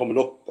remember coming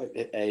up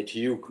to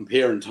you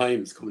comparing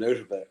times coming out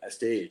of a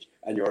stage,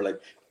 and you're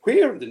like,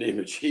 where in the name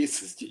of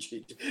Jesus did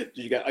you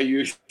get? Are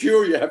you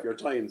sure you have your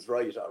times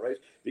right? All right,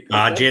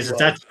 because Jesus,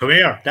 that's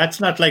clear. That's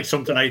not like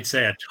something I'd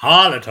say at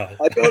all. I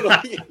don't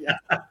know. Yeah.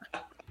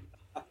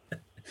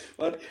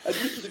 But I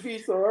used to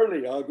defeat so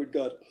early. Oh, good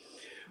God!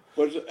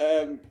 But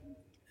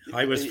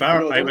I was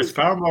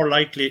far more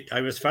likely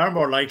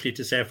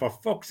to say, for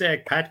fuck's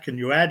sake, Pat, can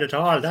you add it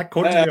all? That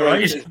couldn't be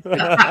right.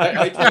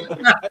 I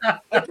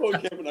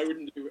told Kevin I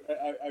wouldn't do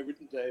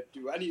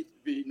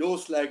no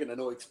slagging and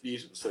no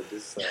expletives. So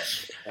this.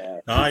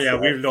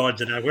 We've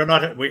loads of that. We're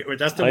not.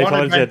 That's the I one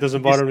advantage. It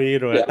doesn't bother me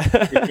either. Yeah.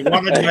 The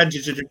one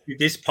advantage of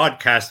this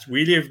podcast,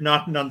 we leave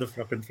nothing on the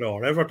fucking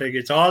floor. Everything,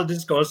 it's all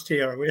discussed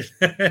here.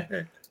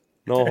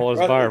 No holds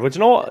barred. But do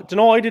you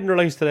know I didn't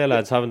realise today,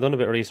 lads, having done a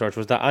bit of research,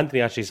 was that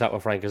Anthony actually sat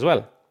with Frank as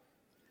well.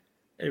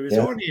 It was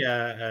only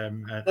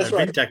an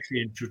event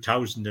actually in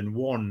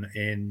 2001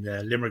 in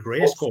Limerick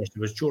Racecourse. It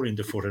was during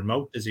the foot and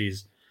mouth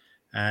disease.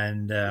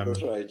 And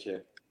that's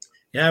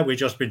right, we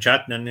just been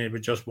chatting, and it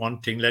was just one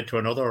thing led to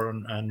another.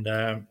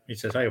 And he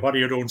says, "Hey, what are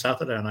you doing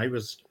Saturday?" And I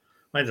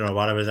don't know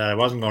what I was at. I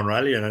wasn't going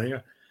rallying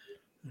anyway.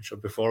 So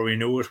before we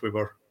knew it, we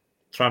were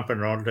tramping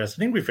around the place. I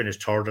think we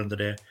finished third on the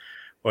day.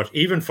 But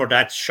even for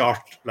that short,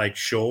 like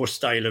show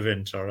style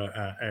event or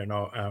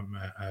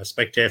a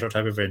spectator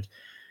type event,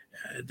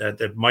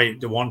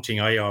 the one thing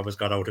I always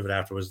got out of it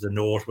after was the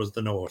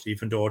note,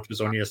 even though it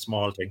was only a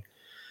small thing.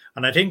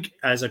 And I think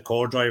as a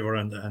co-driver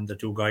and the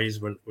two guys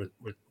will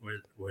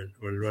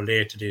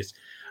relate to this.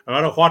 No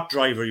matter what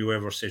driver you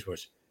ever sit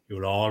with, you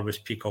will always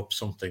pick up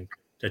something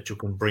that you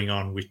can bring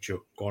on with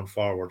you going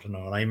forward. And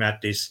I'm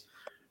at this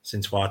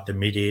since the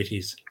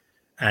mid-80s.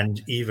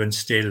 And even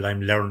still,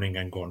 I'm learning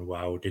and going,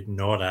 wow, didn't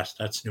know that.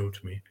 That's new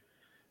to me.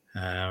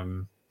 I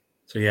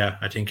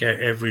think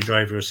every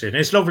driver is saying,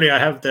 it's lovely. I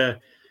have the,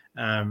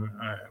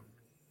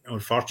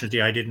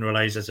 unfortunately, I didn't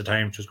realize at the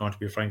time it was going to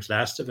be Frank's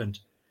last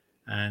event.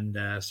 And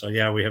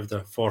we have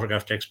the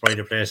photograph takes pride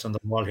of place on the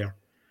wall here.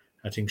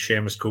 I think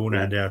Seamus Coon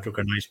and took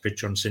a nice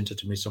picture and sent it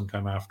to me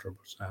sometime after.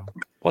 But,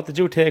 what did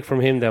you take from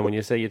him then when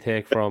you say you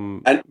take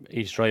from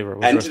each driver?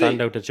 Was there a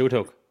standout that you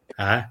took?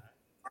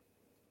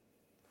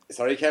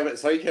 Sorry,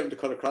 Kevin, to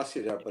cut across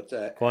you there, but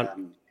go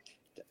on.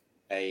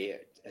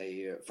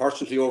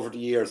 Fortunately, over the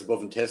years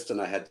above in testing,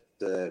 I had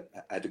the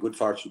good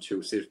fortune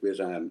to sit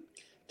with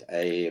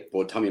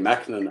both Tommy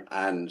Mackinnon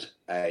and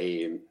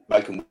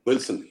Malcolm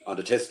Wilson on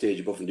the test stage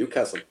above in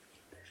Newcastle.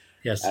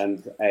 Yes.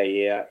 And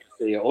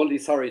the only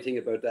sorry thing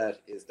about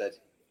that is that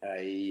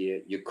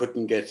you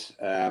couldn't get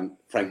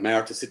Frank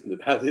Maher to sit in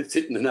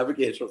the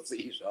navigator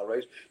seat, all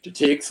right, to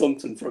take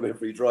something from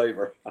every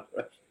driver. All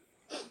right.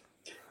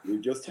 You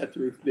just had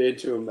to explain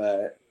to him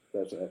that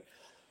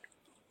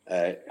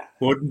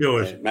wouldn't do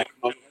it.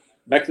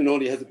 Macklin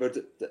only has about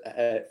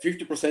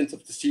 50%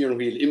 of the steering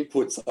wheel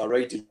inputs, all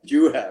right, that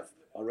you have,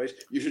 all right.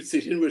 You should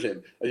sit in with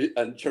him.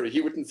 And sure,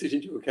 he wouldn't sit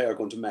into a car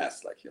going to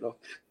mass,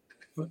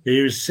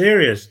 He was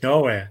serious? No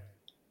way.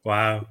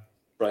 Wow.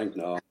 Frank,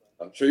 no.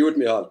 I'm sure you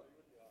wouldn't be on.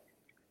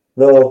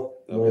 No.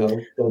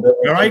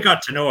 Where I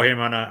got to know him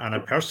on a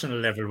personal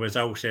level was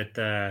out at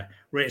the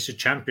Race of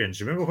Champions.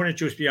 Remember when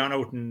it used to be on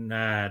out in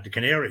the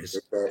Canaries?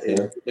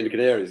 In the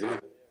Canaries, yeah.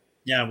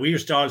 Yeah, we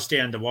used to all stay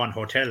in the one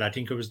hotel. I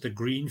think it was the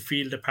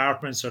Greenfield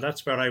apartment. So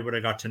that's where I would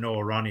have got to know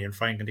Ronnie and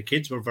Frank. And the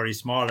kids were very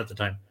small at the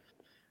time.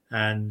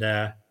 And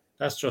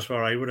that's just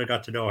where I would have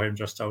got to know him,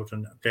 just out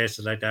in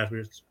places like that. We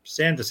were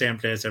staying the same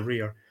place every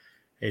year.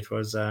 It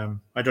was,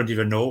 I don't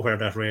even know where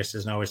that race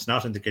is now. It's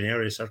not in the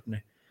Canaries,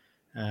 certainly.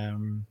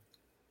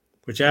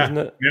 But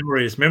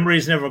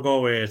memories never go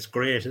away. It's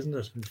great, isn't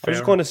it? I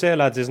was going to say,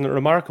 lads, isn't it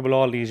remarkable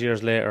all these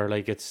years later?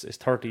 Like it's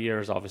 30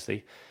 years,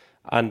 obviously,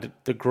 and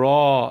the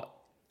graw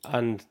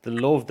and the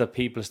love that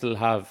people still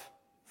have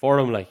for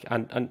him, like,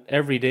 and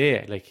every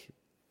day, like,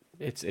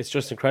 it's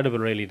just incredible,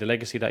 really, the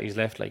legacy that he's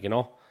left, like, you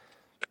know.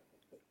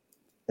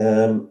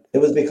 It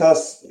was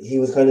because he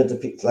was kind of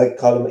like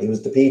Colin. He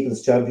was the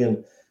people's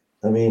champion.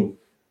 I mean,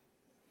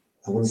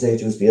 I wouldn't say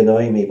it used to be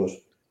annoying me, but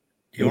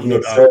he'd be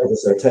at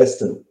service or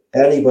testing.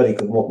 Anybody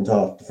could come up and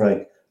talk to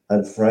Frank,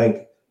 and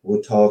Frank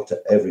would talk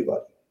to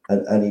everybody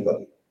and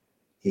anybody.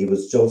 He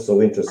was just so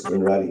interested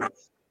in rally.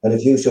 And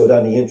if you showed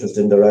any interest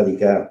in the rally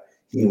car,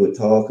 he would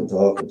talk and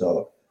talk and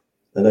talk.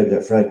 And I'd be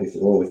like, Frank, we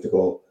have to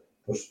go.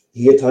 But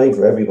he had time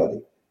for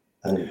everybody.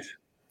 And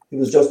he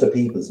was just a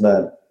people's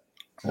man.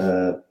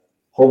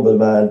 Humble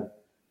man.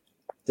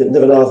 Didn't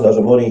have an awful lot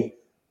of money.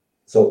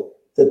 So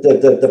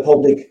the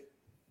public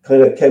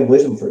kind of came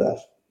with him for that.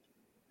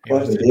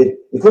 What he did.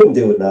 You couldn't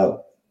do it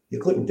now.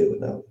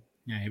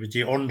 Yeah, he was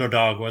the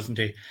underdog, wasn't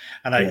he?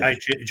 And I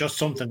just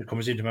something that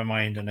comes into my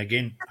mind, and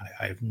again,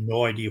 I have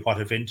no idea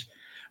what event,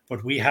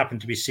 but we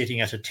happened to be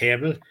sitting at a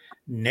table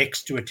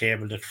next to a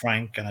table that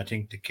Frank and I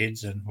think the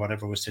kids and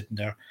whatever was sitting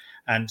there.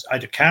 And I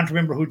can't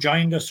remember who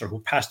joined us or who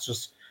passed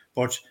us,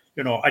 but,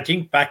 you know, I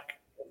think back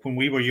when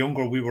we were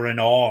younger, we were in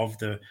awe of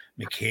the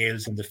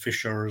McHales and the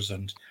Fishers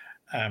and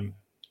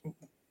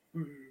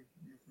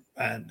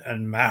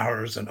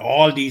Mahers and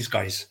all these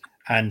guys.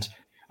 And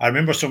I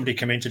remember somebody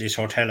came into this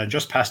hotel and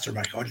just passed her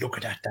like, oh, look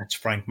at that, that's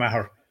Frank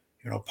Maher.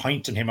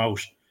 pointing him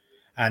out.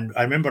 And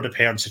I remember the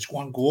parents said,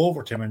 go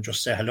over to him and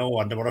just say hello.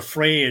 And they were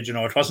afraid,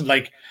 it wasn't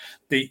like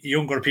the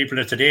younger people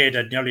of today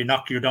that nearly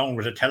knock you down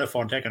with a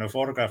telephone taking a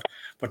photograph.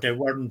 But they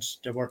weren't.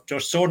 They were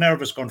just so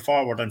nervous going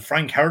forward. And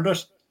Frank heard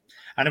it.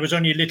 And it was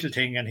only a little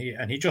thing. And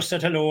he just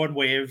said hello and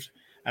waved.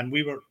 And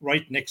we were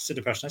right next to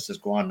the person. I says,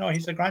 go on, no,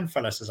 he's a grand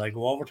fella. Says, I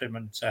go over to him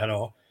and say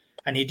hello.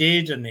 And he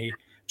did. And he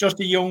just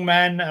a young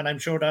man. And I'm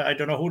sure that I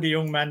don't know who the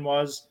young man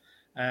was.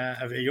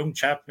 A young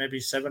chap, maybe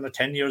 7 or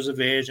 10 years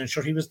of age. And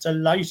sure, he was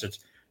delighted.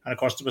 And of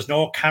course, there was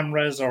no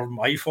cameras or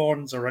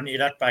iPhones or any of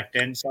that back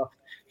then. So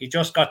he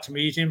just got to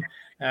meet him.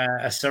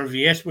 A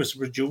serviette was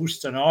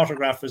reduced, an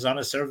autograph was on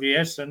a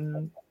serviette,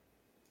 and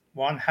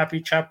one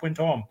happy chap went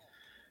home.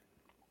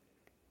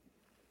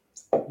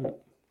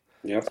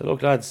 Yeah. So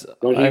look, lads,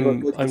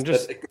 I'm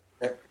just...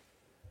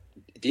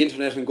 The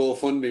internet and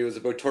GoFundMe was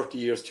about 30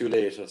 years too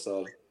late,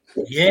 so...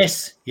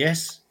 Yes. Yeah.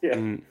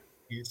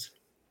 Yes.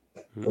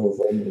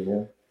 GoFundMe,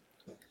 yeah.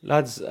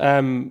 Lads,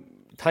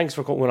 thanks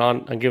for coming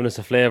on and giving us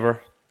a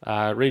flavour.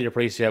 Really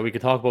appreciate it. We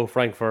could talk about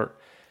Frank for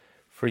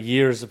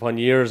years upon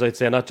years, I'd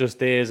say, not just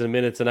days and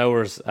minutes and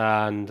hours.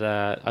 And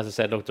as I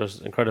said, look,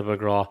 there's incredible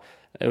draw.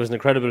 It was an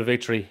incredible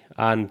victory.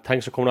 And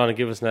thanks for coming on and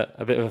giving us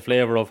a bit of a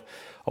flavour of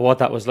what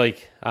that was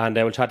like. And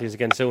we'll chat to you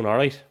again soon, all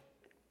right?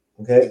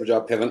 Okay. Good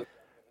job, Kevin.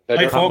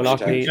 Hi, folks.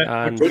 Moloughney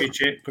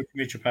Good to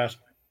meet you, Pat.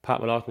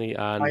 Pat Moloughney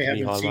and I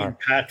haven't seen Maher.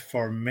 Pat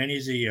for many a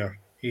year.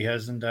 He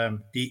hasn't.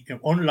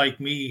 Unlike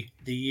me,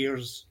 the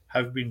years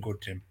have been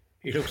good to him.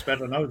 He looks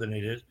better now than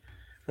he did.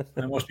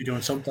 I must be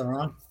doing something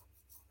wrong.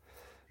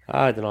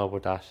 I don't know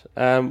about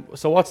that.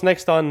 So what's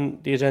next on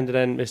the agenda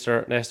then,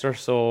 Mr. Nestor?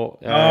 So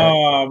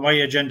my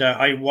agenda.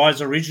 I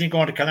was originally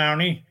going to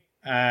Killarney.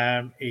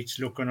 It's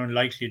looking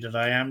unlikely that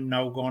I am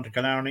now going to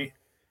Killarney.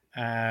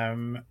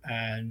 And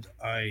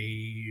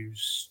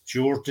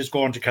Stuart is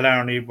going to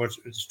Killarney, but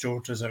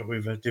Stuart is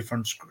with a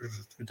different,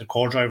 the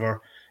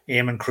co-driver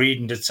Eamon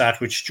Creedon that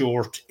sat with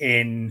Stuart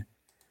in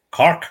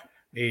Cork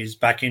is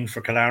back in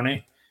for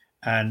Killarney,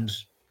 and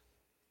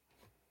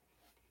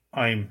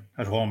I'm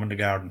at home in the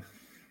garden.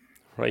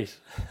 Right.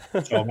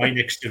 So my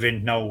next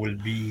event now will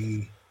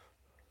be,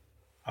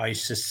 I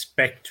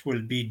suspect,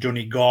 will be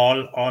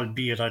Donegal,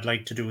 albeit I'd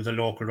like to do the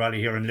local rally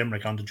here in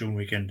Limerick on the June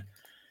weekend.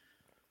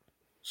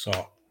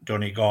 So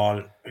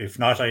Donegal,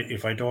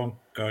 if I don't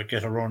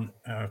get a run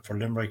for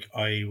Limerick,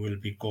 I will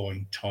be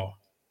going to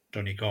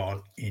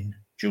Donegal in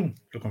June.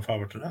 Looking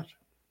forward to that.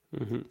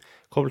 Mm-hmm.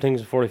 Couple of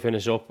things before we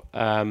finish up.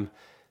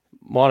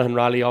 Moloughney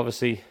rally,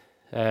 obviously,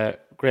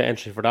 great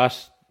entry for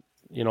that,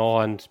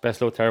 and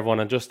best luck to everyone.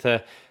 And just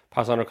to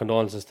pass on our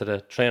condolences to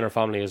the trainer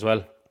family as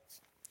well.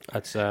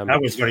 That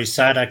was very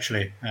sad,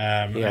 actually.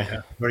 Yeah.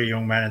 A very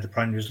young man in the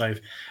prime of his life.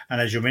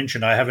 And as you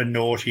mentioned, I have a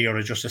note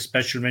here, just a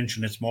special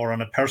mention. It's more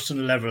on a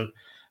personal level.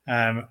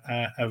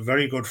 A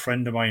very good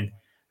friend of mine,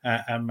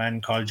 a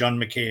man called John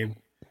McCabe,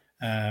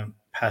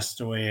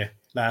 passed away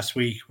last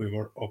week. We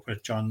were up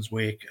at John's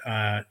wake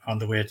on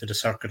the way to the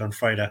circuit on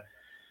Friday.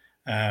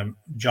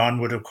 John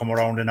would have come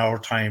around in our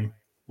time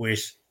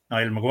with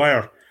Niall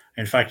Maguire.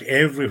 In fact,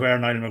 everywhere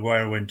Niall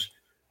Maguire went,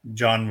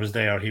 John was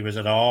there. He was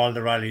at all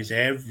the rallies,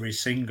 every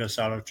single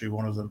solitary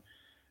one of them.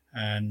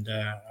 And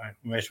I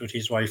met with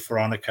his wife,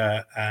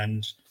 Veronica,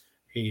 and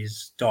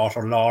his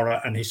daughter, Laura,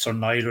 and his son,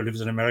 Niall, who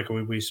lives in America.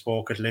 We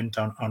spoke at Lint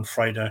on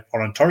Friday,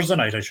 or on Thursday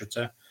night, I should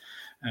say.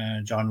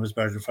 John was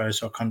buried on Friday,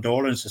 so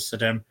condolences to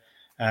them.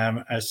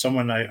 As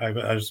someone, I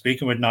was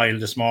speaking with Niall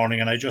this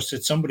morning, and I just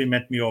said, somebody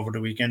met me over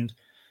the weekend,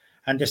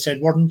 and they said,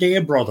 weren't they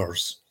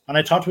brothers? And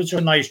I thought it was a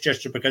nice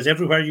gesture, because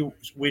everywhere you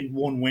went,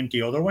 one went,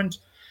 the other went.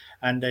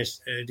 And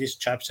this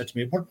chap said to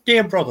me, weren't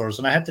they brothers?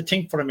 And I had to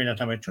think for a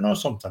minute. I went, you know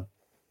something?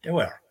 They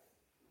were.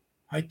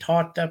 I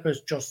thought that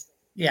was just,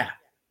 yeah.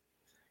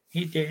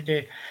 They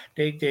fitted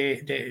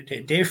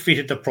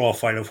the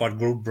profile of what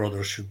good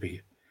brothers should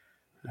be.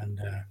 And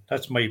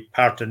that's my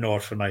part of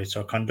note for tonight.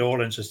 So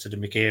condolences to the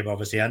McCabe,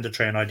 obviously, and the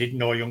trainer. I didn't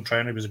know a young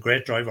trainer. He was a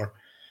great driver.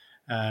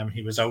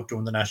 He was out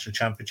doing the national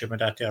championship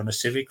and that day on a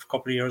Civic a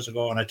couple of years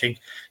ago. And I think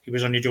he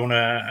was only doing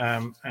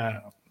an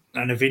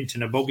event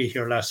in a buggy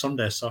here last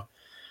Sunday. So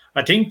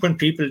I think when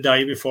people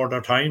die before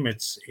their time,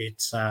 it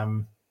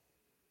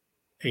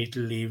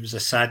leaves a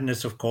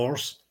sadness, of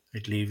course.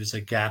 It leaves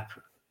a gap.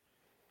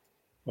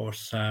 But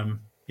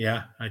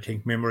I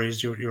think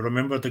memories. You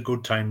remember the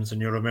good times, and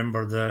you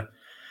remember the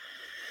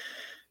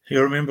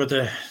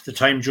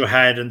times you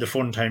had and the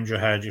fun times you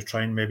had. You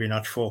try and maybe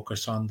not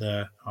focus on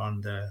the.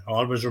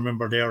 Always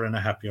remember they're in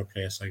a happier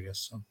place, I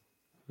guess. So.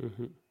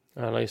 Mm-hmm.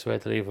 A nice way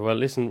to leave it. Well,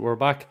 listen, we're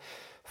back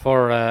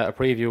for a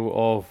preview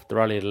of the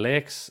Rally of the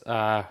Lakes.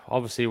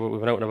 Obviously, we've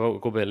been out and about a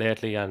good bit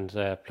lately, and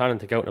planning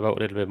to go out and about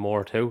a little bit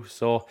more too.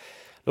 So,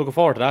 looking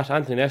forward to that.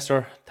 Anthony,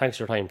 Nestor, thanks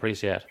for your time.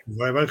 Appreciate it. You're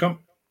very welcome.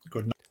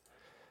 Good night.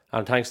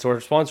 And thanks to our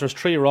sponsors,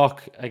 Tree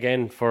Rock,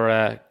 again,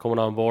 for coming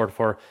on board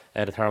for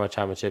the Tarmac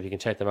Championship. You can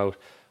check them out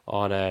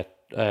on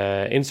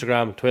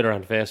Instagram, Twitter,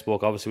 and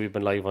Facebook. Obviously, we've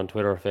been live on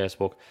Twitter,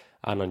 Facebook,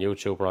 and on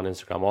YouTube or on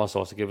Instagram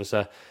also. So give us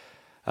a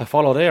a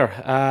follow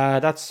there.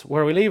 That's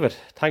where we leave it.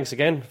 Thanks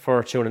again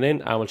for tuning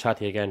in, and we'll chat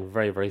to you again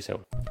very, very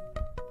soon.